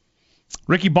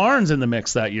 Ricky Barnes in the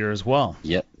mix that year as well.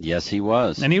 Yep. Yes, he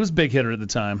was. And he was a big hitter at the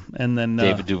time. And then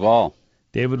David Duval.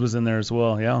 David was in there as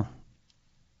well, yeah.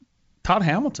 Todd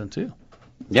Hamilton, too.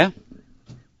 Yeah.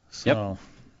 So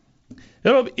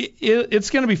it's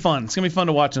going to be fun. It's going to be fun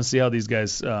to watch and see how these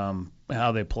guys,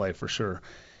 how they play for sure.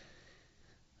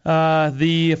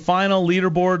 The final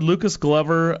leaderboard, Lucas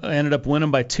Glover ended up winning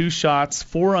by 2 shots,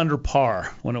 4 under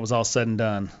par when it was all said and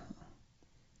done.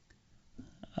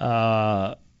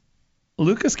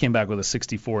 Lucas came back with a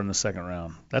 64 in the second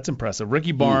round. That's impressive.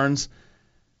 Ricky Barnes,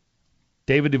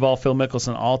 David Duval, Phil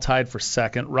Mickelson all tied for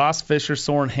second. Ross Fisher,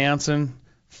 Soren Hansen,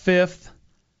 fifth.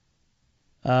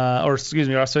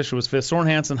 Ross Fisher was fifth. Soren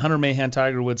Hansen, Hunter Mahan,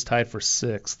 Tiger Woods tied for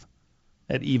sixth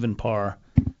at even par.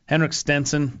 Henrik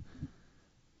Stenson,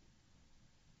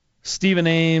 Stephen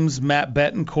Ames, Matt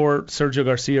Betancourt, Sergio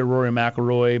Garcia, Rory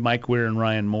McIlroy, Mike Weir, and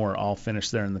Ryan Moore all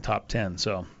finished there in the top 10.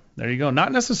 So there you go.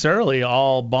 Not necessarily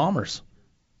all bombers.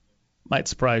 Might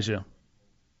surprise you.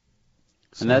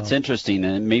 And that's interesting,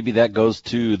 and maybe that goes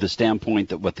to the standpoint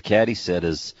that what the caddy said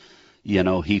is,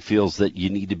 he feels that you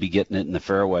need to be getting it in the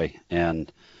fairway. And,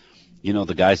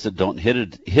 the guys that don't hit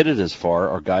it as far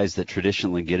are guys that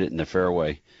traditionally get it in the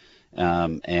fairway,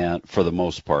 and for the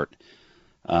most part.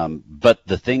 But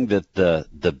the thing that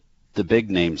the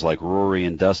big names like Rory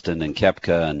and Dustin and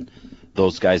Koepka and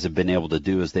those guys have been able to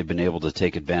do is they've been able to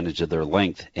take advantage of their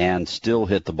length and still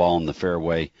hit the ball in the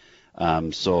fairway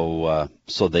so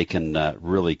they can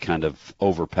really kind of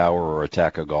overpower or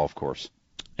attack a golf course.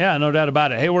 Yeah, no doubt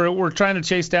about it. Hey, we're trying to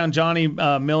chase down Johnny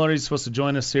Miller. He's supposed to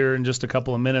join us here in just a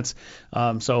couple of minutes.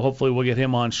 So hopefully we'll get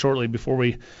him on shortly before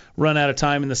we run out of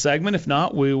time in the segment. If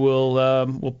not, we will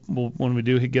we'll when we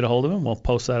do get a hold of him, we'll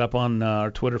post that up on our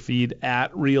Twitter feed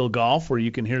at Real Golf, where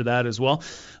you can hear that as well.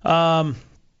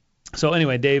 So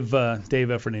anyway, Dave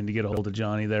efforting to get a hold of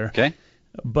Johnny there. Okay.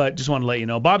 But just wanted to let you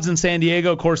know, Bob's in San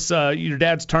Diego. Of course, your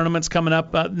dad's tournament's coming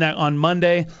up on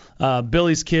Monday.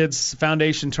 Billy's Kids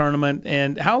Foundation Tournament.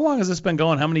 And how long has this been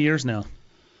going? How many years now?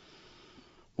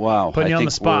 Wow. Putting you on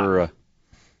the spot.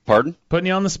 Pardon? Putting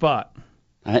you on the spot.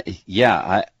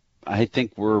 I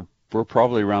think we're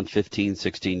probably around 15,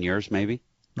 16 years maybe.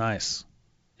 Nice.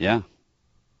 Yeah.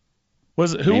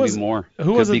 Maybe more.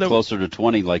 Who was it? Could be closer to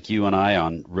 20, like you and I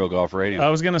on Real Golf Radio. I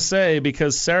was going to say,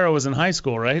 because Sarah was in high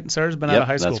school, right? Sarah's been out of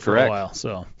high school for a while,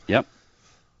 so. Yep.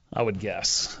 I would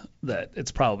guess that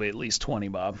it's probably at least 20,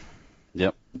 Bob.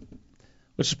 Yep.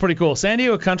 Which is pretty cool. San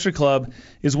Diego Country Club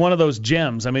is one of those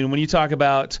gems. I mean, when you talk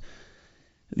about,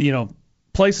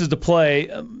 places to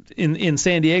play in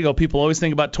San Diego, people always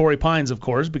think about Torrey Pines, of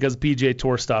course, because the PGA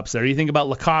Tour stops there. You think about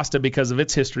La Costa because of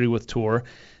its history with Tour.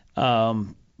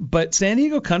 But San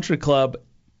Diego Country Club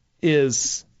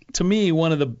is, to me,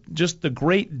 one of the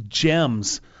great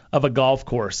gems of a golf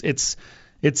course. It's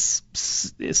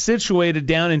situated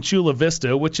down in Chula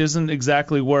Vista, which isn't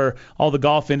exactly where all the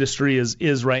golf industry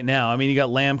is right now. I mean, you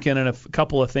got Lambkin and a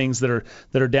couple of things that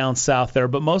are down south there,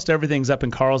 but most everything's up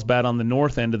in Carlsbad on the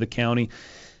north end of the county.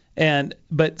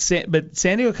 But San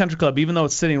Diego Country Club, even though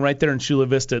it's sitting right there in Chula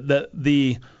Vista,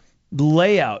 the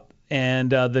layout and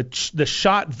the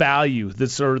shot value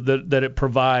that it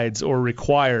provides or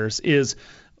requires is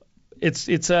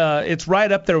it's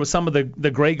right up there with some of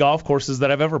the great golf courses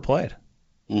that I've ever played.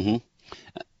 Mm-hmm.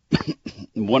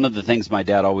 One of the things my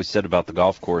dad always said about the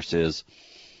golf course is,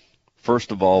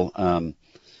 first of all,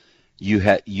 you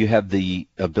have the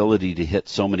ability to hit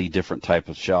so many different type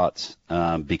of shots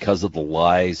because of the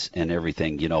lies and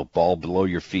everything. Ball below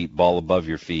your feet, ball above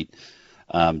your feet,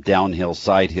 downhill,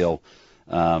 side hill.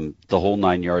 The whole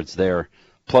 9 yards there.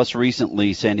 Plus,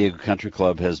 recently, San Diego Country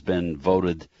Club has been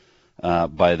voted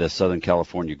by the Southern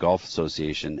California Golf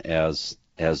Association as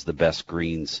the best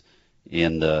greens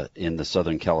in the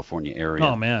Southern California area.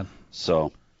 Oh man!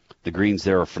 So the greens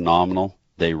there are phenomenal.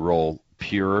 They roll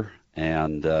pure,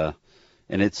 and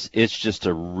it's just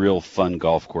a real fun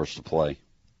golf course to play.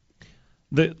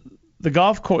 The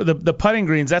golf course, the putting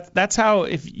greens. That's how,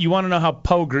 if you want to know how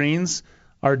Poe greens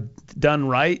are done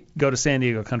right, go to San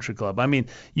Diego Country Club. I mean,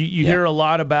 you hear a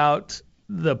lot about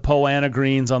the Poe Annua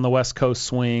greens on the West Coast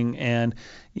swing, and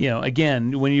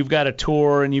again, when you've got a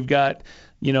tour and you've got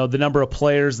the number of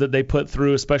players that they put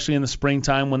through, especially in the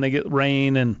springtime when they get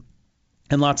rain and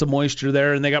lots of moisture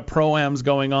there, and they got pro-ams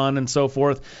going on and so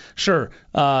forth. Sure,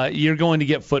 you're going to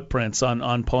get footprints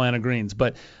on Poe Annua greens,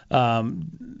 but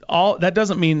that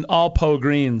doesn't mean all Poe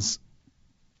greens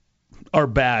are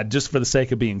bad just for the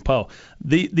sake of being Poe.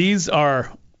 These at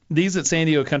San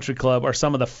Diego Country Club are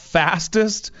some of the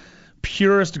fastest,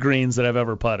 purest greens that I've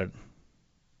ever putted.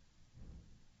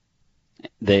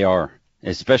 They are,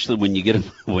 especially when you get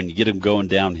them going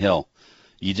downhill.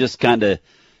 You just kind of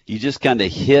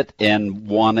hit and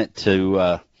want it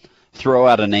to throw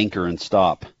out an anchor and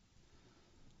stop.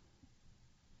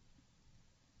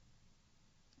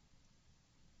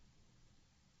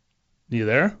 You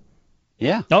there?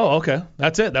 Yeah. Oh, okay.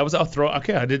 That's it. That was a throw.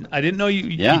 Okay, I didn't know you.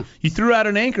 Yeah. You threw out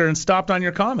an anchor and stopped on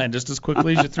your comment just as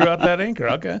quickly as you threw out that anchor.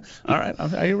 Okay. All right.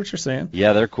 I hear what you're saying.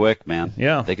 Yeah, they're quick, man.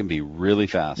 Yeah. They can be really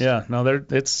fast. Yeah. No,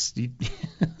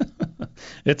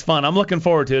 it's fun. I'm looking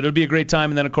forward to it. It'll be a great time.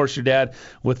 And then of course your dad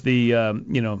with the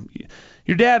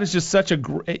your dad is just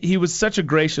he was such a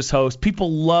gracious host.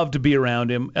 People love to be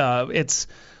around him.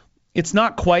 It's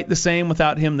not quite the same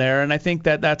without him there, and I think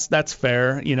that's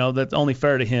fair. That's only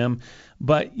fair to him.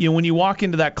 But when you walk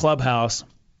into that clubhouse,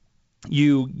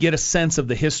 you get a sense of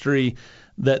the history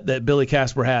that Billy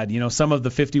Casper had. Some of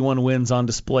the 51 wins on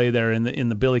display there in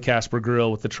the Billy Casper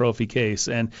Grill with the trophy case,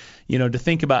 and to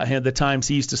think about the times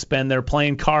he used to spend there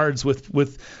playing cards with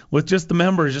just the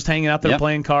members, just hanging out there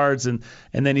playing cards, and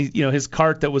then his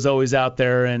cart that was always out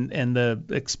there, and the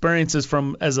experiences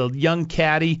from as a young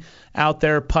caddy out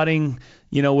there putting,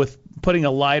 with putting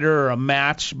a lighter or a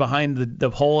match behind the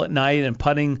hole at night and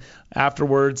putting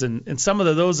afterwards, and some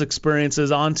of those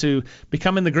experiences on to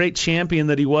becoming the great champion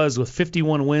that he was with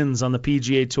 51 wins on the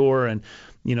PGA Tour, and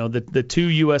the 2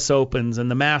 U.S. Opens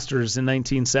and the Masters in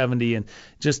 1970, and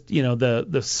just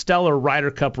the stellar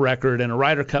Ryder Cup record and a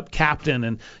Ryder Cup captain,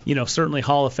 and certainly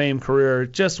Hall of Fame career.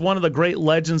 Just one of the great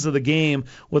legends of the game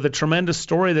with a tremendous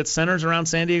story that centers around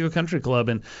San Diego Country Club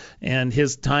and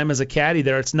his time as a caddy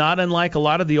there. It's not unlike a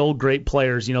lot of the old great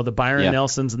players, the Byron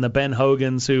Nelsons and the Ben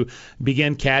Hogans who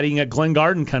began caddying at Glen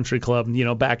Garden Country Club,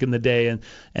 back in the day,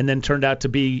 and then turned out to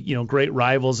be great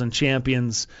rivals and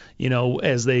champions,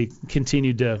 as they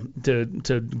continued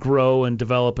to grow and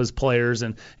develop as players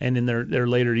and in their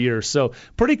later years. So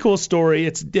pretty cool story.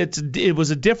 It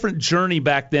was a different journey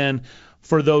back then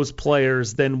for those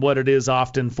players than what it is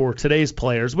often for today's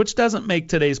players, which doesn't make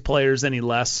today's players any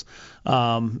less.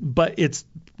 But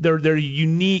they're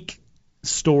unique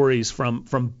stories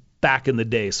from back in the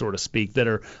day, so to speak, that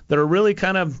are really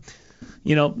kind of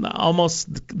almost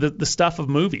the stuff of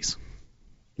movies.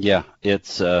 Yeah,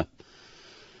 it's one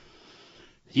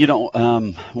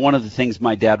of the things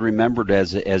my dad remembered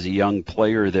as a young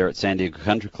player there at San Diego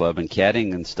Country Club and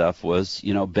caddying and stuff was,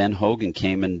 Ben Hogan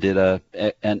came and did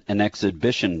an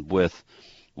exhibition with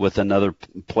another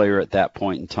player at that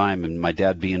point in time, and my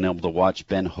dad being able to watch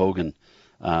Ben Hogan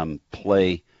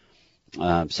play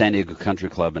San Diego Country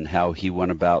Club and how he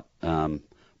went about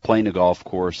playing a golf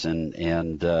course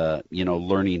and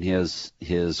learning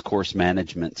his course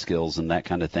management skills and that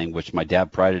kind of thing, which my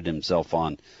dad prided himself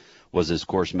on, was his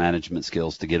course management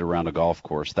skills to get around a golf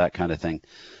course, that kind of thing.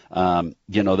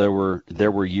 There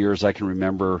were years I can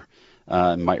remember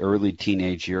in my early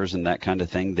teenage years and that kind of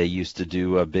thing. They used to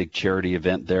do a big charity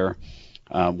event there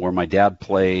where my dad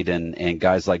played, and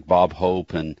guys like Bob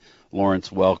Hope and Lawrence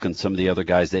Welk and some of the other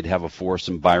guys, they'd have a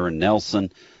foursome, Byron Nelson,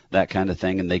 that kind of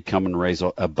thing, and they'd come and raise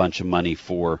a bunch of money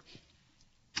for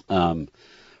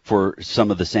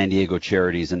some of the San Diego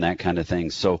charities and that kind of thing.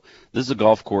 So this is a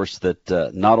golf course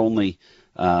that not only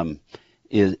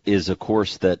is a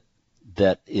course that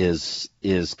is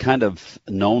kind of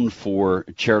known for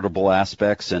charitable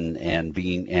aspects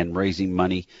and raising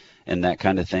money and that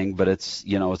kind of thing, but it's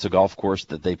a golf course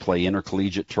that they play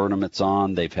intercollegiate tournaments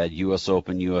on. They've had U.S.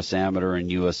 Open, U.S. Amateur, and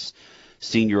U.S.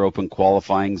 Senior Open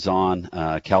qualifyings on.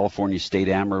 California State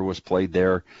Amateur was played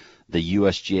there. The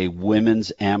USGA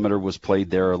Women's Amateur was played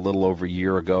there a little over a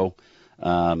year ago.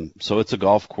 So it's a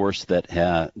golf course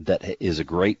that is a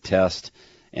great test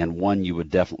and one you would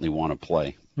definitely want to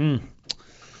play.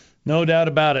 No doubt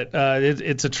about it.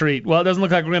 It's a treat. Well, it doesn't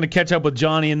look like we're going to catch up with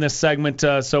Johnny in this segment,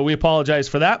 so we apologize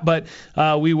for that, but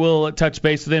we will touch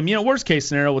base with him. Worst case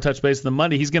scenario, we'll touch base with him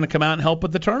Monday. He's going to come out and help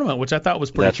with the tournament, which I thought was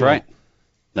pretty cool.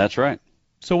 That's right.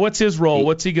 So what's his role?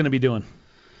 What's he going to be doing?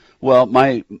 Well,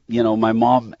 my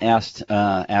mom asked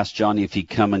Johnny if he'd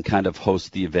come and kind of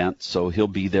host the event, so he'll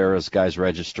be there as guys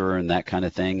register and that kind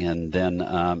of thing, and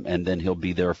then he'll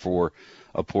be there for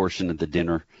a portion of the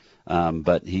dinner.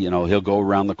 But he'll go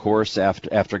around the course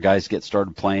after guys get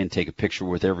started playing, take a picture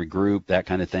with every group, that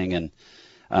kind of thing.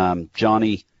 And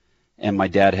Johnny and my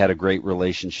dad had a great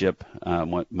relationship.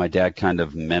 My dad kind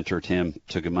of mentored him,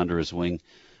 took him under his wing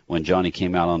when Johnny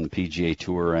came out on the PGA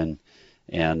Tour, and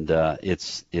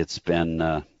it's been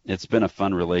a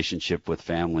fun relationship with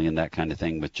family and that kind of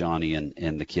thing with Johnny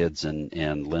and the kids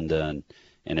and Linda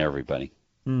and everybody.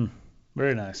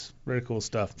 Very nice. Very cool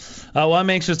stuff. Well, I'm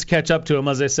anxious to catch up to him.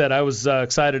 As I said, I was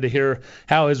excited to hear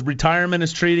how his retirement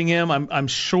is treating him. I'm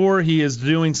sure he is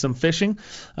doing some fishing,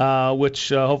 which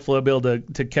hopefully I'll be able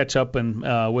to catch up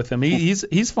with him.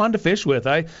 He's fun to fish with.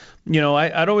 I'd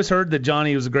always heard that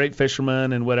Johnny was a great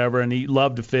fisherman and whatever, and he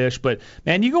loved to fish. But,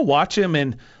 man, you go watch him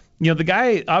and the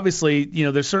guy, obviously,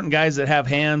 there's certain guys that have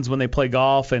hands when they play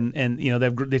golf, and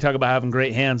they talk about having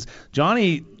great hands.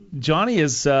 Johnny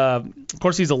is, of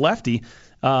course, he's a lefty,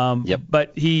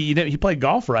 but he played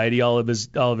golf righty all of his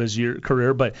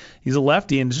career, but he's a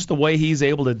lefty, and just the way he's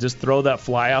able to just throw that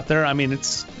fly out there, I mean,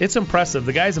 it's impressive.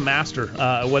 The guy's a master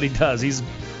at what he does. He's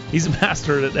a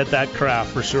master at that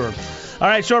craft for sure. All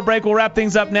right, short break. We'll wrap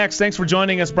things up next. Thanks for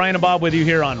joining us. Brian and Bob with you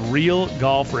here on Real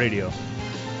Golf Radio.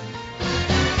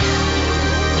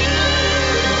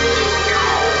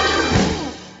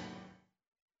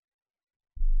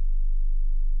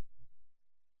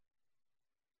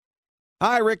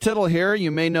 Hi, Rick Tittle here.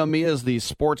 You may know me as the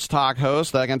sports talk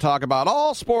host that can talk about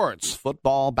all sports: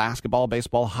 football, basketball,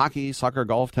 baseball, hockey, soccer,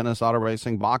 golf, tennis, auto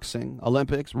racing, boxing,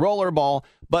 Olympics, rollerball.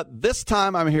 But this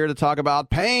time I'm here to talk about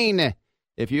pain.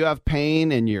 If you have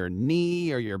pain in your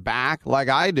knee or your back like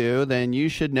I do, then you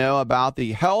should know about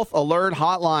the Health Alert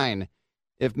Hotline.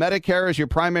 If Medicare is your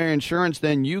primary insurance,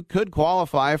 then you could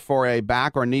qualify for a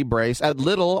back or knee brace at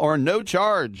little or no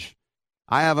charge.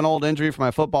 I have an old injury from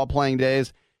my football playing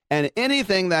days, and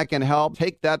anything that can help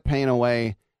take that pain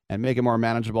away and make it more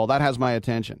manageable. That has my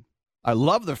attention. I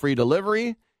love the free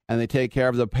delivery, and they take care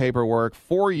of the paperwork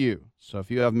for you. So if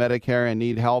you have Medicare and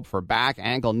need help for back,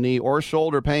 ankle, knee, or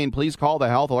shoulder pain, please call the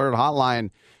Health Alert Hotline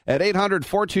at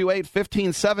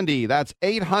 800-428-1570. That's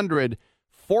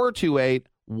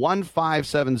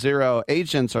 800-428-1570.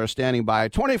 Agents are standing by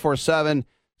 24/7,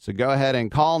 so go ahead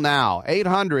and call now.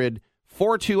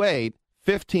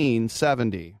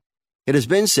 800-428-1570. It has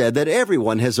been said that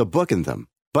everyone has a book in them.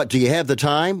 But do you have the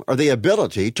time or the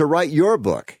ability to write your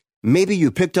book? Maybe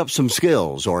you picked up some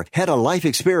skills or had a life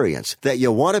experience that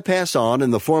you want to pass on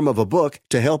in the form of a book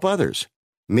to help others.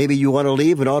 Maybe you want to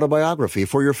leave an autobiography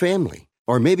for your family.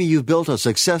 Or maybe you've built a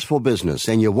successful business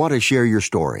and you want to share your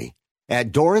story.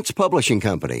 At Dorrance Publishing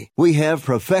Company, we have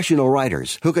professional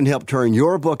writers who can help turn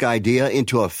your book idea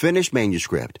into a finished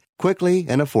manuscript quickly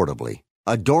and affordably.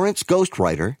 A Dorrance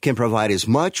ghostwriter can provide as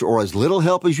much or as little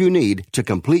help as you need to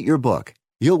complete your book.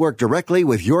 You'll work directly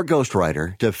with your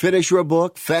ghostwriter to finish your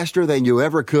book faster than you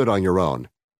ever could on your own.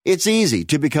 It's easy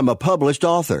to become a published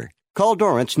author. Call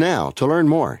Dorrance now to learn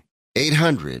more.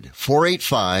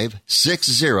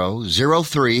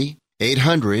 800-485-6003.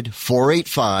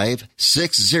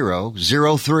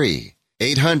 800-485-6003.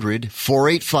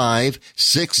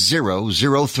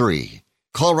 800-485-6003.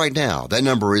 Call right now. That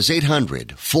number is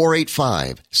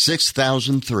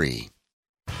 800-485-6003.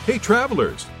 Hey,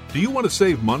 travelers, do you want to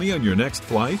save money on your next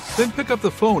flight? Then pick up the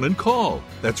phone and call.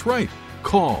 That's right,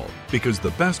 call, because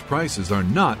the best prices are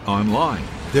not online.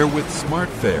 They're with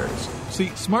SmartFares. See,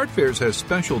 SmartFares has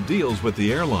special deals with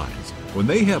the airlines. When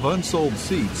they have unsold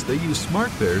seats, they use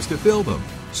SmartFares to fill them.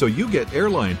 So you get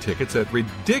airline tickets at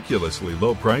ridiculously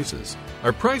low prices.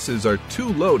 Our prices are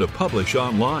too low to publish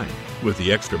online. With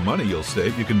the extra money you'll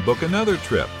save, you can book another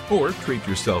trip or treat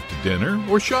yourself to dinner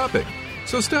or shopping.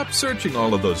 So stop searching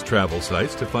all of those travel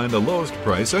sites to find the lowest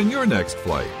price on your next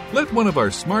flight. Let one of our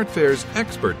SmartFares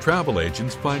expert travel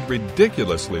agents find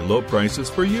ridiculously low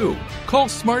prices for you. Call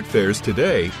SmartFares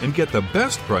today and get the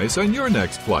best price on your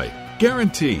next flight.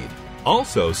 Guaranteed.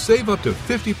 Also, save up to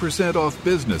 50% off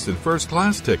business and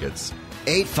first-class tickets.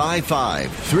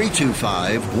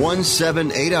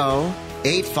 855-325-1780.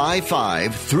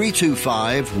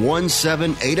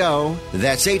 855-325-1780.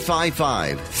 That's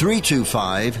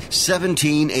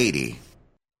 855-325-1780.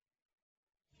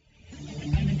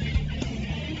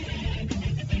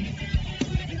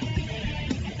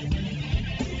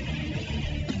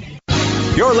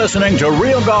 You're listening to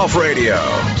Real Golf Radio.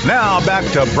 Now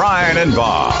back to Brian and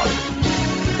Bob.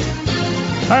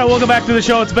 All right, welcome back to the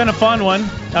show. It's been a fun one.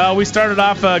 We started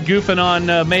off goofing on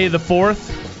May the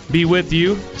 4th. Be With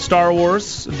You, Star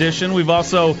Wars edition. We've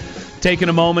also taken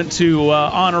a moment to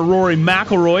honor Rory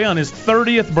McIlroy on his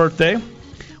 30th birthday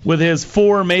with his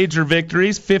 4 major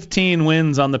victories, 15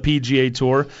 wins on the PGA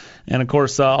Tour, and, of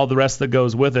course, all the rest that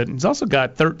goes with it. He's also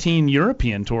got 13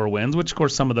 European Tour wins, which, of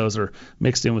course, some of those are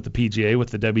mixed in with the PGA, with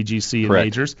the WGC and Correct.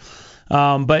 majors.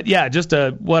 But, yeah, just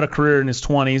what a career in his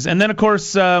 20s. And then, of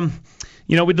course, we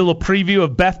did a little preview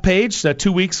of Bethpage,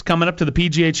 2 weeks coming up to the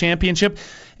PGA Championship.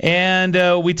 And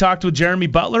we talked with Jeremy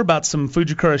Butler about some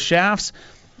Fujikura shafts.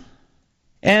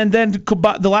 And then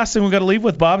the last thing we've got to leave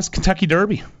with, Bob, is Kentucky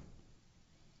Derby.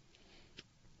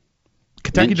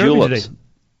 Kentucky Derby juleps. today.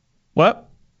 What?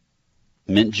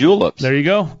 Mint juleps. There you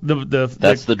go.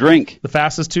 That's the drink. The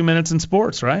fastest 2 minutes in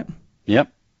sports, right?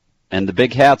 Yep. And the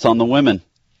big hats on the women.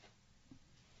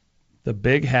 The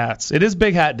big hats. It is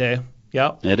Big Hat Day.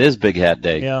 Yep. It is Big Hat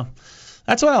Day. Yeah.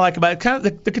 That's what I like about it. Kind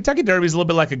of the Kentucky Derby is a little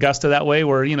bit like Augusta that way,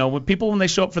 where when they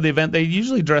show up for the event, they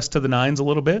usually dress to the nines a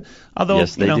little bit. Although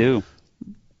yes, they do.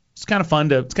 It's kind of fun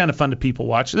to people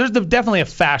watch. There's definitely a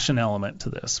fashion element to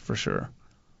this for sure.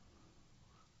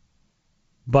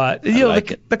 But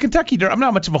the Kentucky Derby, I'm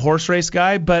not much of a horse race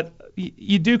guy, but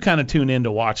you do kind of tune in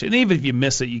to watch it. And even if you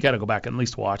miss it, you got to go back and at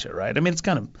least watch it, right? I mean, it's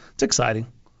exciting.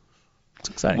 It's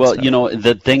exciting. Well, stuff.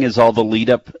 the thing is all the lead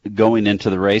up going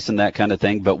into the race and that kind of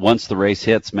thing. But once the race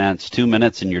hits, man, it's 2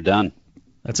 minutes and you're done.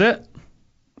 That's it.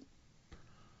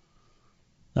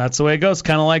 That's the way it goes.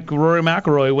 Kind of like Rory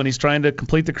McIlroy when he's trying to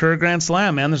complete the career Grand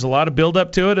Slam, man. There's a lot of build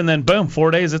up to it, and then boom, 4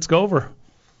 days, it's over.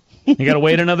 You got to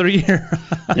wait another year.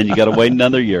 And you got to wait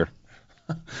another year.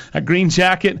 A green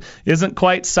jacket isn't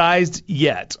quite sized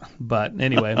yet. But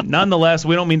anyway, nonetheless,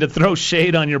 we don't mean to throw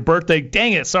shade on your birthday.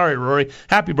 Dang it. Sorry, Rory.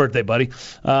 Happy birthday, buddy.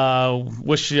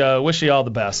 Wish you all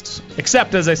the best.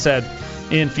 Except, as I said,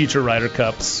 in future Ryder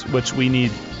Cups, which we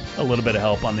need a little bit of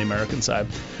help on the American side.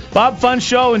 Bob, fun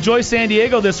show. Enjoy San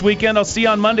Diego this weekend. I'll see you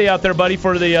on Monday out there, buddy,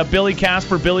 for the Billy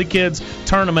Casper Billy Kids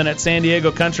tournament at San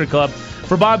Diego Country Club.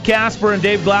 For Bob Casper and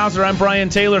Dave Glauser, I'm Brian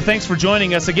Taylor. Thanks for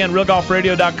joining us. Again,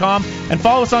 RealGolfRadio.com. And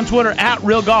follow us on Twitter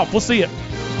 @RealGolf. We'll see you.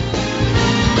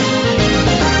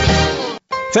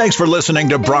 Thanks for listening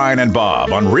to Brian and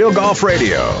Bob on Real Golf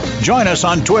Radio. Join us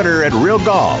on Twitter at Real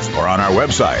Golf or on our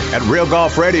website at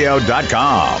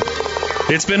realgolfradio.com.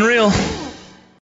 It's been real.